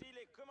placement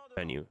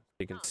menu.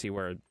 You can see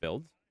where it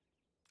builds.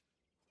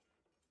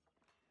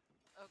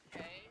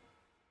 Okay.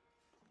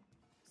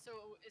 So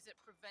is it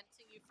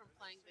preventing you from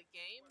playing the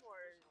game, or...?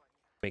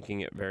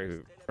 Making it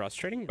very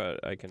frustrating,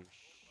 but I can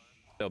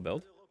still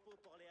build.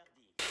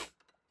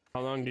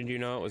 How long did you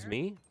know it was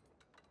me?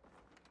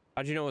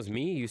 How'd you know it was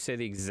me? You say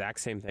the exact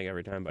same thing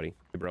every time, buddy.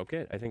 You broke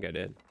it? I think I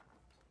did.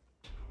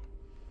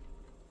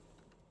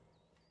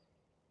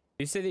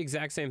 You say the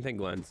exact same thing,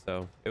 Glenn,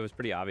 so it was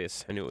pretty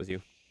obvious. I knew it was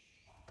you.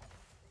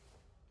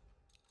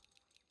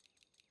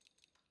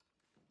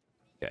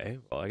 Okay,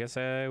 well, I guess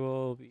I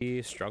will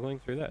be struggling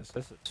through this.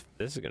 This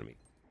is gonna be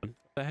fun.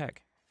 What the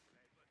heck?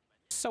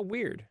 So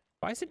weird.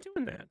 Why is it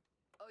doing that?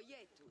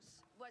 Oyez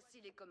tous. Voici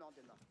les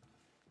commandements.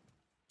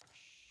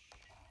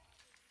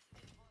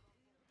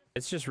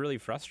 It's just really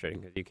frustrating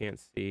because you can't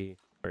see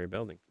where you're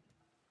building.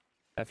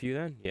 F you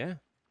then? Yeah,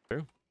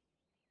 true.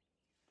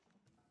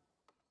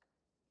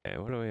 Okay,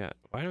 what do we got?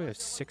 Why do we have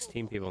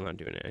 16 people not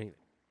doing anything?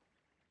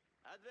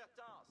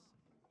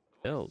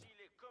 Build.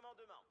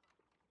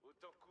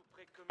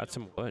 Got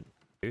some wood.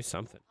 Do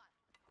something.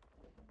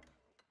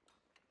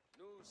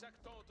 Nous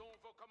attendons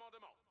vos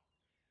commandements.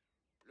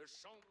 Le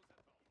champ nous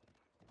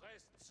attend.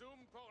 Reste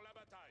zoom pour la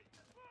bataille.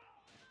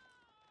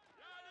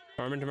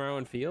 Farming tomorrow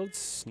in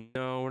fields?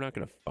 No, we're not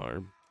gonna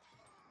farm.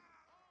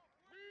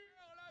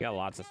 We got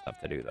lots of stuff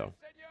to do though.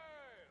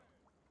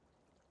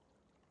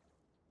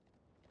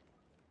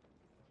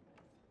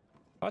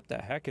 What the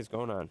heck is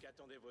going on?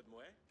 Qu'attendez-vous de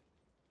moi?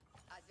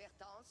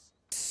 Advertance.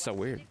 So Voici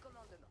weird. les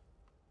commandements.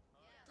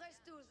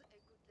 13-12.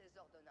 Écoute les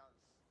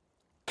ordonnances.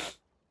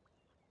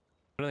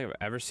 I don't think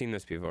I've ever seen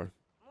this before.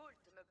 Moult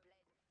me plaît de fouiller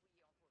en vos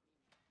mines.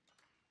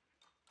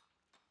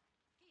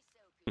 Qui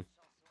sait aucune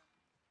chanson?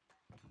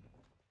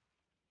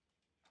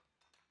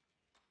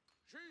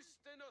 Juste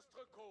est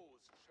notre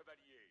cause,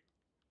 chevalier.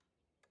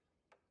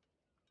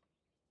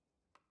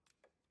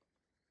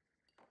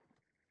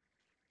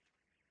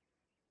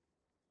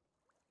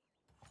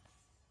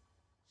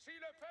 Si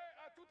le fait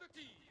à tout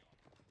tir.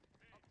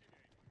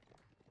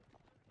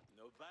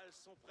 Nos balles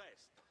sont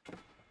prestes.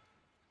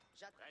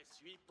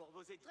 Suis pour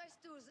vos études.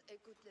 13-12.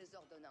 Écoute les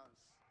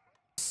ordonnances.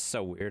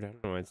 So weird. I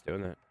don't know why it's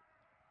doing that.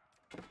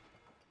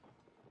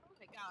 Oh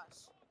my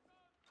gosh.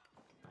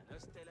 Un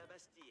hostel à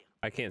Bastille.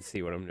 I can't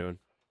see what I'm doing.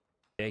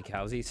 Hey,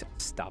 cowsies,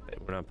 stop it.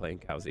 We're not playing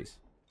cowsies.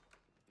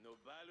 Nos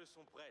balles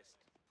sont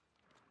prestes.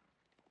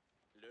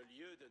 Le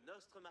lieu de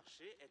notre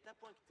marché est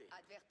appointé.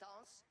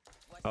 Advertance.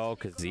 Voici Oh, les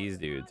because these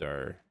commandements.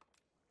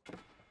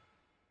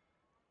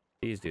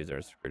 dudes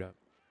are screwed up.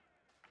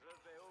 Je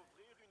vais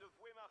ouvrir une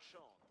bouée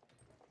marchande.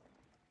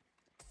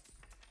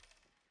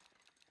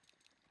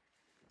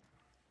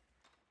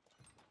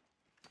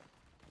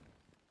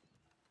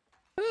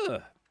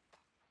 Ugh.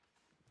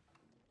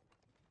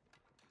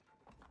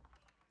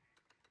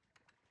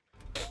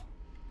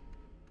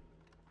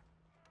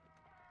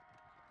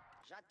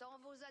 J'attends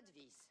vos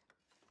advices.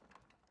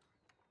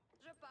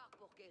 Je pars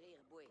pour guérir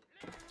Boué.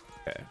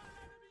 Okay.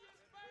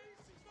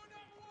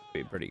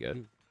 Be pretty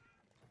good.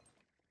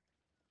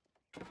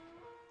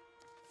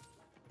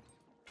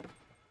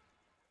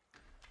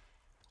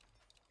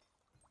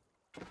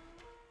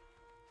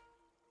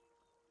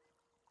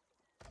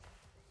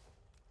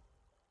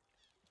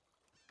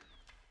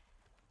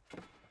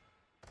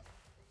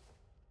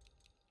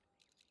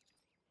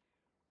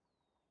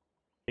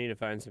 Need to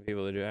find some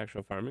people to do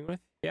actual farming with.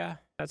 Yeah,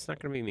 that's not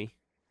gonna be me.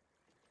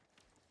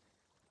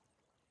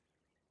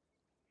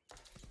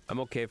 I'm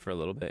okay for a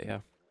little bit, yeah.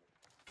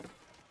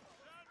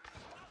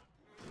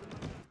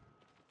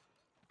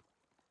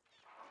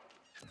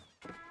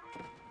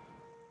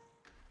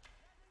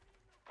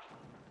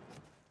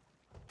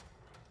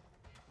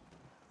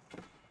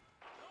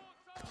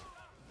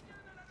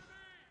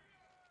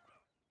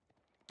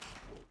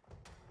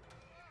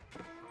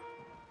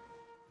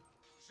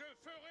 Je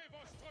ferai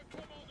votre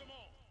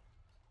commandement.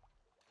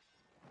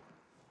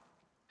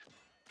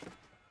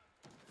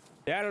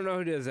 Yeah, I don't know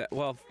who does that.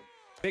 Well,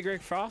 Big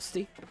Rig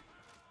Frosty.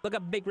 Look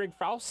up Big Rig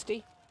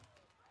Frosty.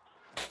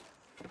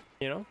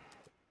 You know?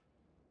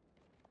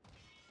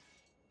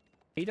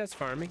 He does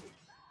farming.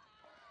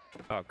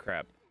 Oh,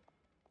 crap.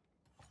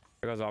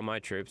 There goes all my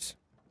troops.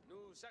 Nous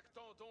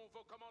attendons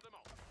vos commandements.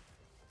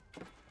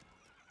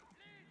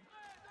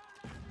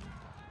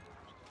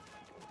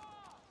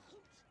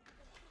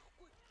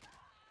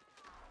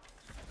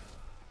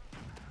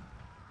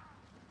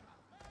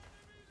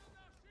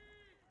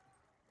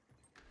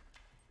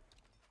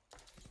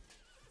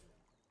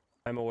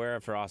 I'm aware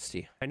of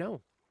Frosty. I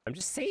know. I'm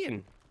just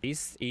saying.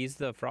 He's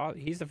the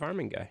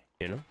farming guy,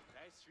 you know?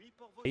 Je suis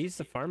pour vos He's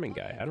the farming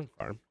guy. I don't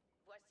farm,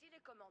 Voici les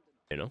commandements.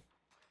 you know?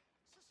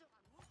 Ce sera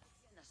moi qui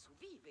bien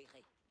assouvi,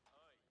 Béré.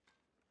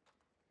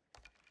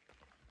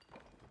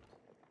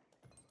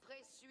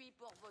 Présuis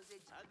pour vos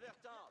édits.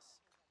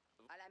 Advertence.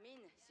 À la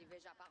mine, si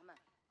Véja par main.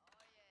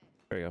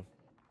 There we go.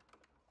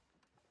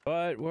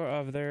 But what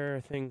of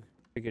there thing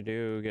we could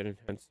do get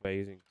intense by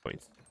using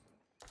points?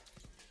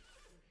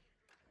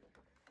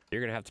 You're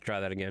gonna have to try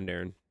that again,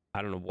 Darren.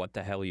 I don't know what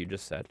the hell you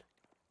just said.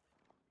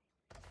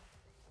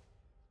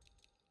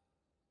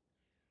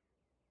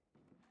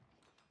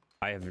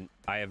 I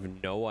have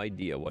no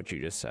idea what you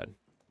just said.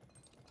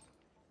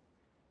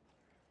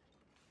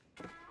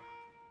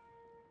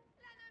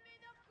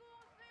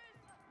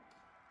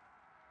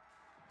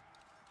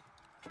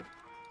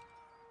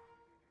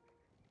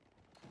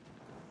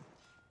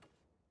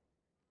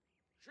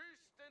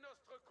 Juste est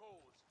notre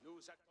cause.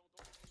 Nous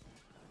attendons.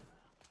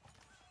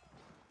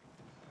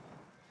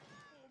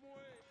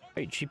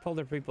 Wait, she pulled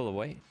her people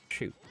away?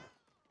 Shoot.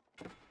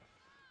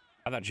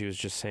 I thought she was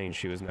just saying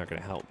she was not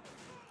gonna help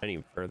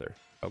any further.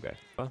 Okay,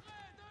 well,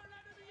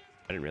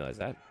 I didn't realize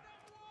that.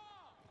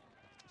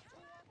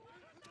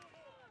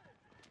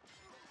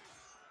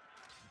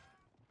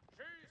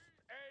 Juste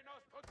est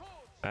notre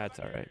cause. That's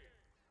all right.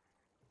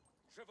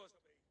 Je vous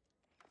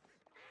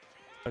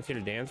obéis. Wants you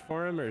to dance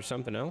for him or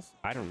something else?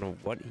 I don't know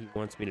what he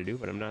wants me to do,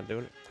 but I'm not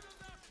doing it.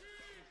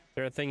 Is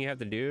there a thing you have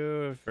to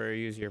do for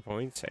use your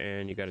points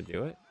and you got to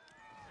do it?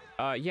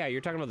 Yeah, you're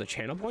talking about the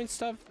channel points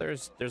stuff.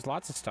 There's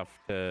lots of stuff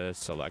to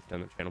select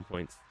on the channel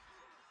points.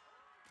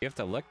 You have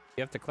to look.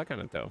 You have to click on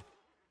it though.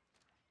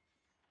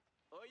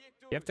 Oyez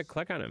tous. You have to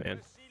click on it, man.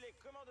 Voici les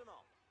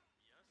commandements.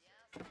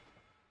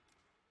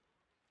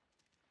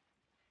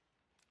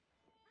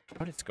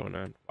 What is going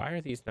on? Why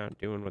are these not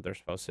doing what they're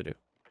supposed to do?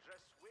 Je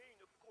suis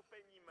une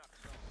compagnie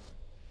marchande.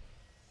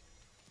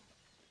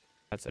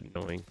 That's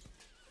annoying.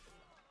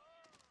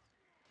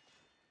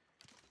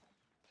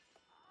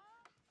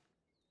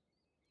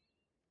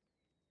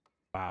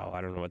 Wow,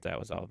 I don't know what that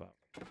was all about.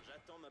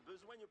 J'attends ma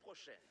besogne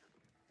prochaine.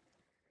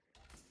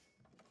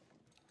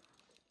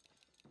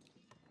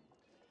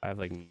 I have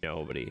like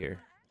nobody here.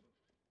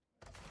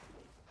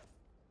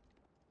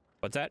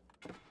 What's that?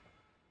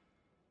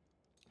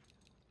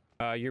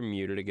 You're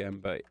muted again,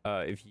 but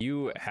if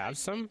you have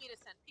some, Need to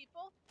send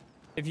people?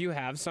 if you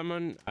have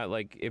someone,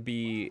 like it'd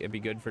be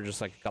good for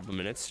just like a couple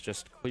minutes,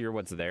 just clear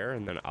what's there,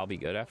 and then I'll be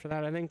good after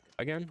that, I think,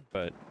 again.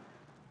 But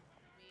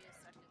Give me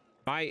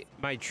a second.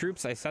 my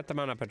troops, I set them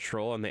on a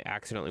patrol and they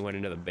accidentally went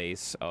into the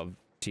base of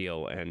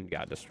Teal and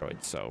got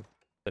destroyed. So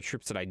the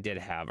troops that I did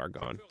have are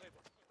gone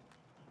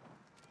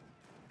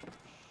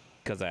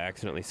because I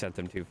accidentally sent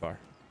them too far.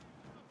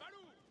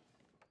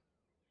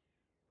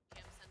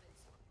 Okay, I'm sending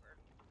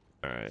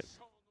some over. All right.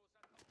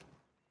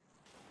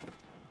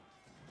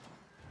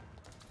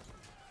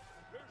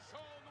 Le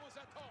champ nous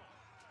attend.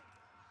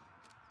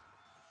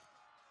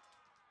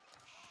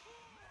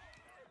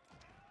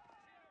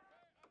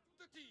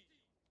 Petit,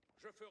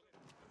 je ferai.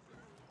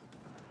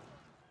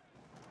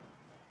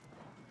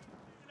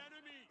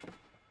 L'ennemi.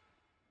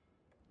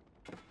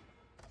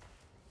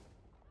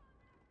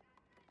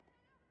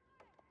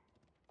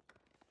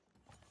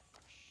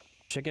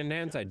 Chicken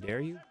dance, I dare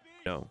you?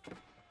 No.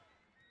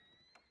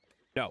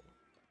 No.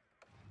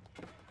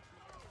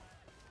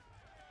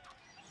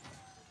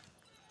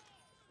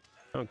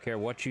 I don't care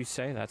what you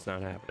say, that's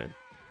not happening.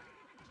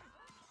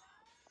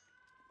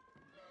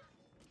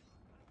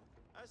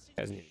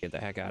 Guys need to get the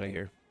heck out of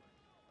here.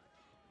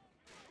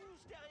 Tous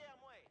derrière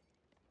moi.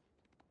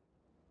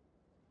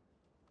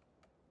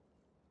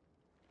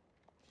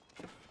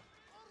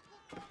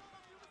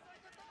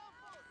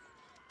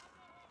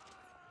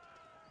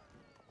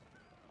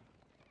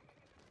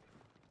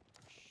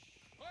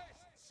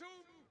 Reste zoom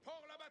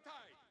pour la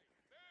bataille.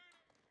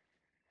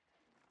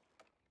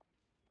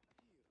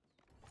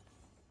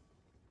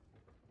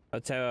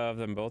 Let's have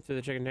them both do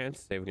the chicken dance.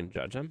 See if we can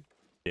judge them.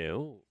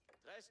 No,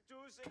 Reste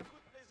tous,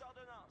 écoute les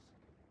ordonnances.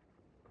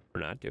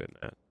 we're not doing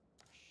that.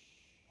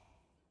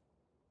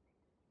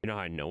 You know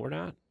how I know we're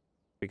not?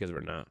 Because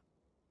we're not.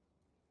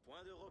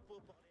 Point de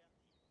repos pour les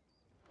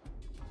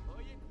harpis.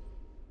 Oyez.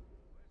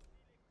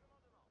 Voici les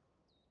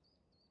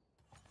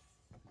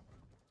commandements.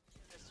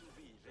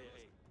 Assouvi,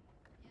 verrez.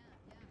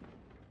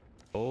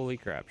 Holy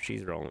crap,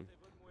 she's rolling.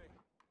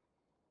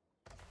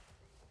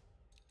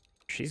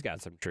 She's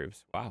got some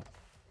troops. Wow.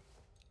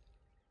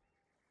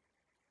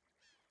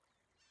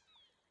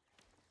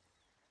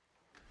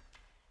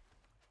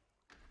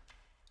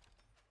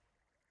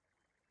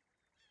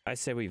 I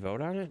say we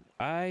vote on it.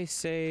 I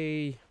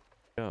say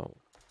no.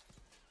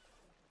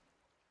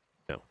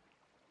 No.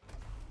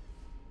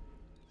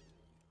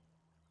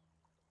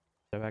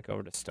 Go back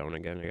over to stone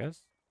again, I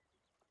guess.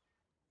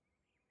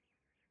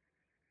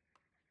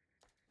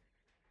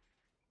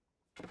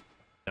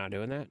 Not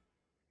doing that?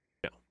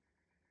 No.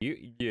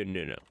 You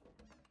no. No.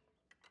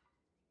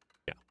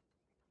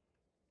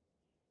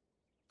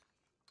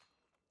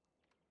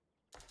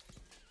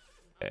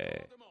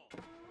 Okay.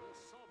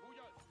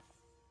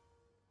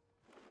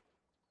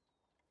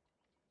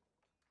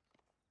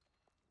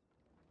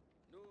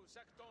 Nous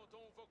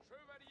attendons vos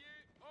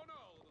chevaliers en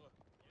ordre.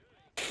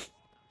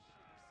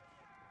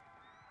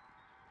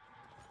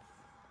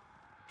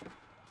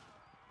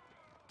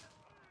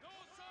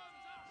 Nous sommes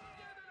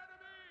artillés de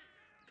l'ennemi.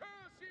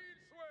 Qu'ainsi il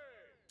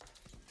souhaite.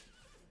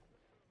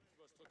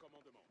 Votre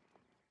commandement.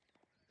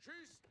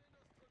 Juste.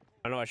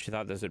 I don't know why she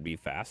thought this would be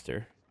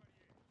faster.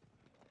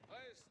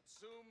 Reste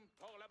zoom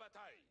pour la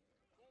bataille.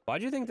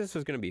 Why'd you think this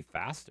was gonna be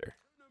faster?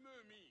 Ne me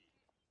mis.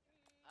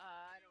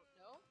 I don't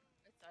know.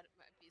 I thought it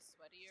might be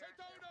sweatier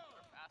C'est un or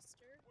ordre.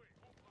 faster.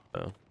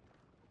 Oh.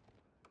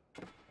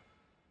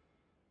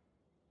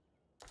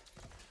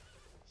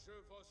 Je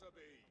vous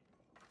obéis.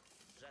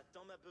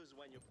 J'attends ma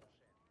besogne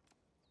prochaine.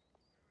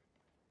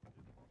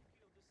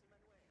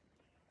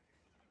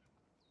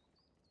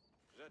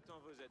 J'attends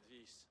vos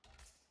advices.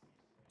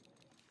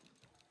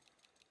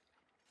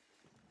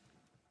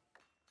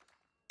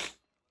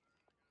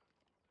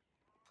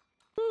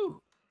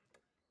 Woo.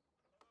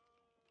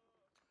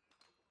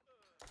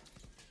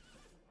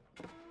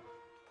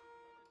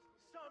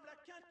 Semble la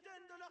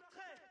quintaine de leurs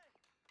traits.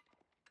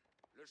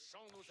 Le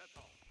champ nous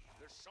attend.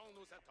 Le champ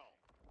nous attend.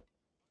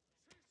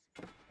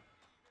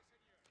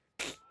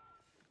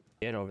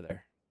 Get over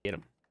there. Get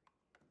him.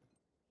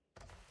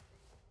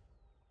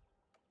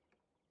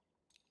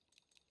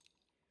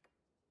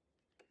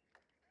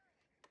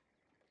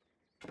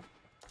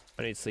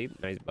 I need sleep.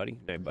 Nice, buddy.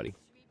 Night, buddy.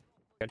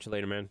 Catch you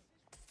later, man.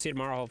 See you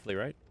tomorrow, hopefully,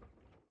 right?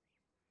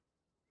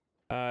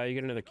 You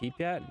get another keep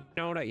yet?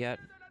 No, not yet.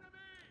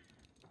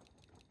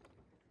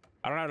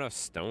 I don't have enough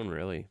stone,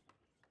 really.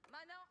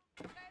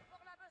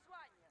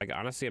 Like,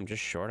 honestly, I'm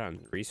just short on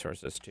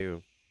resources,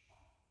 too.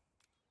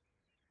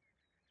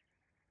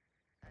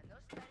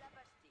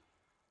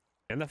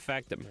 And the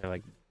fact that my,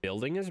 like,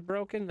 building is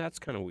broken, that's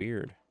kind of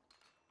weird.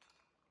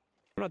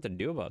 I don't know what to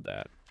do about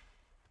that.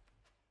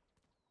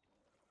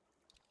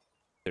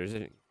 I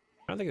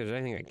don't think there's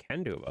anything I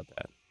can do about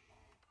that.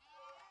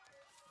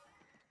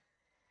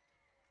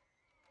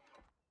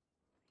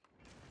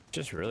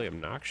 Just really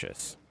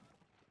obnoxious.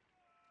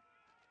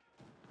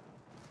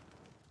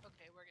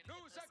 Okay, we're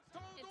gonna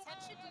get this. Intent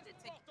should do the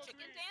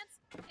chicken dance.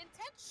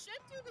 Intent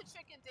should do the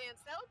chicken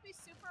dance. That would be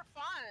super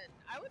fun.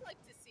 I would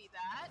like to see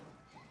that.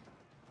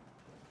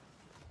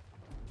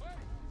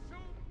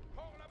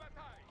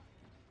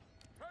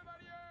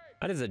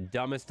 That is the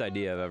dumbest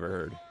idea I've ever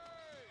heard.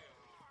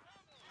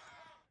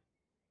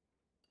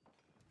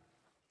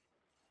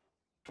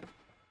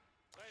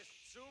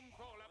 Reste zoom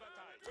pour la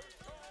bataille. Le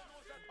champ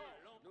nous attend.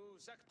 Nous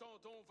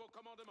attendons vos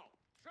commandements.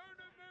 Je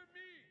ne me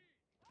mis.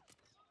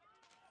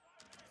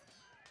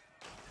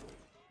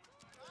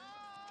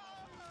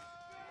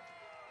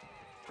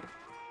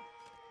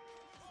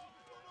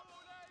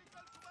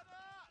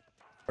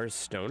 Where's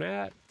stone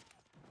at?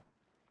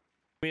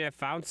 I mean, I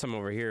found some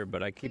over here,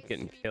 but I keep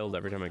getting killed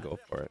every time I go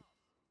for it.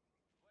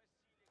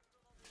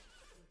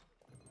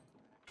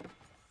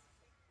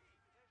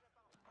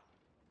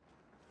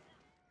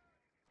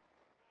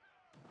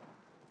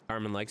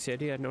 Carmen likes the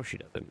idea? No, she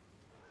doesn't.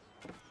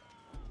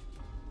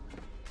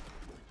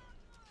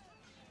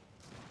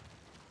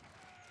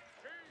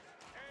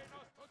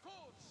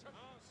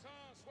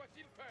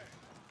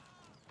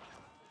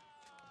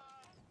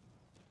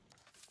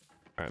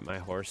 Alright, my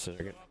horses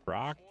are gonna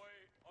rock.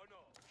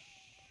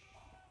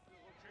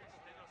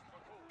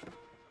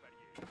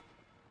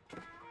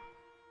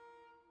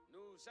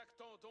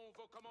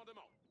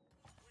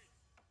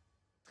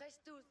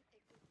 Stresse tous.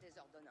 Écoute les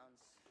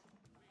ordonnances.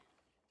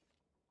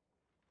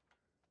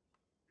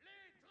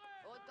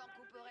 Autant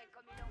couperait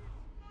comme il en.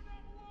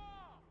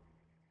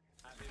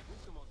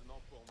 Avez-vous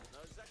commandement pour moi?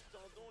 Nous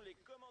attendons les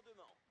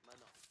commandements,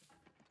 maintenant.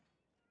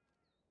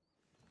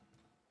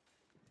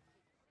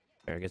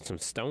 Better get some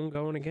stone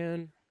going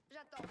again.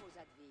 J'attends vos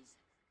advises.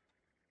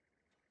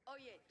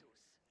 Oyez tous.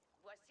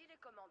 Voici les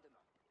commandements.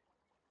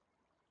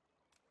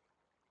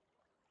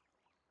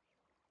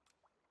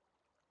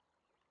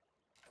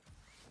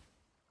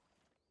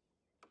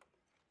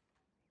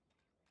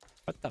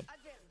 What the?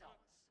 Advertence.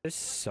 This is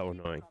so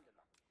annoying.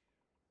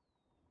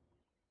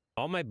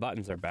 All my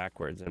buttons are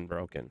backwards and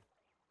broken.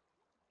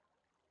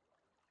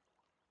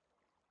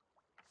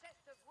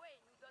 Cette vouée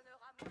nous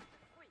donnera moult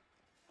fruits.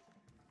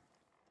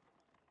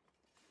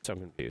 So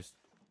confused.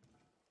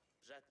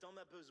 J'attends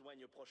ma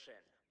besogne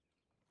prochaine.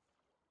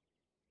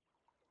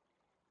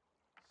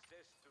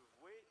 Cette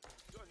vouée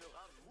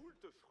donnera moult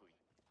fruits.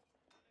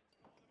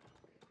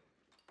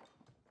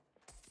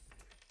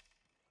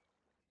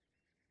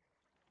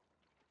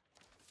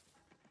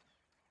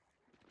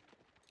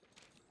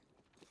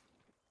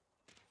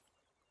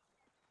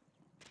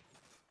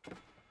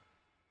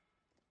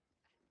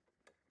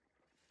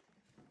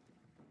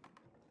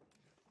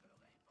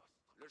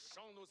 Le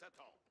champ nous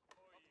attend.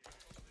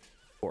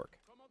 Pork.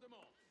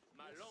 Commandement.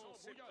 Ma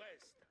lance est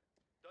preste.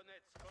 Donnez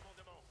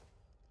commandement.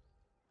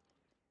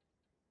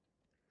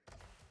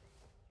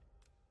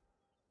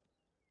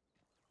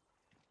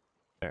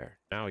 There.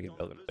 Now we can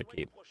build him a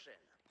keep.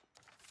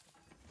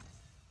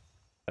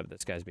 Have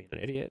this guy's being an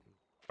idiot.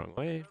 Wrong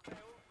way.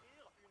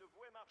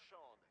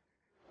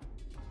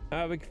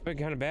 We could be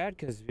kind of bad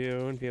because we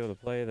wouldn't be able to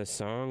play the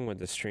song with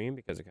the stream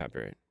because of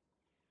copyright.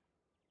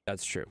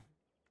 That's true.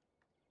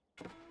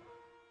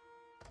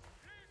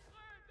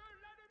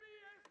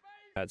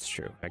 That's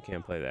true. I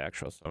can't play the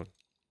actual song.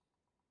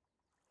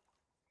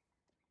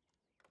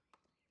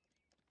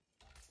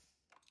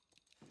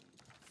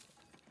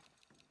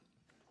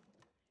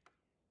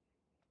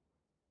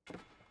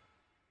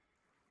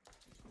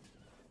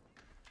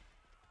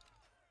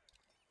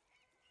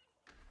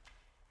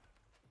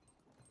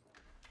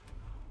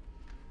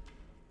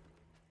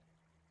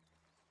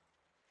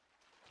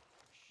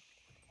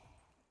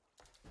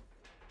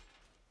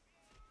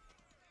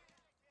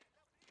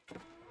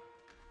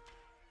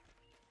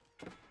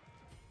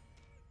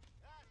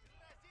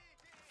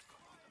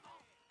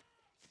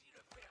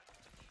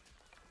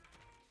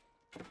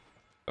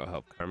 Go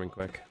help Carmen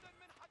quick.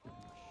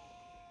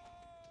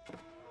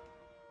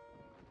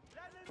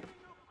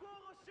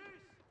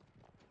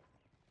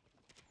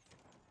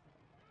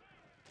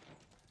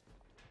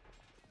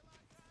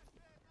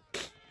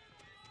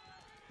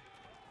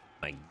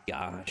 My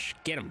gosh.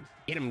 Get him.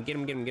 Get him, get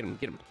him, get him, get him,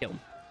 get him. Kill him.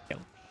 Kill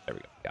him. There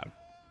we go. Got him.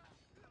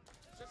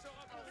 Oh, thanks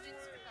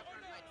for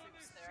covering my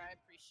troops there. I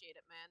appreciate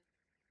it, man.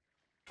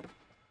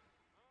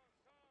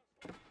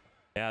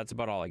 Yeah, that's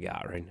about all I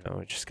got right now.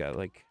 I just got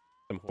like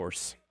some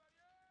horse.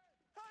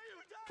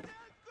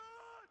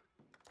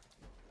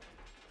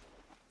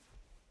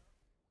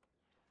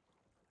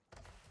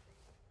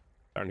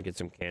 Starting to get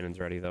some cannons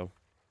ready though.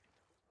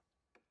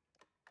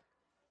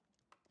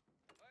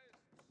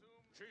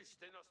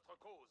 Juste est notre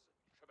cause,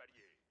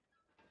 chevalier.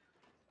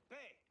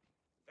 Paix.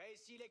 Fais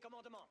ici les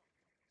commandements.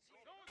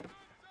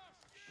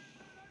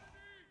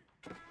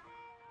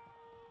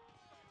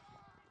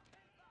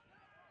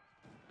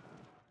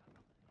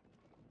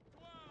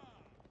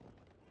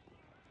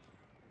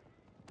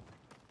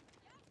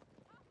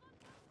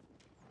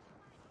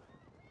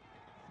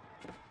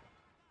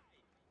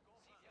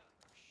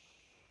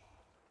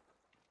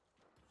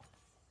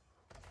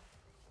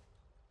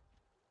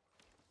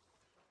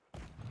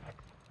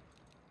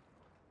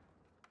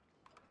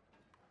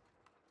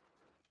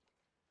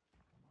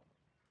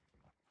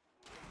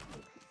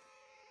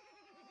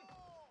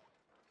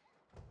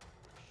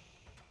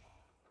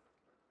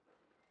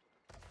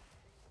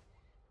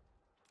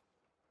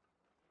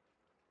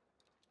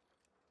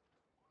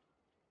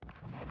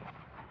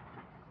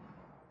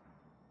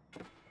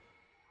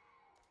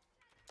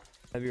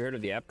 Have you heard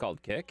of the app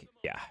called Kick?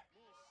 Yeah.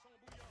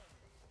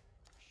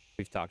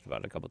 We've talked about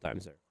it a couple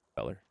times there,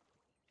 feller.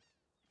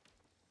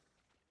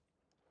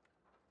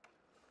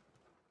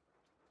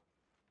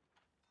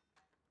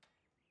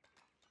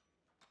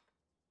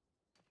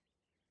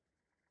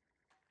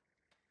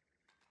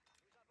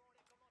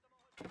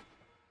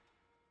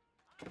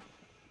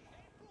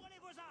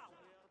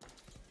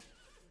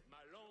 Ma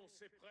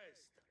lance est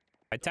preste.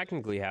 I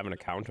technically have an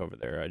account over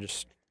there. I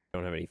just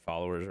don't have any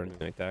followers or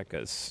anything like that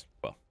because,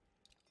 well,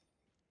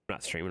 I'm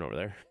not streaming over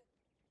there.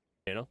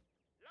 You know?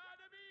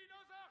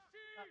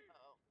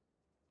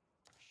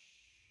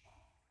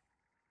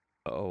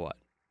 Uh-oh. Oh, what?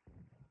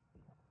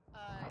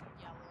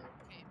 Yellow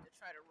came to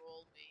try to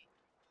roll me.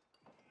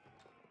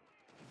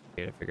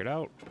 Get it figured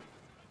out.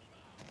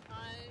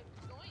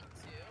 I'm going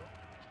to.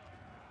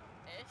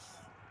 Ish.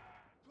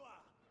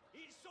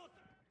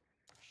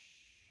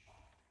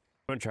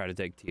 I'm gonna try to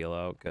take Teal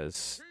out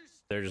because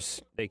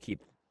they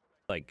keep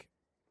like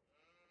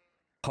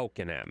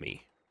poking at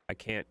me. I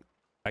can't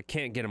I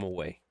can't get him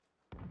away.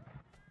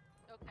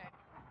 Okay.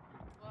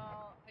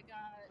 Well, I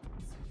got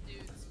some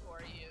dudes for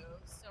you,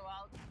 so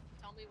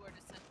tell me where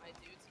to send my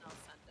dudes, and I'll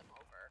send them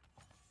over.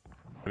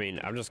 I mean,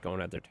 I'm just going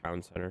at their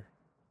town center.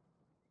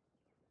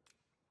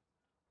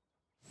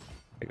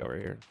 Like over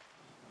here.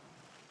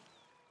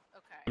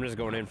 Okay. I'm just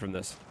going in from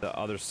the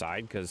other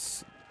side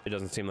because it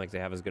doesn't seem like they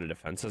have as good a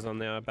defenses on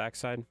the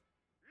backside.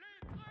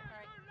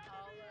 Alright,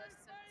 I'll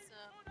send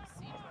some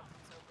siege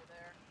weapons over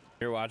there.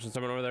 You're watching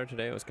someone over there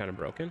today. It was kind of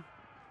broken.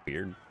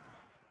 Weird.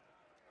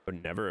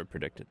 Would never have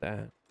predicted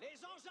that.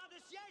 Les engins de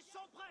siège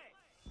sont prêts.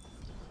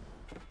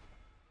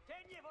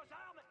 Teignez vos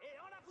armes et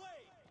en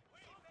avouez.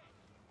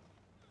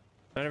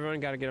 Not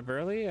everyone got to get up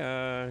early.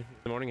 In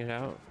the morning and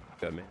out.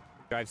 Good, man.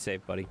 Drive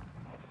safe, buddy.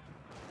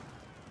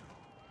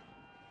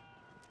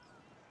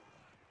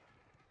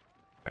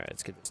 All right,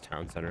 let's get this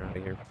town center out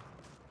of here.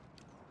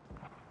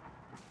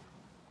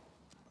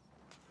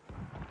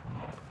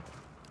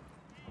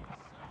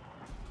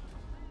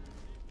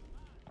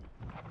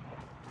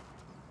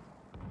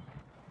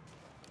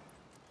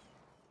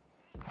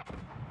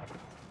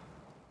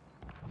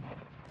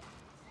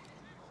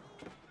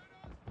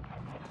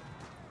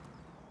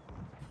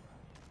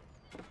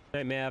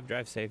 Hey, Mav,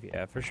 drive safe.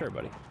 Yeah, for sure,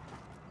 buddy.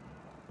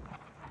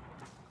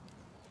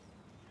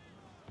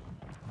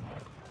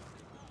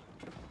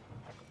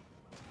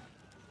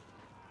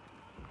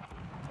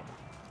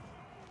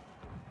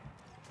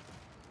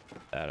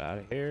 That out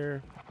of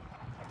here.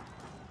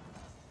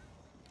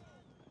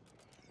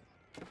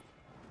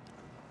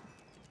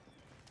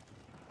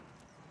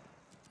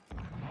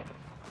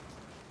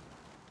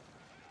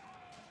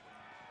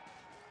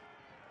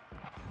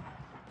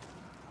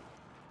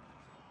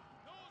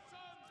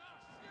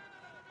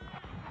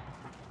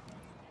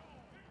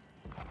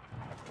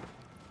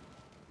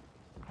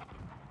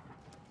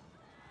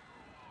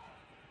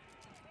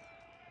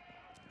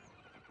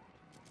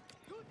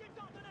 Tout est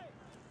ordonné.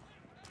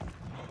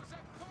 Nous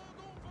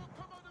attendons vos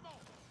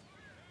commandements.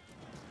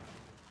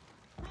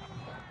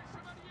 Courez,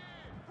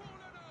 chevaliers, pour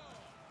le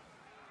nord.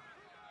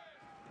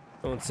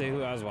 Don't say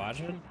who I was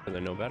watching, because I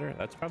know better.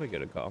 That's probably a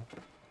good call.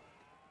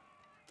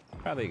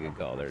 Probably a good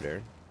call there,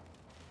 Darren.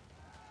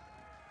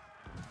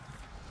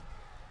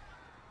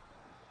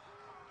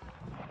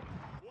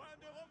 Point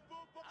de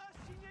repos pour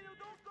assignez-nous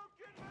donc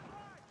aucune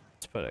besoin.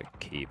 Let's put a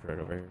keep right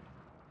over here.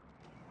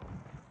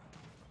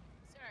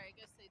 Sorry, I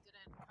guess they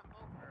didn't come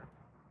over.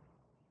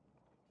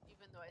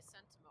 Even though I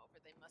sent them over,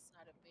 they must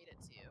not have made it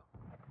to you.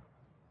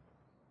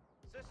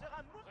 Ce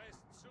sera moi. Reste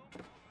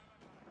souple.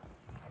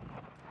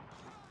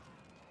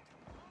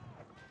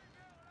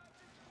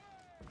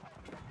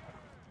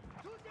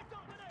 Tout est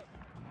ordonné.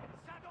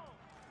 Ça donc.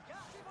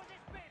 Gardez vos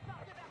épées,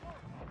 partez vers vous.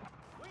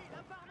 Oui,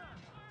 l'un par l'un.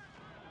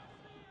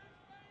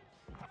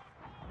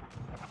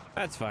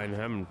 That's fine.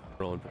 I'm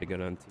rolling pretty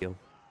good on teal.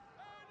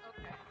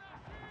 Okay.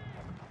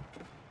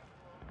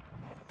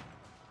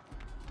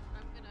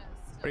 I'm gonna.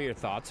 What are your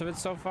thoughts of it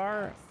so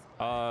far?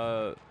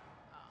 I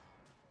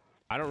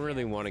don't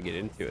really want to get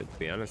into it, to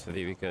be honest with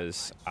you,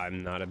 because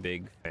I'm not a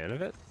big fan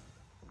of it.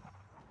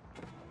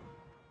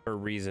 For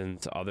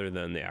reasons other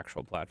than the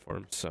actual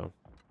platform, so.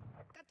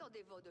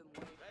 Qu'attendez-vous de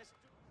moi?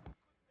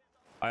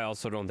 I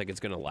also don't think it's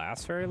going to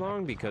last very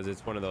long because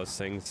it's one of those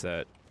things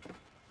that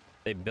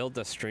they built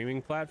a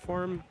streaming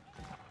platform.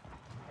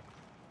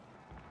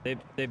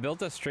 They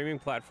built a streaming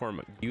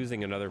platform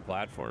using another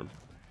platform.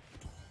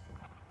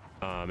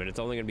 And it's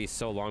only going to be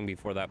so long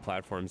before that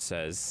platform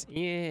says,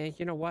 yeah,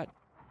 you know what?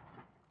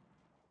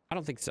 I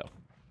don't think so,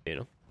 you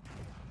know?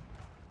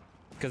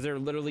 Because they're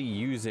literally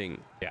using,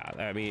 yeah,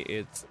 I mean,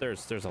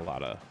 there's a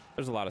lot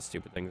of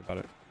stupid things about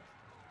it.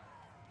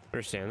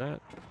 Understand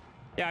that?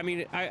 Yeah, I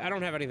mean, I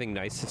don't have anything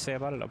nice to say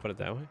about it. I'll put it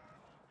that way.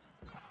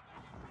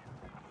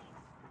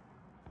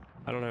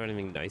 I don't have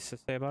anything nice to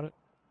say about it.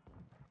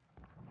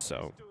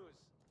 So, Tous,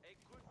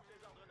 écoute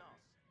les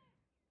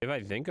ordonnances. if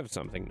I think of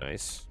something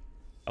nice,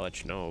 I'll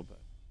let you know. But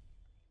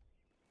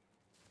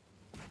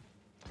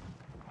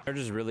there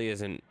just really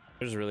isn't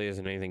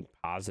anything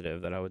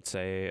positive that I would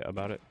say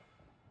about it.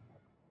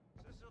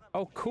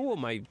 Oh, cool!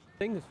 My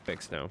thing is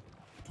fixed now.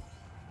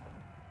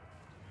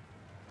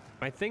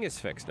 My thing is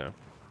fixed now.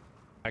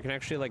 I can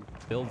actually like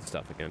build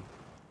stuff again.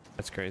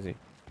 That's crazy.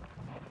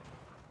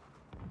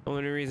 The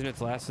only reason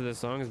it's lasted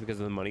this long is because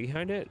of the money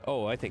behind it.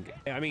 Oh, I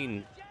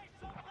mean,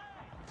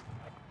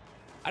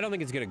 I don't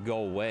think it's gonna go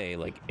away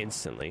like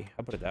instantly.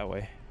 I'll put it that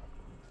way.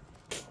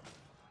 Ainsi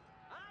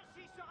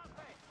sera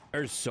fait.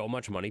 There's so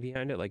much money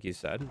behind it, like you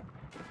said.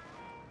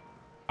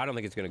 I don't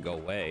think it's gonna go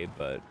away,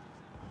 but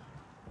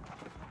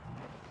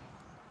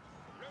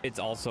it's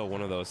also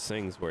one of those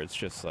things where it's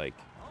just like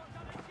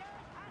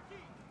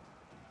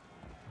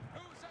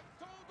Nous attendons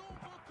vos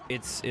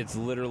commandements. it's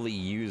literally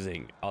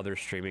using other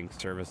streaming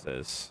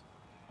services.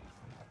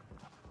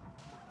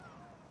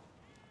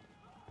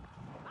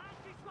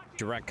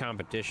 Direct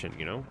competition,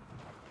 you know?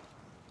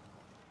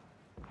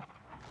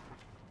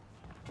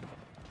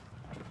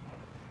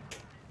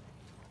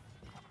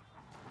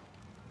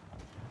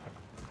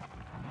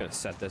 Gonna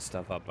set this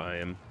stuff up. I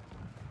am.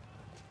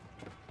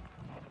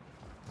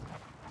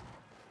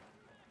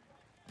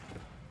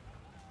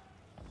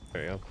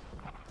 There you go.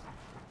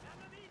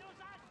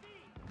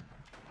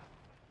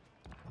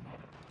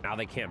 Now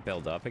they can't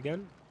build up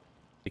again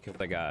because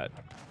they got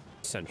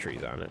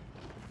sentries on it.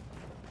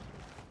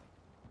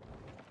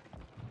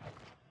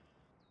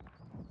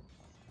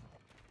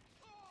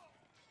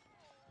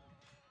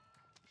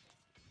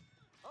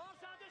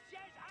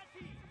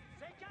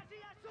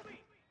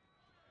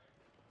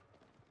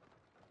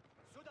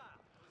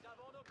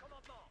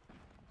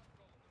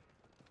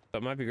 So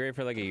it might be great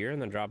for like a year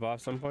and then drop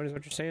off some point is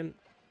what you're saying?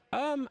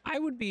 I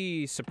would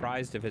be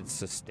surprised if it's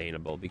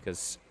sustainable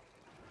because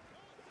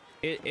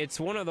it's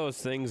one of those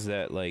things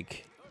that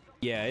like,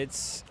 yeah,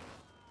 it's,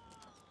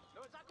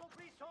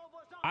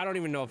 I don't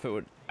even know if it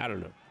would, I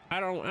don't know. I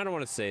don't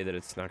want to say that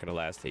it's not going to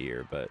last a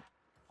year, but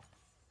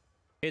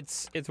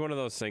it's one of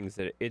those things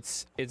that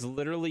it's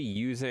literally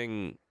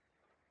using,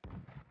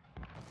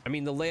 I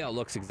mean, the layout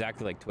looks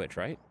exactly like Twitch,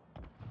 right?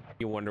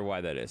 You wonder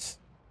why that is.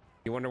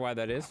 You wonder why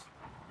that is?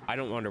 I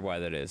don't wonder why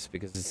that is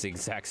because it's the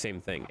exact same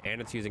thing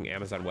and it's using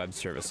Amazon Web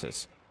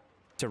Services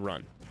to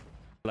run.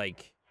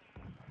 Like,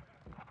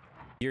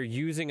 you're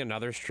using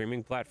another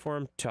streaming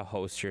platform to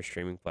host your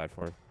streaming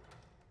platform.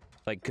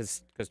 Like,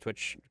 because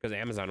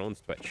Amazon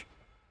owns Twitch.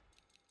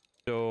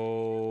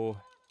 So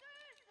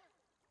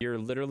you're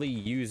literally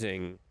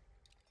using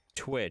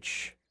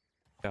Twitch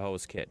to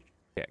host Kick.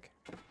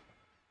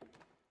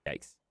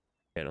 Yikes.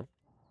 You know?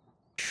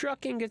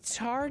 Trucking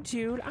guitar,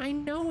 dude. I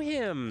know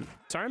him.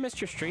 Sorry I missed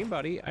your stream,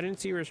 buddy. I didn't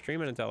see you were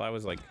streaming until I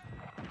was like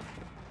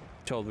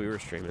told we were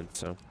streaming,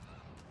 so.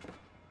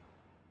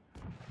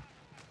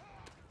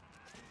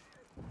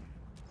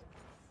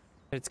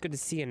 It's good to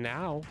see you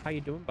now. How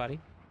you doing, buddy?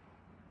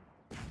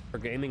 For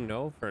gaming,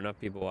 no. For enough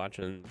people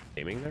watching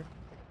gaming there.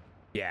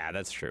 Yeah,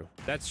 that's true.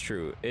 That's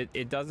true.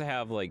 It does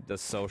have like the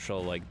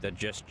social, like the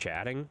just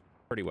chatting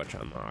pretty much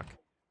on lock.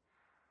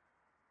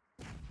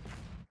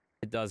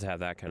 It does have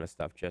that kind of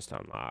stuff just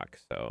on lock,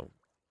 so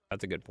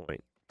that's a good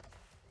point.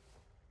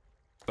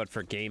 But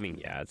for gaming,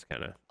 yeah, it's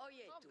kind of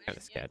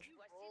sketch.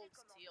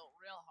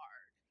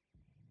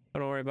 Oh,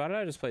 don't worry about it.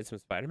 I just played some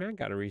Spider-Man.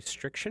 Got a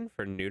restriction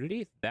for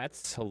nudity.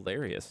 That's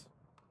hilarious.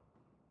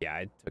 Yeah,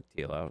 I took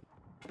Teal out.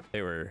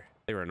 They were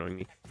annoying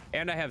me.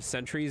 And I have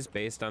sentries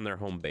based on their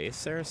home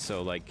base there,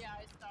 so like, Yeah,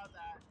 I saw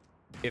that.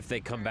 if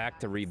they come back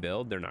to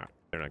rebuild, they're not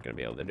gonna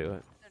be able to do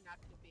it. They're not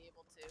going to be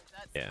able to.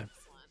 That's Yeah.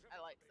 excellent. I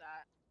like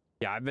that.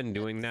 Yeah, I've been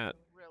doing that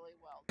Really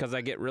well. because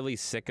I get really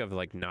sick of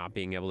like not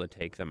being able to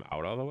take them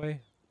out all the way.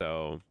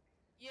 So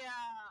Yeah,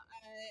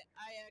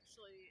 I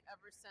actually,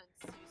 ever since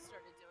you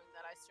started doing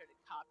that, I started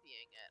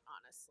copying it,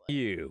 honestly.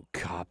 you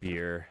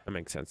copier. That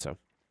makes sense. So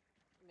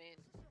I mean,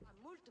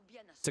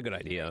 it's a good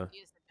idea. it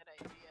is a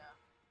good idea,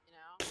 you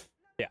know?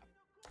 Yeah.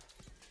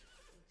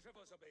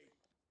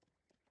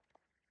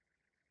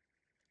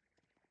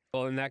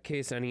 Well, in that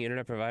case, any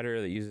internet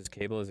provider that uses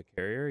cable as a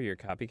carrier, you're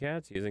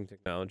copycats using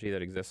technology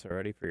that exists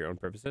already for your own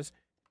purposes.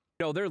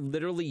 No, they're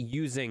literally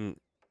using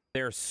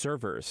their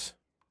servers.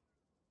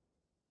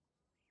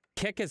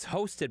 Kick is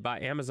hosted by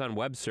Amazon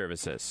Web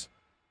Services.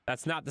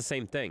 That's not the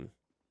same thing.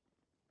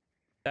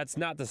 That's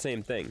not the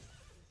same thing.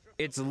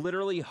 It's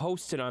literally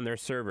hosted on their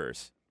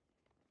servers.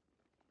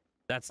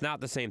 That's not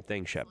the same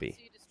thing, Sheppy.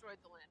 So you destroyed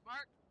the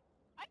landmark.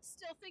 I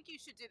still think you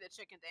should do the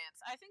chicken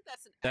dance. I think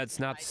that's an That's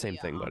not the same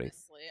idea, thing, buddy.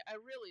 Honestly, I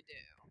really do.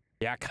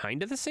 Yeah,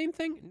 kind of the same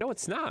thing? No,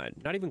 it's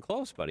not. Not even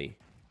close, buddy.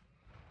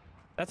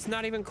 That's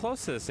not even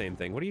close to the same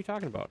thing. What are you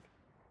talking about?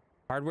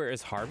 Hardware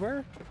is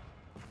hardware?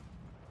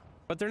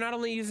 But they're not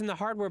only using the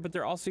hardware, but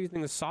they're also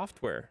using the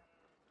software.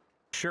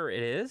 Sure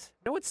it is.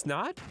 No, it's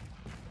not.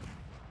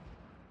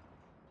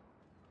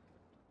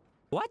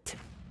 What?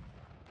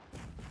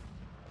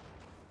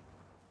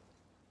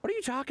 What are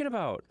you talking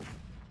about?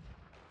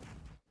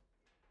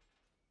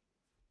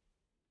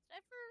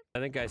 I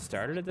think I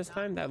started it this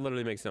time? That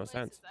literally makes no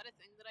sense. Is that a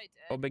thing that I did?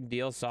 Oh, big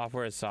deal.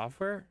 Software is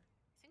software?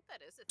 I think that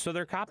is a So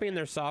they're copying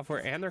their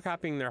software and they're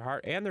copying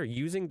their and they're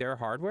using their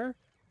hardware?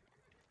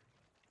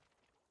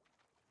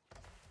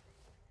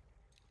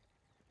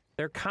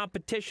 Their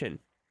competition.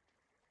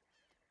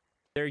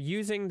 They're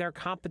using their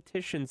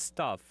competition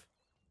stuff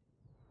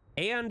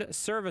and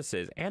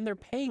services, and they're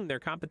paying their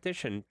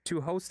competition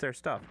to host their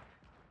stuff.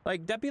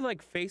 Like, that'd be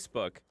like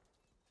Facebook.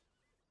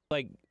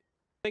 Like,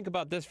 think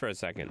about this for a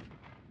second.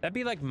 That'd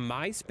be like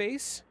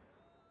MySpace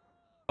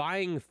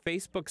buying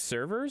Facebook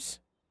servers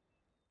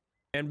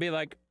and be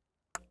like,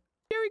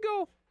 here we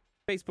go.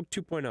 Facebook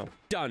 2.0.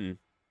 Done.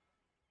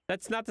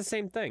 That's not the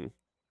same thing.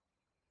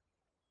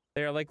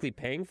 They are likely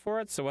paying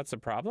for it, so what's the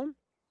problem?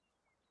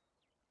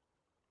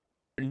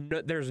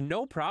 No, there's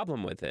no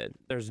problem with it.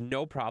 There's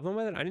no problem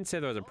with it. I didn't say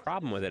there was a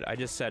problem with it. I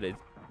just said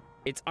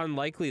it's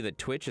unlikely that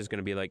Twitch is going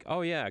to be like,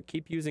 oh yeah,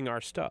 keep using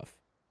our stuff.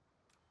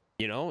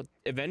 You know,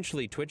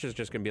 eventually Twitch is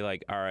just going to be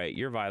like, all right,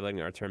 you're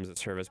violating our terms of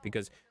service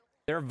because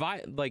their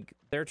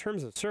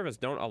terms of service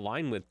don't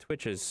align with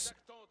Twitch's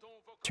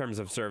terms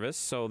of service.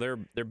 So they're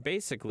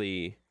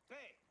basically,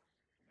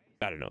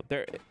 I don't know.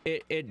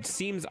 It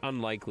seems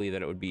unlikely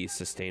that it would be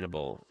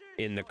sustainable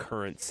in the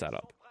current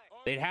setup.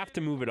 They'd have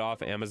to move it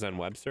off Amazon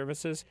Web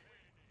Services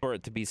for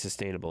it to be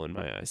sustainable in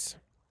my eyes.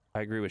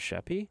 I agree with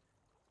Sheppy.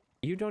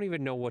 You don't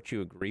even know what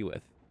you agree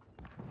with.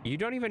 You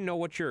don't even know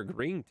what you're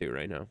agreeing to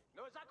right now.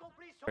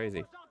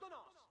 Crazy.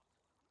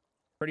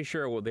 Pretty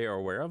sure they are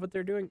aware of what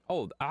they're doing.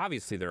 Oh,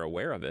 obviously they're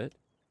aware of it.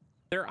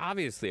 They're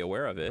obviously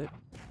aware of it.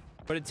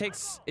 But it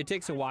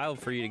takes a while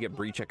for you to get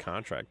breach of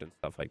contract and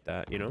stuff like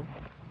that, you know?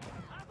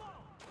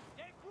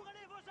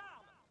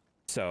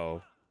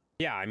 So,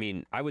 yeah, I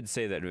mean, I would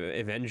say that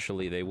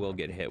eventually they will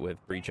get hit with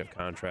breach of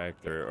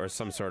contract or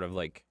some sort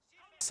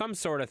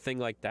of thing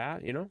like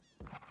that, you know?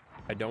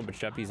 I don't, but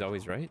Sheppy's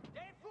always right.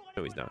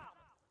 No, he's not.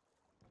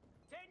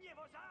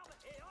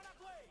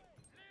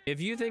 If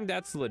you think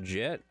that's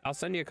legit, I'll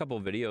send you a couple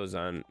videos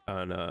on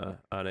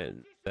it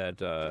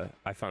that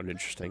I found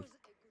interesting.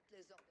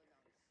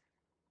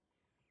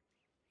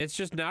 It's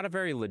just not a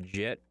very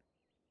legit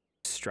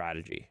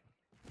strategy.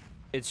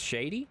 It's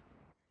shady,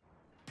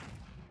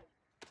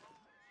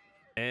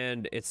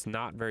 and it's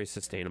not very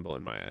sustainable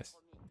in my eyes.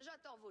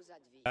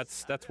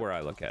 That's where I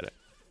look at it.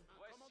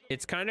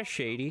 It's kind of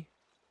shady,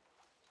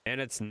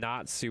 and it's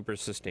not super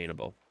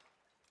sustainable.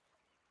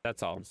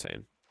 That's all I'm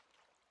saying.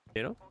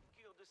 You know?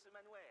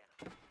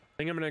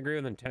 Think I'm gonna agree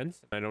with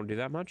intense. I don't do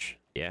that much.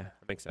 Yeah,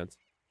 that makes sense.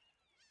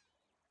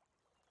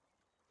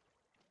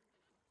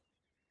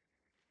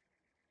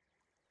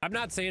 I'm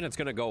not saying it's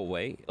gonna go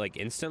away like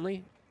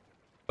instantly,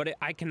 but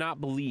I cannot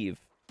believe,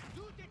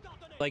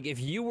 like, if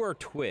you were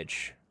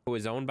Twitch, who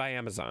is owned by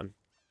Amazon,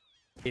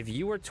 if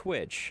you were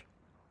Twitch,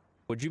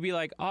 would you be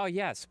like, oh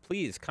yes,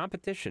 please,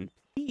 competition,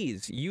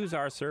 please use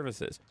our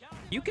services?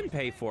 You can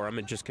pay for them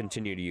and just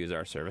continue to use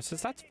our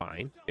services. That's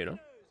fine, you know?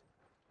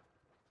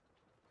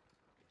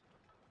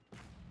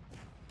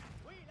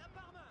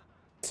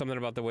 Something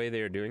about the way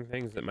they are doing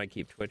things that might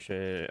keep Twitch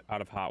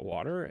out of hot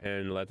water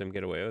and let them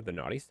get away with the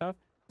naughty stuff.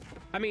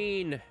 I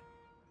mean,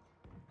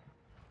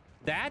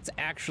 that's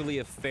actually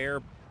a fair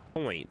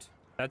point.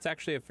 That's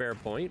actually a fair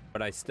point,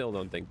 but I still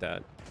don't think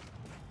that.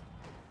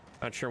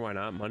 Not sure why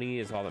not. Money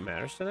is all that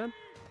matters to them.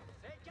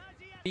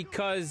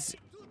 Because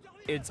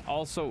it's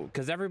also,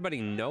 because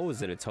everybody knows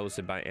that it's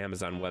hosted by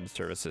Amazon Web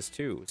Services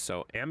too.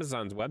 So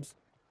Amazon's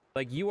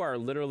like, you are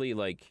literally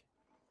like,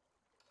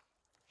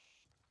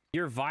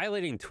 you're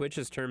violating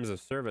Twitch's terms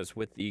of service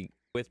with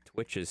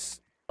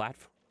Twitch's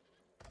platform.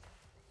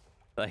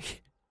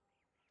 Like,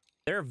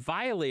 they're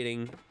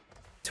violating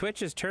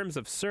Twitch's terms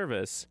of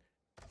service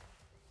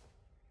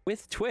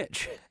with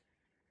Twitch.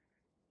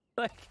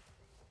 Like,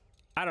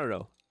 I don't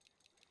know.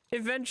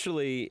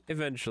 Eventually,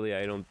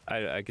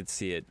 I could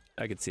see it.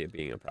 I could see it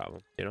being a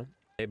problem, you know?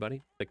 Hey,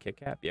 buddy, the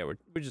Kick app? Yeah,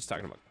 we're just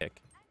talking about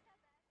Kick.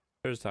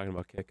 We're just talking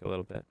about Kick a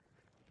little bit.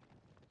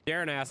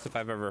 Darren asked if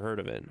I've ever heard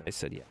of it, and I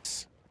said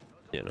yes.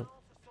 You know?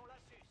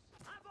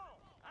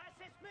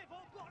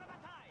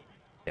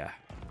 Yeah,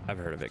 I've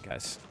heard of it,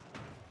 guys.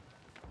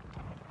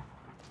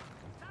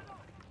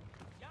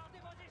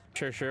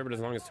 Sure, but as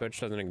long as Twitch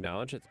doesn't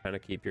acknowledge it, kind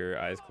of keep your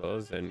eyes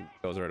closed and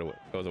goes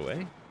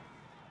away.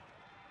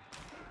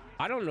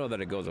 I don't know that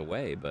it goes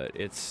away, but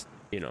it's,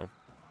 you know,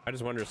 I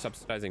just wonder,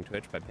 subsidizing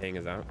Twitch by paying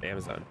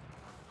Amazon.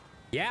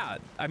 Yeah,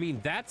 I mean,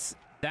 that's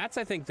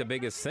I think the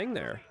biggest thing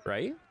there,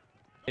 right?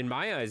 In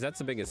my eyes, that's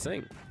the biggest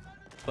thing.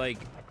 Like,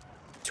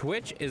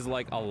 Twitch is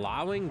like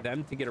allowing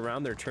them to get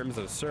around their terms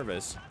of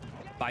service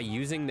by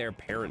using their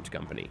parent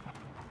company.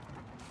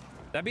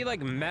 That'd be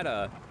like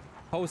Meta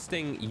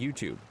hosting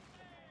YouTube.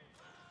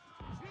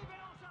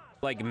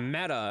 Like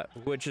Meta,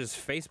 which is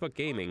Facebook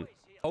Gaming,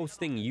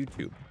 hosting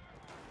YouTube.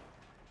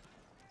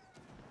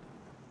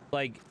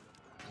 Like,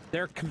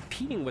 they're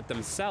competing with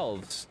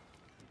themselves.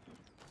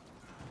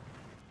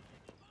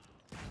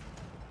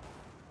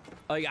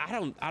 Like, I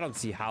don't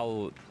see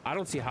how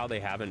they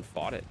haven't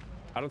fought it.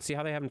 I don't see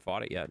how they haven't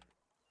fought it yet.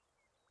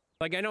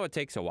 Like, I know it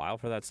takes a while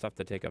for that stuff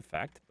to take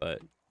effect, but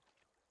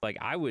like,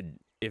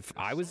 if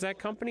I was that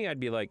company, I'd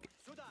be like,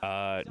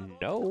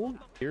 no,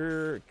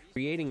 you're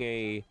creating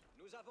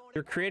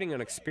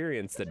an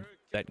experience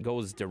that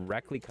goes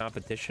directly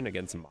competition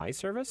against my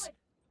service.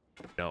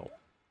 No.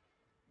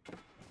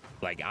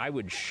 Like, I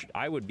would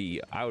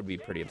be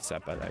pretty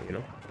upset by that, you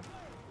know?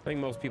 I think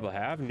most people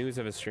have. News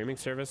of a streaming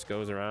service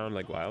goes around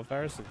like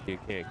wildfire, so you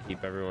can't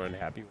keep everyone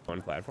happy with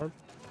one platform.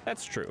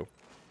 That's true.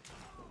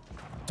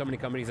 So many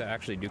companies that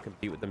actually do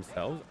compete with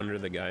themselves under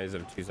the guise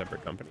of two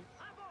separate companies.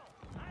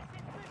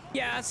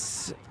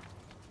 Yes,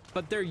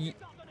 but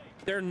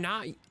they're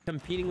not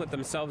competing with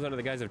themselves under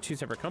the guise of two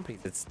separate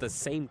companies. It's the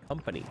same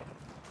company.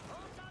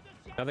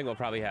 Nothing will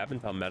probably happen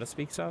until Meta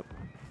speaks up.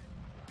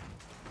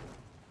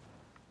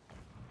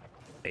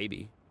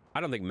 Maybe.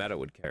 I don't think Meta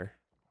would care.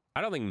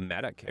 I don't think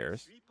Meta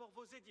cares.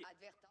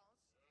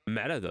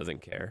 Meta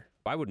doesn't care.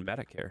 Why would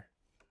Meta care?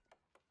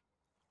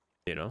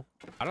 You know?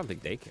 I don't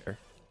think they care.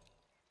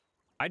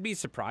 I'd be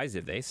surprised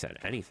if they said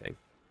anything.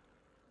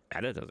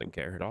 Meta doesn't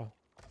care at all.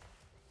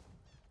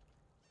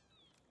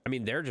 I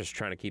mean, they're just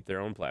trying to keep their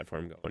own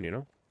platform going, you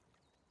know?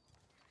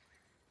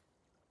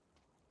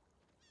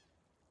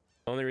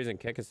 The only reason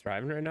Kick is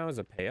thriving right now is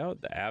a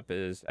payout. The app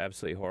is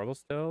absolutely horrible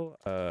still.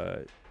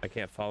 I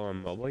can't follow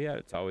on mobile yet.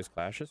 It's always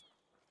clashes.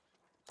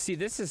 See,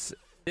 this is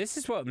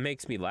what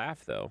makes me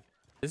laugh, though.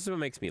 This is what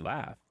makes me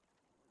laugh.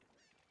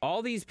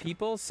 All these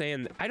people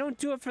saying, I don't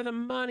do it for the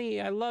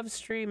money. I love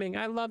streaming.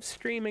 I love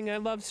streaming. I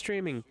love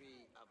streaming.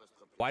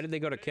 Why did they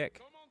go to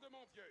kick?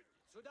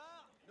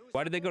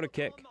 Why did they go to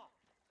kick?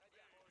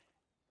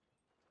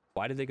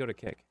 Why did they go to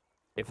kick?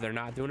 If they're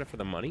not doing it for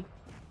the money,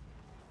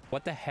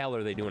 what the hell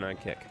are they doing on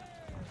kick?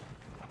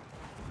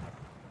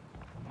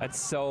 That's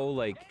so,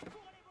 like,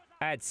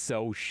 that's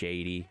so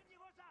shady.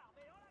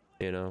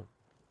 You know?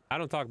 I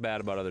don't talk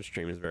bad about other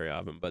streamers very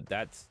often, but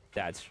that's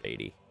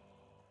shady.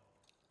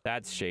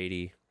 That's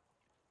shady.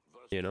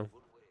 You know?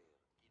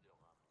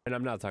 And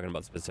I'm not talking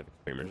about specific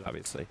streamers,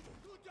 obviously.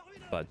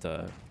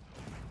 But,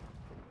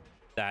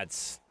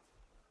 that's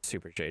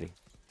super shady.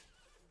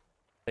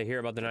 They hear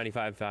about the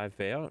 95.5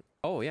 payout?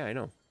 Oh, yeah, I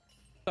know.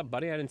 What's up,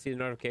 buddy? I didn't see the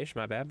notification.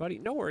 My bad, buddy.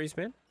 No worries,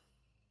 man.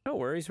 No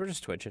worries. We're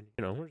just twitching.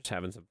 You know, we're just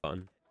having some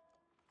fun.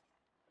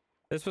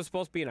 This was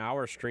supposed to be an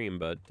hour stream,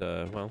 but,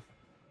 well,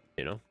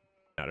 you know,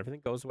 not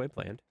everything goes the way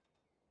planned.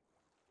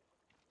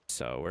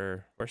 So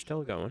we're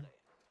still going.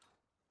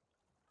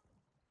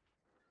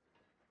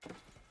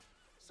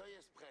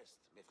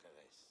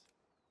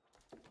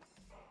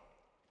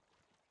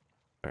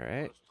 All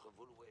right.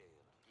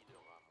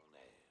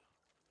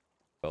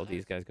 Well,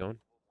 these guys going.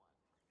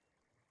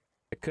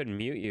 I could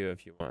mute you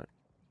if you want.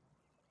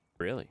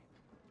 Really?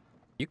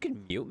 You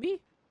can mute me?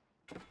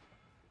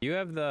 You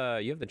have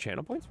the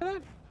channel points for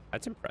that?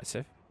 That's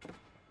impressive.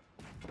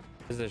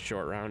 This is a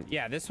short round.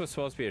 Yeah, this was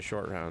supposed to be a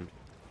short round.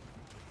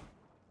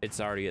 It's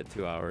already at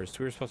 2 hours.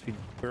 We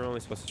were only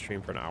supposed to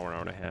stream for an hour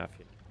and a half.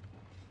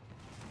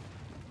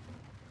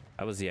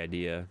 That was the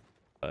idea,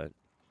 but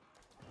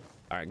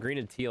all right, green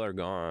and teal are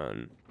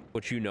gone,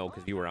 which you know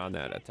because you were on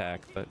that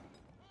attack, but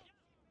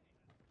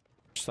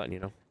just letting you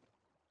know.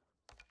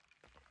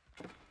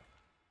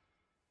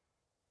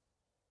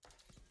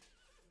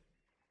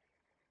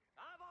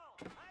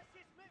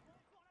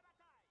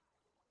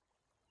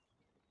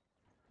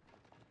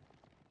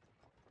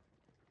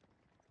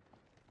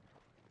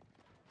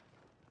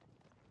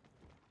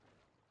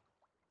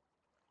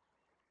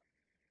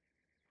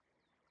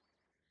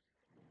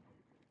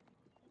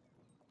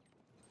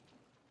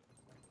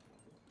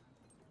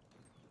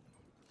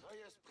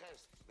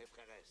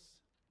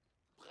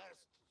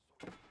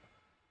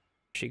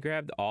 She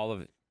grabbed all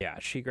of it. Yeah,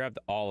 she grabbed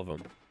all of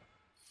them.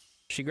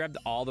 She grabbed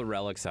all the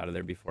relics out of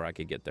there before I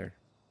could get there.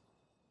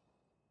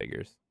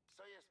 Figures.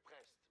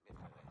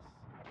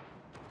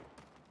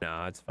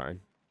 No, it's fine.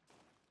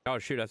 Oh,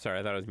 shoot. I'm sorry.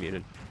 I thought I was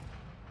muted.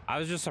 I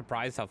was just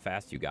surprised how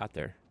fast you got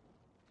there.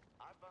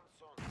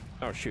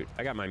 Oh, shoot.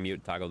 I got my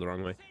mute toggled the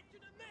wrong way.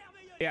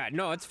 Yeah,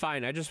 no, it's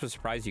fine. I just was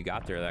surprised you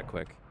got there that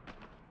quick.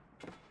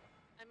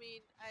 I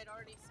mean, I'd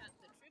already sent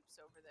the troops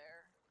over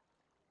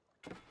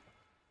there.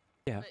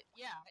 Yeah. But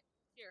yeah,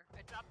 here,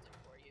 I dropped it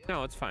for you.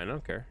 No, it's fine. I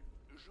don't care.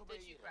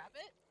 Did you grab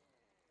it?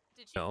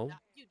 Did you No.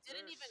 not? You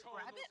didn't even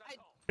grab it?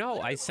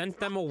 No, I sent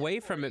them away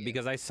from it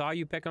because I saw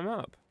you pick them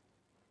up.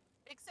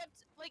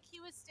 Except, like, he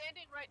was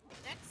standing right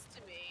next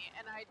to me,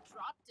 and I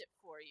dropped it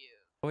for you.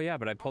 Oh, yeah,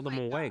 but I pulled them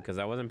away because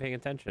I wasn't paying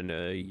attention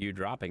to you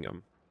dropping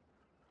them.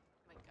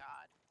 Oh my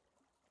god.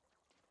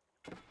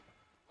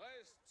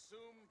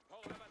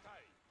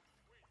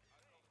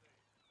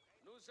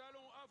 Nos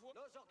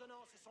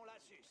ordonnances sont là,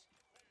 sus.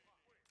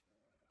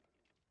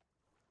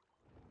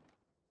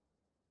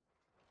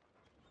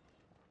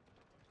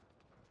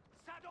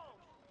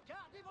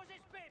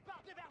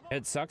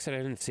 It sucks that I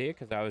didn't see it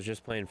because I was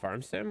just playing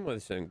Farm Sim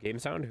with some game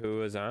sound who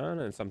was on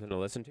and something to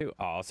listen to.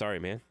 Oh, sorry,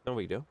 man. No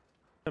big deal.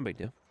 No big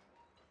deal.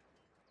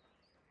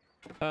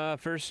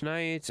 First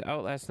night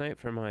out last night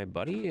for my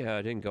buddy.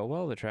 Didn't go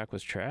well. The track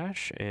was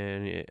trash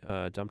and it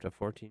dumped a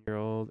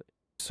 14-year-old,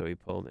 so he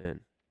pulled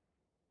in.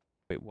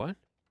 Wait, what?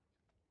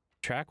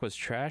 Track was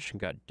trash and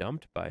got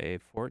dumped by a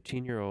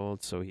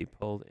 14-year-old, so he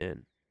pulled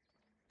in.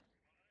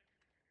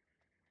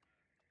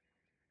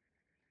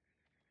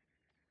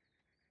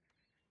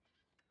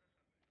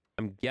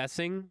 I'm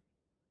guessing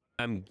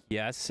that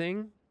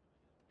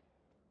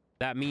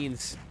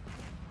means,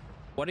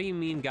 what do you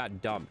mean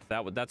got dumped?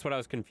 That's what I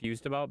was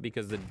confused about,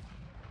 because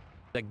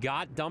the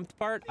got dumped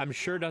part I'm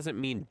sure doesn't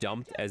mean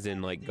dumped as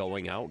in like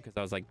going out, because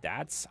I was like,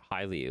 that's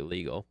highly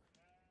illegal.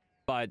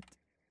 But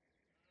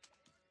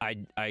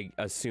I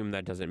assume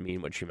that doesn't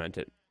mean what she meant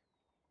it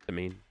to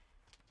mean.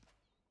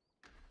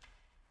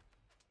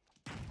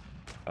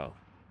 Oh,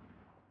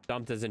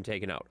 dumped isn't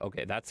taken out.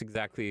 Okay, that's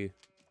exactly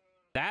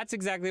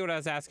what I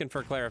was asking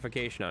for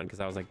clarification on, because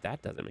I was like,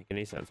 that doesn't make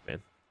any sense,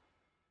 man.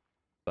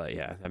 But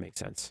yeah, that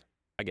makes sense.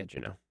 I get you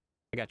now.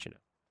 I got you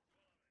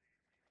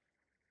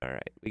now. All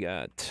right, we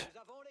got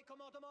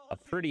a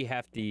pretty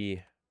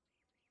hefty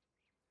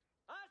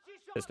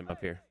system up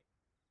here.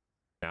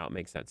 Now it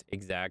makes sense.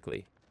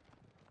 Exactly.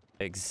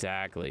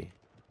 Exactly.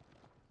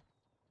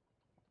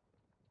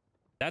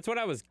 That's what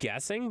I was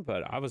guessing,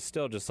 but I was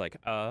still just like,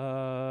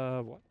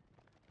 what?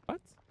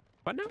 What?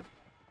 What now?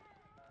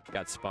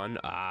 Got spun?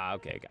 Ah,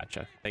 okay,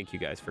 gotcha. Thank you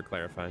guys for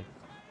clarifying.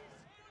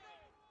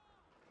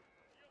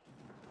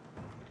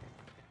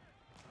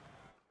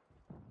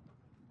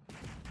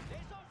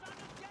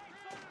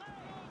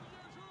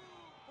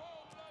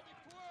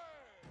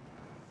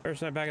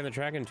 First night back in the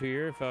track in 2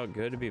 years. Felt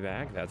good to be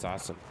back. That's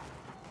awesome.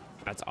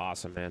 That's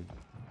awesome, man.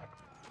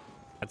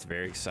 That's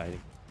very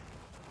exciting.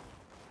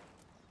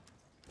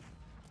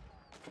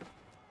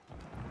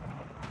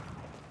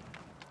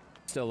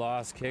 Still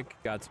lost. Kick.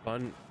 Got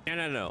spun.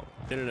 No.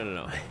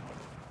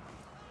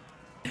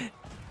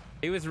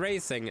 He was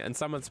racing and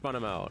someone spun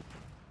him out.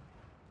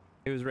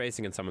 He was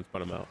racing and someone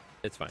spun him out.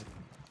 It's fine.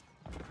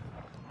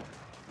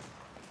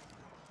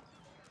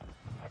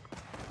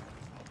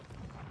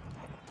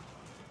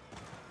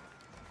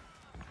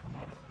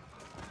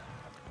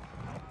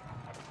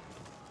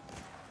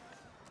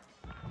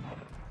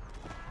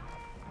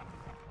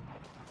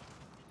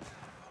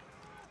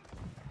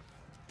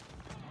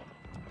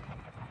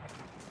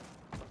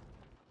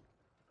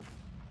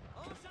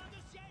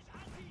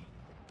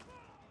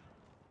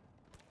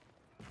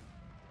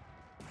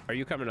 Are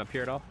you coming up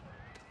here at all?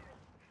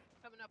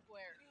 Coming up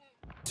where?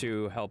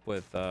 To help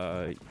with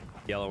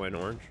yellow and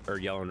orange, or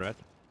yellow and red?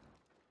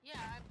 Yeah,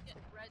 I'm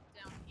getting red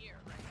down here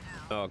right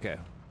now. Oh, okay.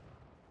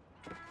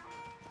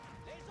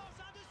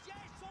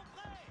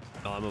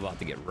 Oh, I'm about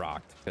to get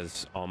rocked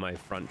because all my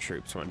front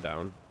troops went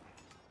down.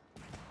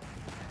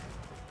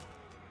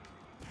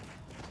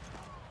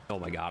 Oh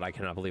my god, I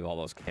cannot believe all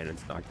those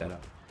cannons knocked that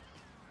out.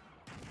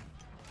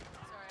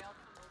 Sorry, I'll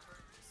come over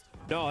in just a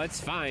moment. No,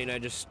 it's fine.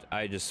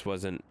 I just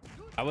wasn't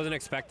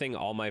expecting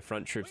all my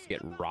front troops to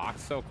get rocked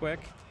so quick.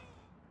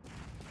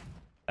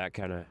 That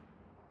kind of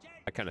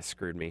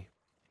screwed me.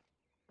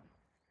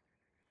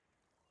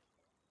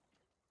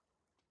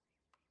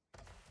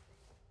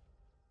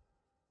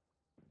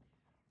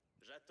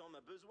 J'attends ma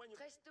besogne.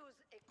 Prestos,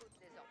 écoute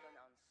les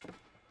ordonnances.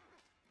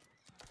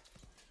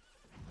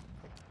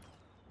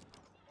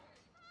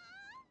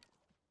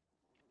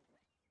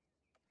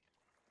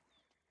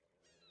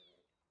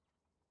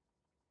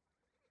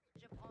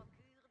 Je prends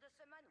cure de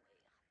ce manoir.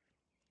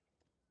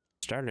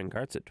 Started in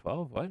carts at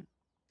 12. What?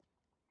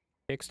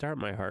 Kickstart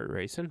my heart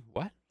racing.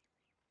 What?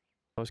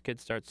 Most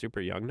kids start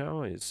super young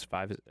now. Is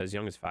as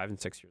young as 5 and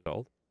 6 years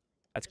old.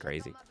 That's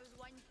crazy.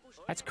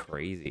 That's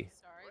crazy.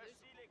 Sorry,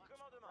 there's a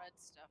bunch of red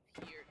stuff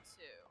here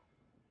too.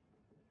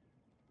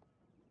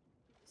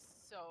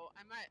 So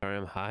I might. Sorry,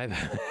 I'm high. It might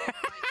not be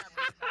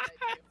a bad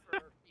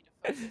idea for me to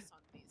focus on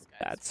these guys.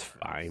 That's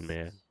fine,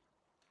 man.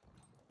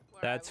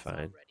 Where That's I was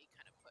fine. already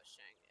kind of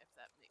pushing, if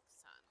that makes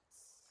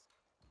sense.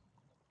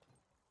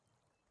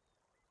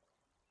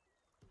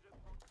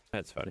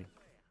 That's funny.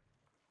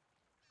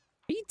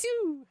 Me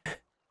too. Of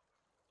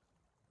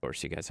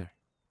course, you guys are.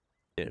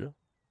 You know.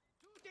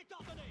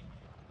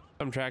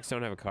 Some tracks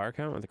don't have a car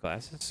count with the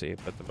classes, so you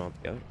put them all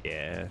together.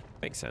 Yeah,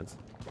 makes sense.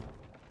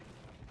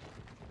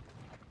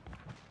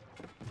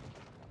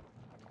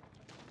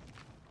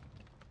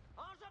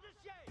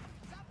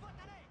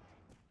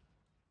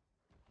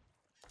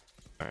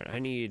 All right, I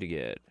need to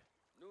get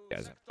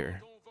guys up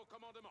here.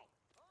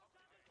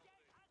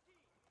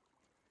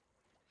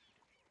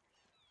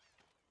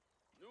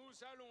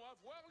 Nous allons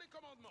avoir les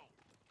commandements.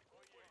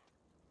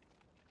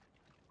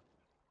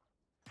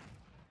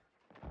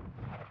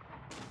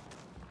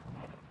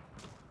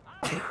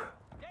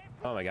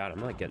 Oh my god,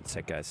 I'm like getting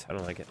sick, guys. I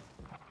don't like it.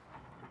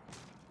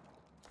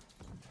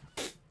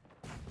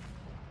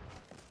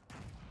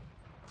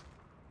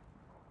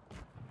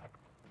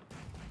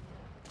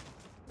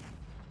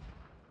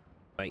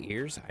 My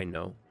ears? I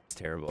know. It's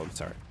terrible. I'm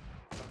sorry.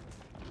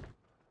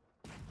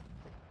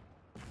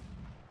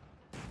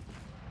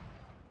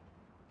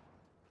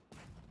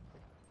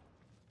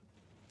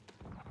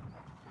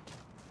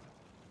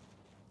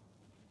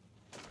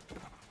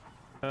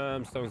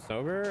 I'm still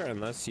sober,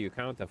 unless you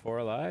count the 4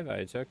 alive.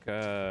 I took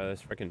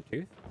this freaking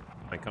tooth.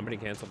 My company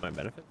canceled my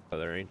benefits, so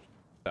there ain't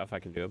stuff I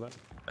can do about it.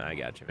 I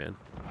got you, man.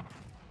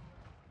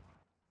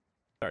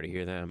 Sorry to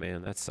hear that,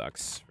 man. That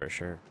sucks for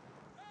sure.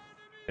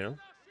 You know?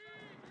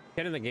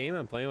 Get in the game,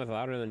 I'm playing with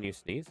louder than you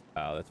sneeze.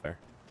 Oh, that's fair.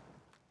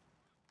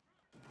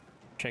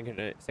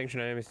 Sanction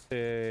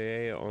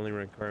IMCA only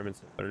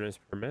requirements of learner's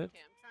permit.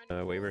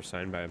 Okay, Waiver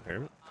signed by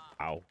impairment.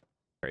 Ow.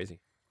 Crazy.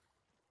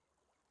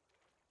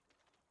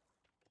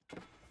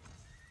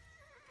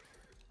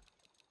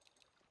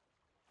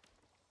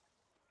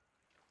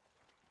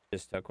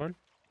 Just took one.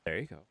 There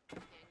you go.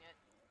 Dang it.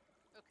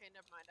 Okay,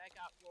 never mind. I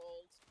got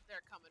rolled.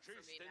 They're coming for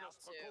me Juste now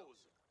notre too. cause,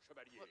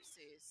 chevalier.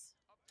 Whoopsies.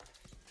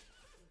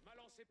 Ma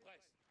lance est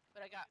prête.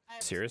 But I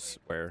have Serious?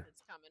 some Where?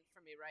 reinforcements coming for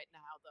me right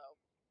now, though.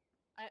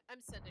 I'm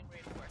sending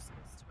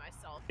reinforcements to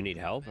myself. You need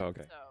at the help? moment,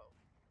 Okay. So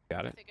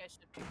Got I it. think I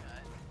should be good.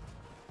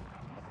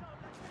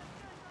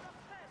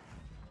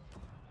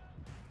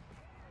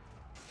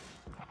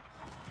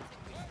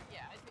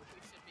 I think we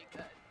should be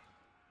good.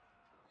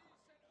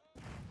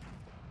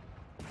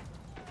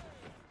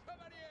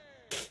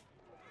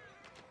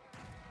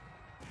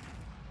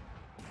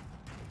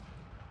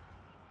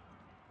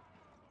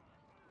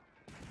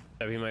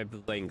 Have you might be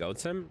playing Goat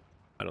Sim?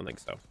 I don't think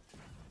so.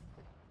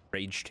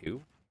 Rage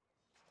 2?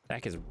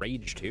 That is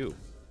Rage 2.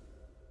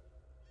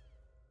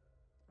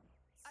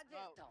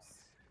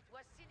 Advertance.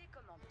 Voici les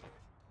commandements.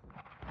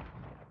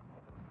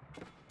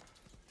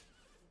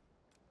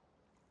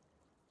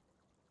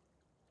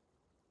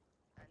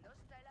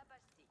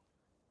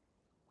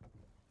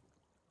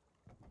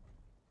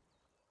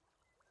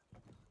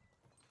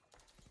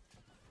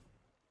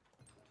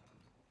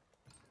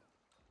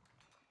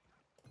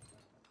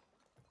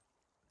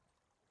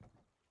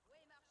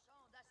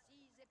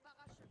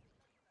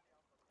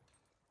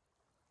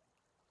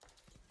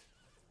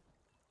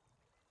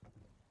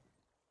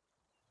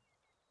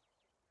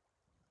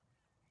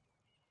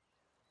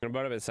 I'm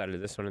about to decide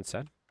this one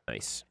instead.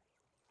 Nice.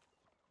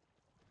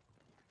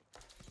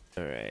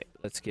 All right,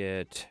 let's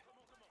get.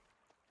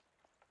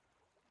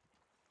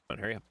 Come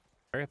on, hurry up.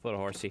 Hurry up, little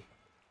horsey.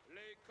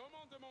 Les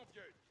commandements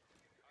vieux.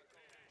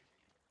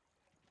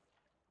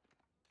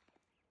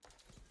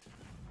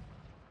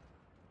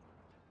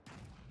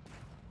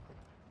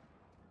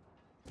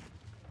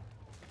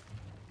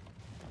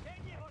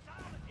 Gagnez vos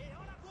armes et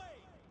en avouez.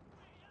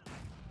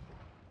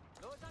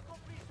 Nos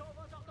accomplis sont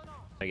vos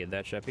ordonnances. I get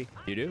that, Sheppy?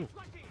 You do.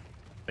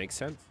 Makes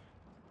sense.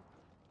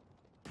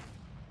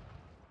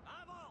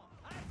 Avant,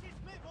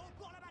 insistez-vous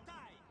pour la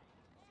bataille.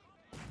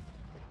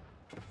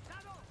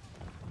 Savons,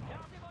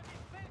 gardez vos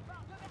épées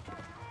par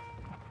devers.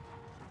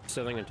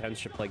 Still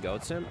intends to play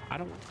Goat Sim? I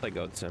don't play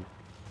Goat Sim.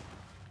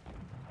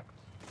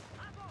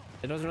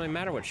 It doesn't really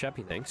matter what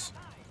Sheppy thinks.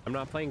 I'm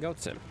not playing Goat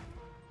Sim.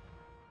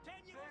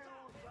 Gagnez vos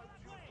armes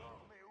et en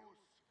avouez.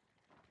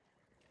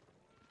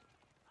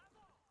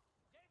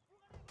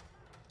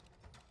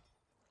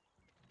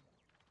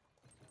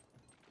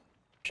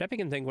 Sheppy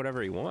can think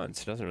whatever he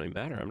wants. It doesn't really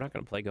matter. I'm not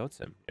going to play Goat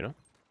Sim, you know?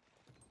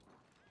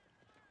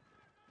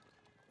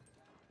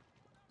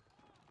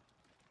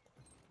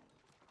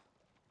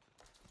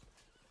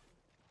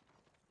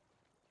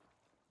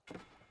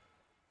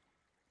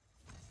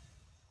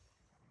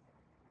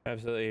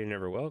 Absolutely, he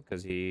never will,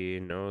 because he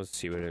knows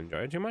he would enjoy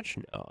it too much.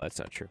 No, that's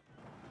not true.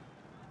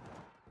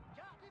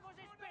 Gardez vos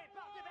épées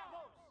par devers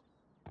vos.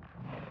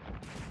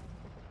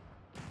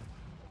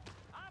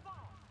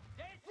 Avant,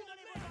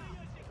 détournez vos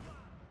armes.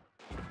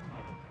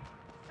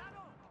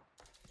 Savons.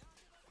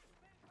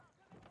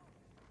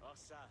 Oh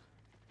ça,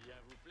 bien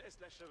vous plaît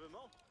cet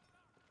achèvement?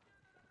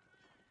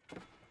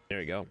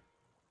 There you go.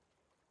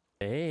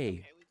 Hey,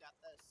 Okay, we got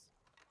this.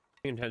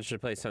 he intends to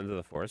play Sons of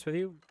the Forest with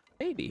you?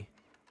 Maybe.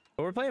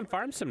 But we're playing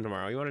Farm Sim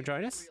tomorrow. You want to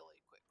join us? Really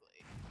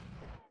quickly.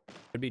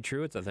 Could be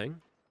true. It's a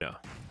thing. No.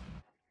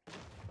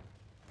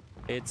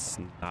 It's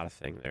not a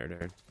thing there,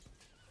 dude.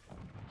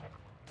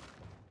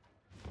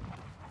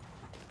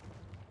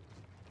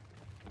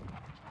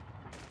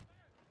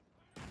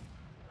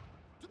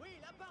 Oui,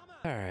 la parmain.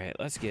 All right,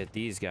 let's get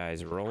these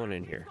guys rolling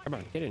in here. Come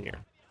on, get in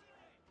here.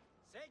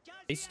 C'est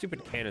quasi These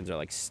stupid cannons are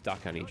like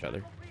stuck on each other.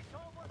 accomplis sont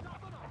vos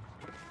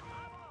ordonnances.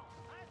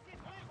 Avant,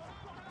 insistez-vous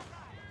pour la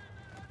bataille.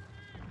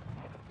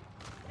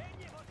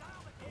 Gagnez vos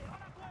armes et en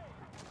avouez.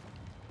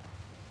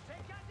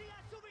 C'est quasi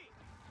assouvi.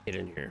 Get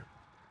in here.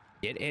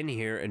 Get in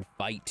here and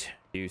fight,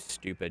 you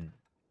stupid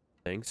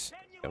things.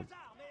 Gagnez Go. vos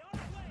armes et en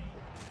avouez.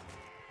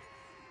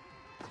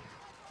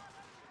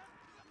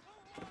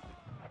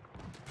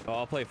 Oh,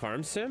 I'll play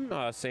Farm Sim,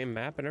 same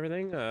map and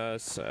everything.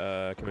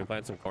 Can we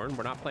plant some corn?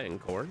 We're not planting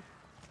corn,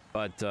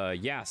 but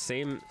yeah,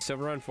 same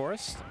Silver Run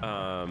Forest.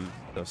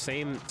 So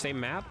same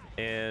map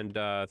and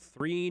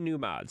 3 new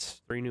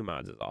mods. 3 new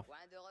mods is all.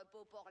 Point de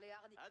repos pour les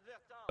hardis.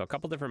 Advertance. So a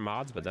couple different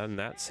mods, but then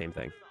that same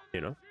thing,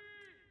 you know.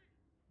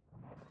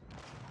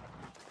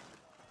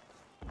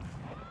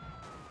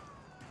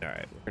 All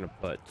right, we're gonna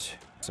put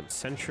some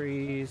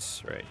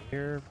sentries right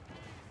here.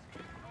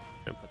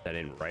 Gonna put that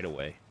in right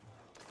away.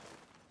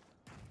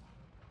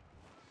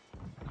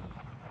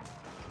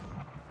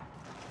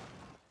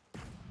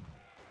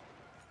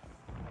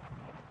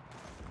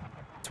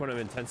 It's one of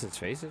Intense's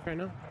faces right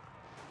now.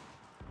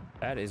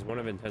 That is one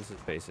of Intense's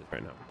faces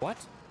right now.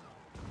 What?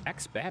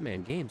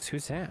 Ex-Batman Games.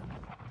 Who's that?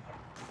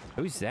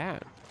 Who's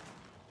that?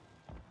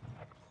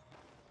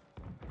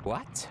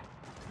 What?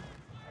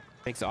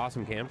 Makes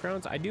awesome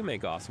campgrounds? I do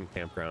make awesome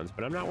campgrounds,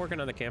 but I'm not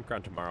working on the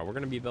campground tomorrow. We're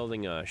going to be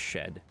building a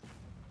shed.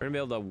 We're going to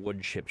build a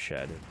wood chip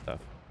shed and stuff.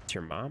 It's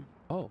your mom?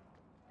 Oh.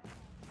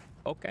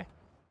 Okay.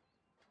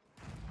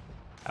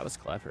 That was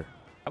clever.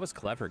 That was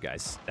clever,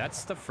 guys.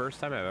 That's the first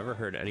time I've ever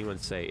heard anyone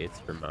say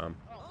it's your mom.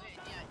 Oh man,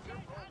 yeah, you're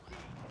rolling.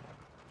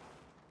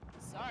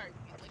 Sorry,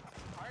 we linked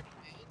the party,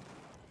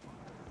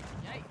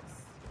 man. Yikes.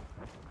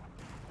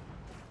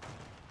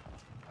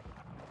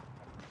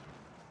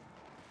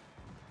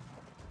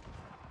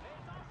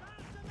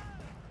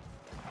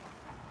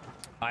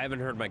 I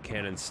haven't heard my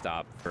cannon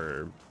stop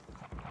for,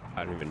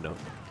 I don't even know.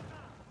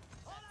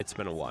 It's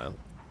been a while.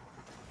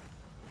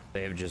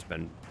 They have just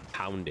been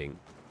pounding.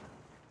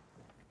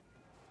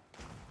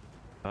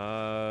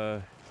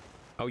 Oh,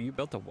 you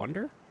built a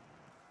wonder?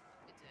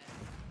 It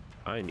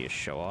did. I need to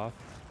show off.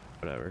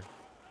 Whatever.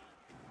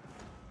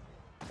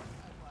 I was.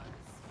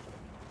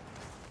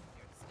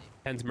 Here to stay.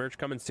 Ken's merch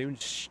coming soon.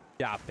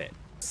 Stop it.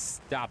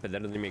 Stop it.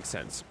 That doesn't make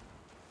sense.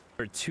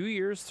 For 2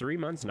 years, 3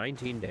 months,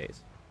 19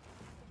 days.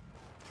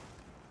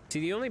 See,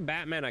 the only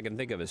Batman I can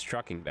think of is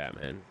Trucking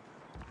Batman.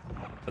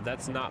 But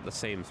that's not the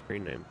same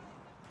screen name.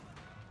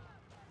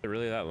 Is it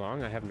really that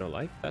long? I have no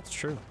life? That's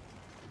true. I'm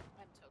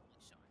totally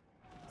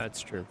showing.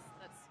 That's true.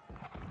 That's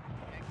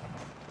okay.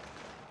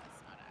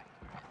 That's not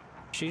accurate.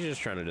 She's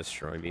just trying to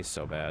destroy me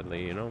so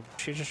badly, you know?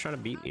 She's just trying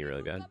to beat me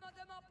really bad.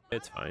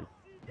 It's fine.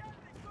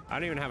 I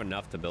don't even have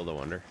enough to build a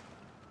wonder.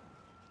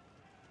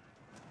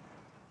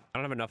 I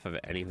don't have enough of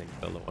anything to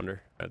build a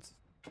wonder. That's...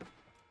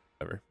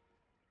 whatever.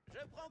 Je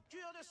prends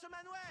cure de ce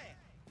manoir.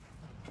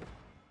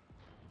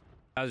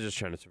 I was just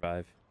trying to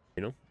survive,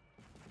 you know?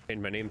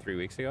 Changed my name 3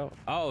 weeks ago.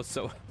 Oh,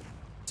 so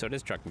it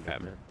is Trucking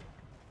Batman.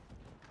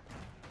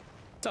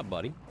 What's up,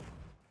 buddy?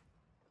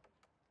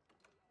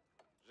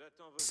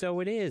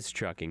 So it is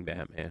Trucking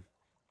Batman.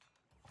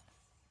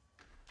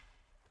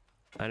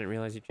 I didn't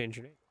realize you changed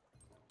your name.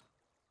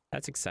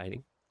 That's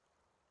exciting.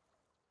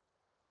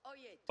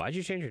 Why'd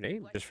you change your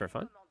name? Just for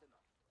fun?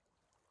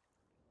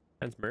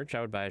 That's merch.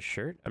 I would buy a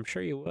shirt. I'm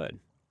sure you would. I'm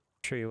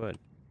sure you would.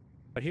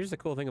 But here's the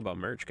cool thing about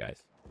merch,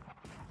 guys.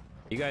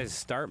 You guys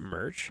start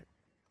merch.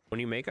 When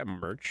you make a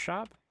merch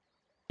shop,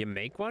 you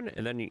make one,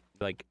 and then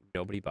like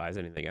nobody buys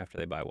anything after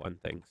they buy one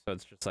thing. So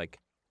it's just like,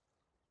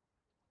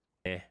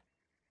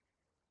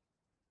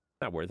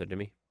 not worth it to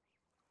me.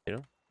 You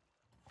know?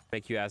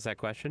 Make you ask that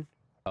question?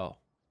 Oh.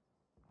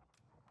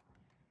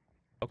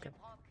 Okay.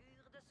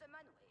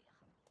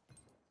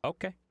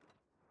 Okay.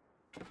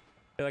 I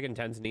feel like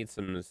Intense needs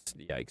some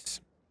yikes.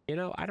 You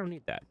know, I don't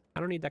need that. I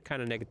don't need that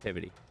kind of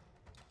negativity.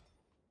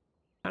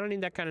 I don't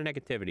need that kind of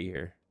negativity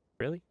here.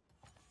 Really?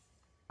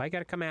 Why you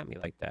gotta come at me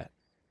like that?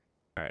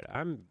 Alright,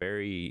 I'm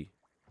very...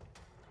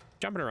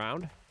 jumping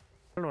around. I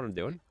don't know what I'm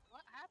doing.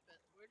 What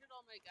happened? Where did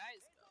all my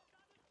guys go?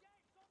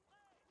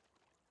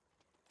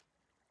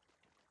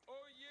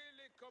 Oyez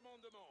les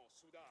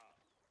commandements, Soudard.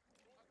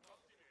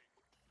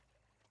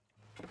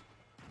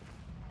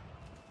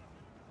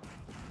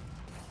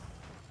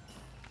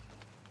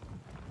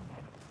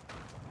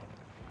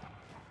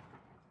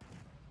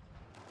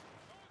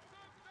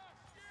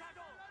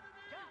 Sadon,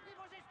 gardez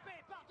vos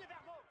épées par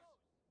devers vous.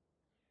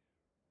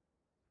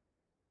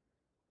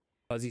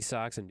 Fuzzy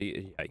socks and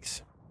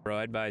yikes. Bro,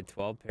 I'd buy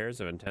 12 pairs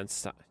of Intense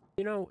socks.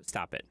 You know,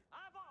 stop it.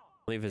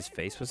 Believe his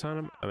face was on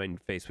him. I mean,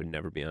 face would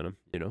never be on him,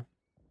 you know?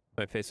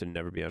 My face would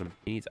never be on him.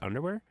 He needs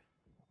underwear?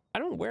 I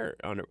don't wear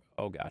under...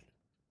 Oh, God.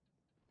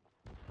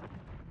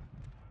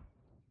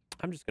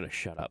 I'm just gonna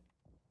shut up.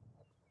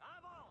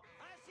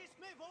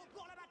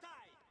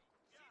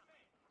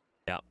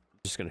 Yeah, I'm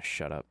just gonna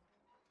shut up.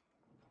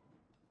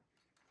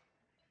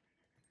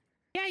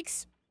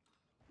 Yikes!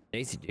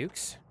 Daisy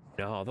Dukes?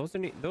 No, those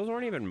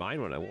weren't even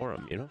mine when I wore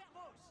them, you know?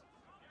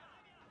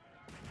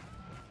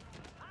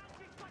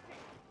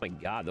 Oh my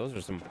God, those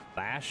are some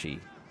flashy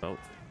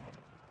mounts.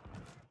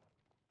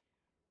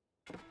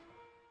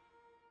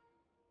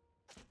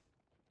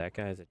 That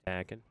guy's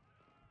attacking.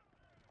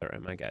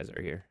 Alright, my guys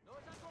are here.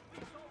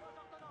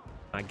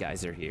 My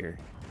guys are here.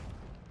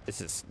 This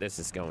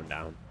is going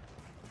down.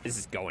 This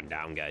is going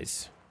down,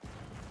 guys.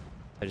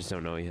 I just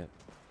don't know yet.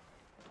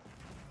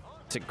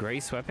 Is it gray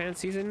sweatpants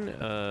season?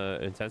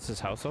 Intense's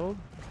household?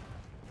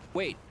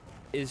 Wait,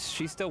 is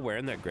she still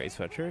wearing that gray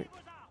sweatshirt?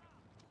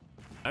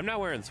 I'm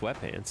not wearing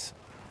sweatpants.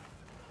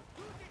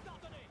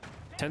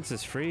 Intense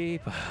is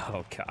free.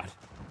 Oh, God.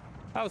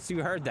 Oh, so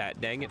you heard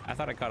that. Dang it. I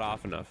thought I cut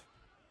off enough.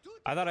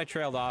 I thought I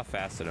trailed off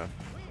fast enough.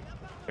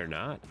 They're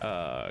not?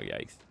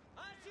 Yikes.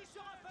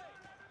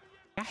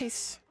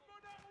 Guys.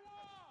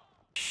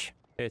 Shh.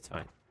 It's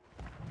fine.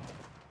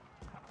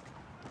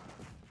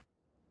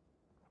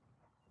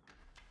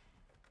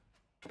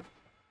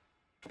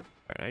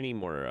 Alright, I need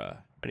more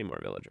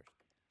villagers.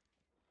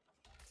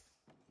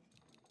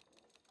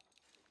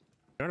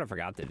 You know what I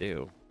forgot to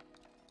do?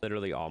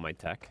 Literally all my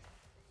tech.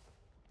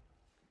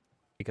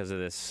 Because of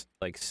this,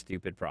 like,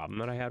 stupid problem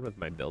that I had with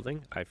my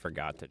building, I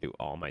forgot to do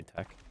all my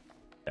tech.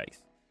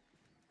 Yikes.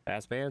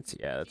 Fast pants?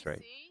 Yeah, that's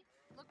right.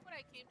 Look what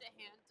I came to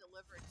hand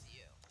deliver to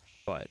you.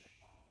 What?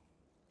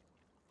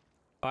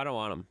 Oh, I don't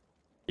want them.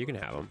 You can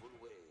have them.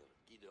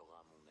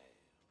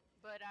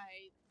 But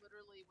I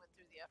literally went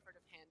through the effort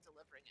of hand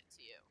delivering it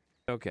to you.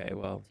 Okay,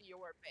 well, To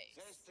your base.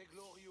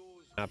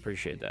 I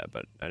appreciate that,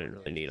 but I didn't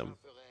really need them.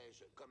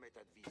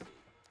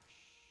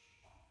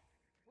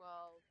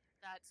 Well,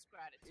 that's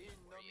gratitude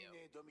for you.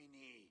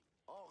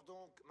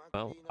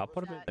 Well, I'll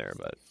put them in there,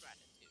 but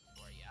Gratitude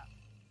for ya.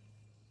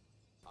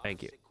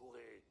 thank you.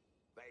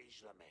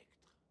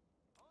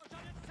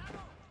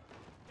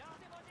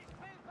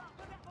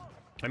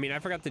 I mean, I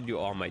forgot to do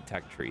all my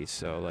tech trees,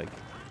 so, like,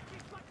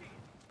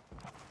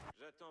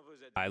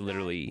 I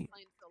literally,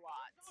 Explains a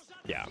lot.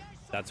 yeah,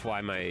 that's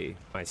why my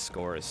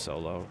score is so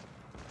low.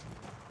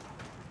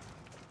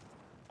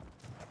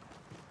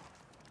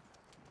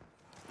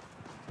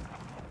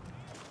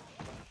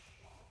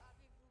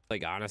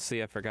 Like,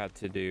 honestly, I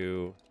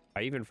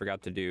even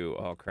forgot to do,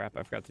 oh crap,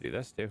 I forgot to do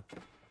this too.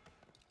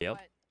 Yep. What?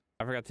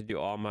 I forgot to do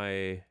all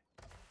my,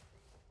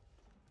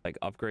 like,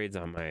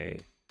 upgrades on my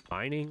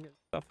mining and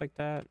stuff like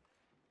that.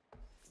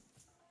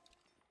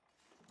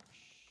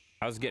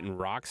 I was getting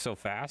rocked so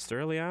fast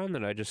early on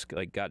that I just,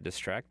 like, got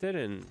distracted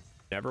and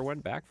never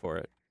went back for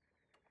it.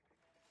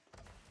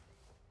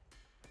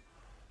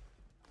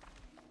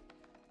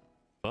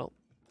 Well,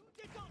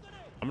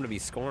 I'm gonna be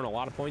scoring a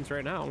lot of points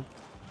right now.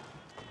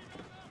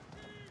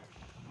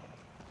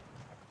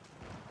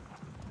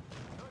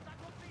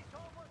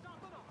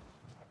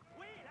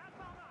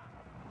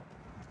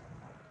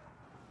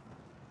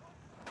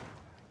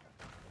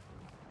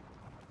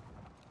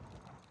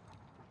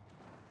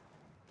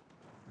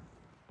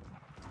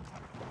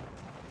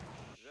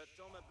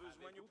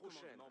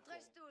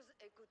 Trestos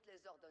écoute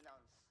les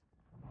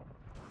ordonnances.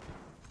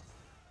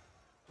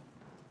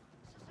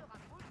 Ce sera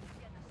cool que tu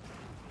viennes à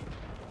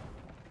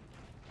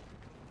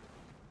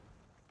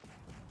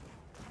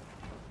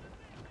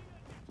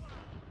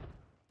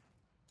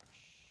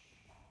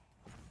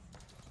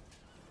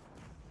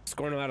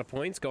Scoring a lot of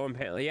points, going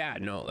pants. Yeah,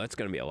 no, that's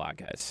gonna be a lot,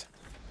 guys.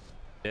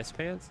 This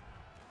pants?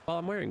 Well,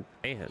 I'm wearing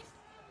pants.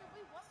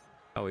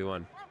 Oh, we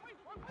won.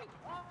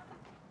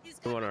 He's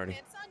We got won no already.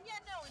 pants on. Yeah,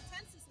 no,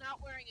 Intense is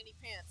not wearing any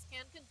pants.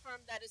 Can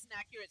confirm that is an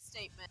accurate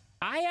statement.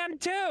 I am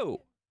too.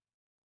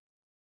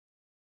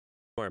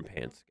 I'm wearing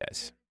pants,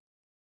 guys.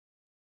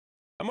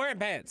 I'm wearing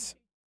pants.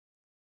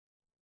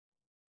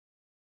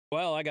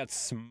 Well, I got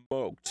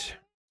smoked.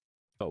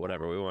 But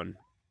whatever, we won.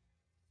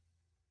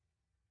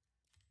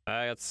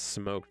 I got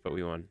smoked, but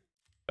we won.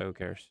 Who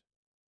cares?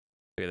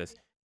 Look at this.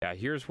 Yeah,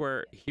 here's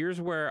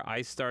where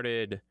I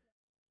started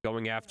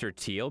going after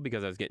Teal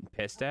because I was getting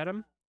pissed at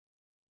him.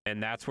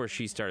 And that's where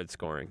she started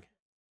scoring.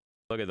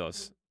 Look at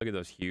those. Look at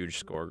those huge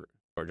score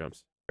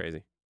jumps.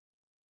 Crazy.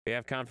 We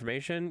have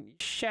confirmation.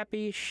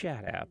 Sheppy,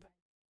 shut up.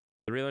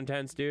 The real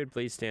Intense dude,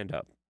 please stand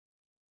up.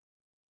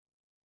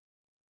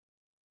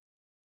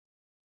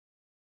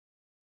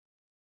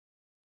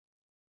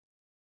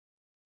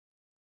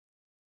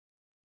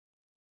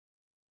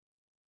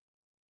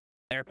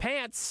 Their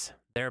pants.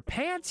 Their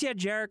pants, you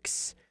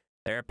jerks.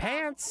 Their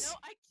pants. No,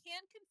 I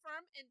can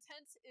confirm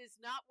Intense is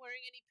not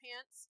wearing any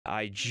pants.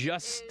 I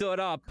just stood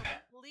up.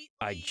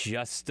 I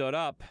just stood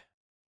up.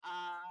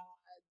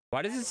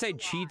 Why does it say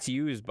cheats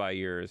used by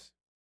yours?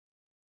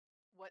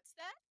 What's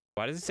that?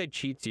 Why does it say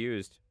cheats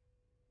used?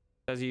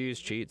 It says you use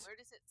cheats. Where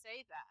does it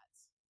say that?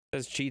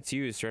 It says cheats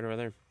used right over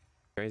there.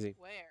 Crazy.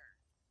 Where?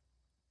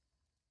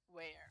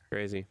 Where?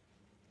 Crazy.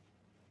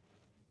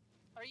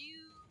 Are you?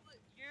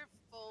 You're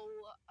full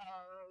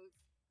of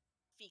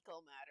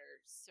fecal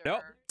matter, sir.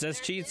 Nope. It says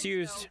There cheats is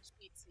used. No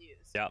cheats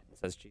used. Yep. It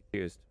says cheats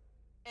used.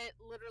 It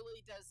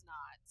literally does not.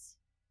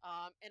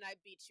 And I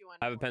beat you on.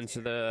 I have a pen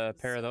to the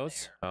pair of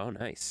those. Oh,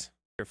 nice.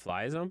 Your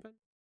fly is open?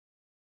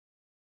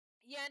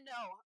 Yeah,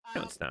 no.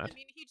 No, it's not. I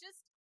mean, he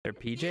just. They're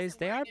PJs?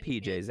 They are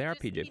PJs. They are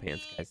PJ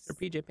pants, guys.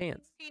 They're PJ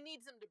pants. He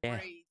needs them to Yeah.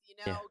 breathe, you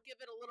know? Yeah. Give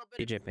it a little bit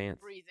PJ of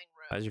pants. breathing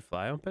room. Why is your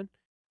fly open?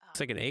 It's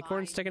like an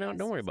acorn Fine, sticking out. yes,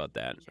 Don't worry it's about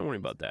that. Don't worry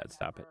about that.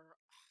 Stop it. whatever.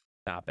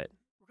 Stop it.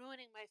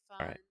 Ruining my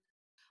fun. All right.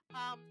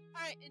 All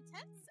right,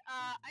 Intense.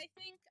 I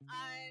think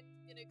I'm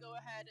gonna go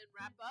ahead and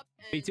wrap up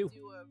and Me too.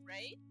 do a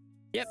raid.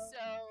 Yep.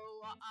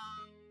 So,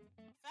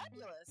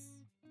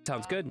 fabulous.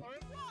 Sounds good. Au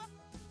revoir.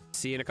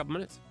 See you in a couple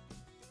minutes.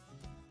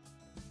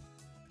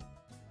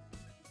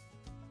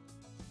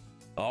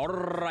 All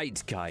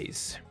right,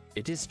 guys.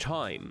 It is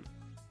time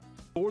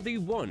for the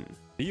one,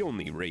 the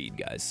only raid,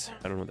 guys.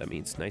 I don't know what that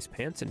means. Nice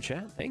pants in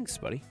chat. Thanks,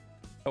 buddy.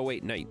 Oh,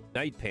 wait. Night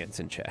pants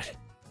in chat.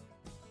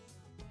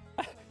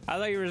 I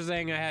thought you were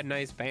saying I had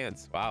nice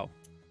pants. Wow.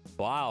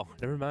 Wow.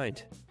 Never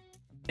mind.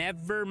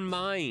 Never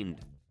mind.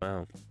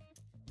 Wow.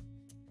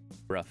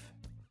 Rough.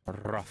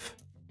 Rough.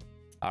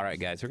 All right,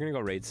 guys. We're going to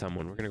go raid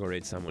someone. We're going to go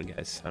raid someone,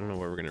 guys. I don't know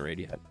where we're going to raid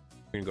yet.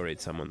 We're going to go raid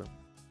someone, though.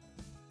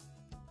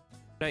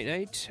 Night,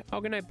 night.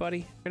 Oh, good night,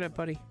 buddy. Good night,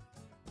 buddy.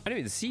 I didn't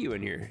even see you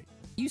in here.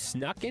 You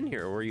snuck in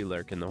here, or were you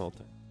lurking the whole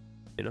time?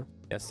 You know?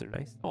 Yes, they're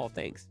nice. Oh,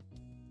 thanks.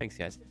 Thanks,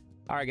 guys.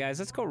 All right, guys.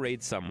 Let's go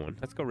raid someone.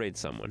 Let's go raid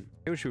someone.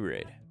 Who should we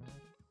raid?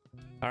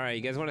 All right,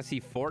 you guys want to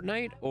see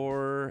Fortnite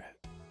or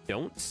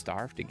Don't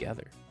Starve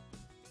Together?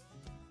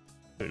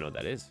 I don't know what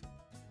that is.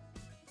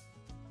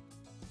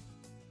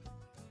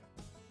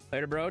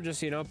 Later, bro.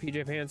 Just so you know,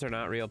 PJ pants are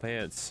not real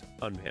pants.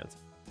 Unpants.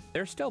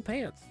 They're still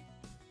pants.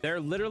 They're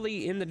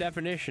literally in the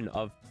definition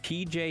of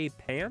PJ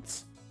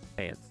pants.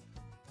 Pants.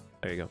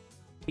 There you go.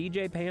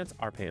 PJ pants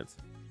are pants.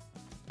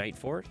 Night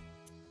Fort.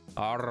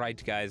 All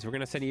right, guys. We're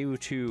going to send you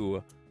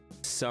to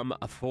some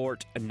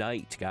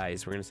Fortnite,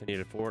 guys. We're going to send you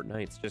to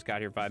Fortnite. Just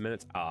got here 5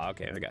 minutes. Oh,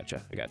 okay. I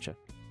gotcha. I gotcha.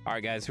 All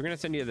right, guys. We're going to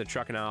send you to the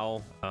Truckin'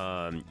 Owl.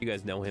 You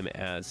guys know him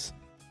as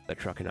the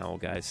Truckin' Owl,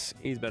 guys.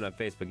 He's been on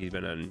Facebook. He's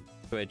been on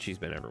Twitch. He's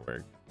been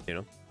everywhere, you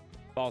know?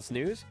 False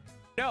news?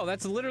 No,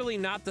 that's literally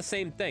not the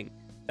same thing.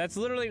 That's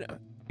literally...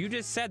 You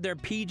just said they're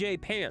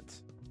PJ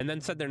pants and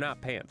then said they're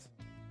not pants.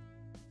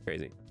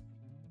 Crazy.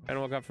 I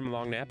woke up from a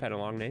long nap, had a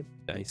long name.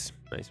 Nice.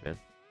 Nice, man.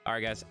 All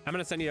right, guys. I'm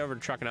going to send you over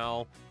to Truckin'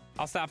 Owl.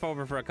 I'll stop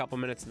over for a couple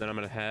minutes and then I'm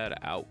going to head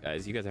out,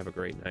 guys. You guys have a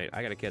great night.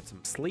 I got to get some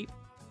sleep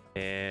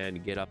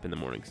and get up in the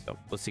morning. So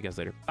we'll see you guys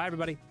later. Bye,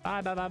 everybody.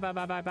 Bye, bye, bye, bye,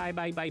 bye, bye, bye,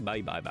 bye, bye,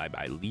 bye, bye, bye,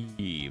 bye.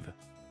 Leave.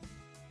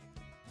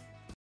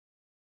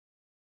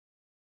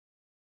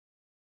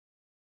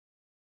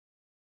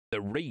 The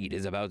raid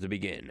is about to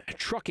begin.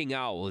 Trucking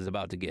Owl is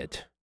about to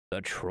get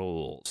the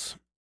trolls.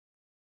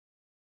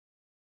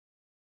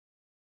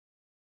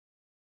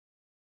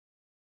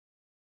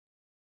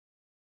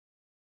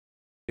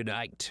 Good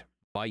night.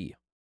 Bye.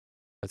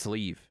 Let's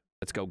leave.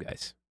 Let's go,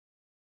 guys.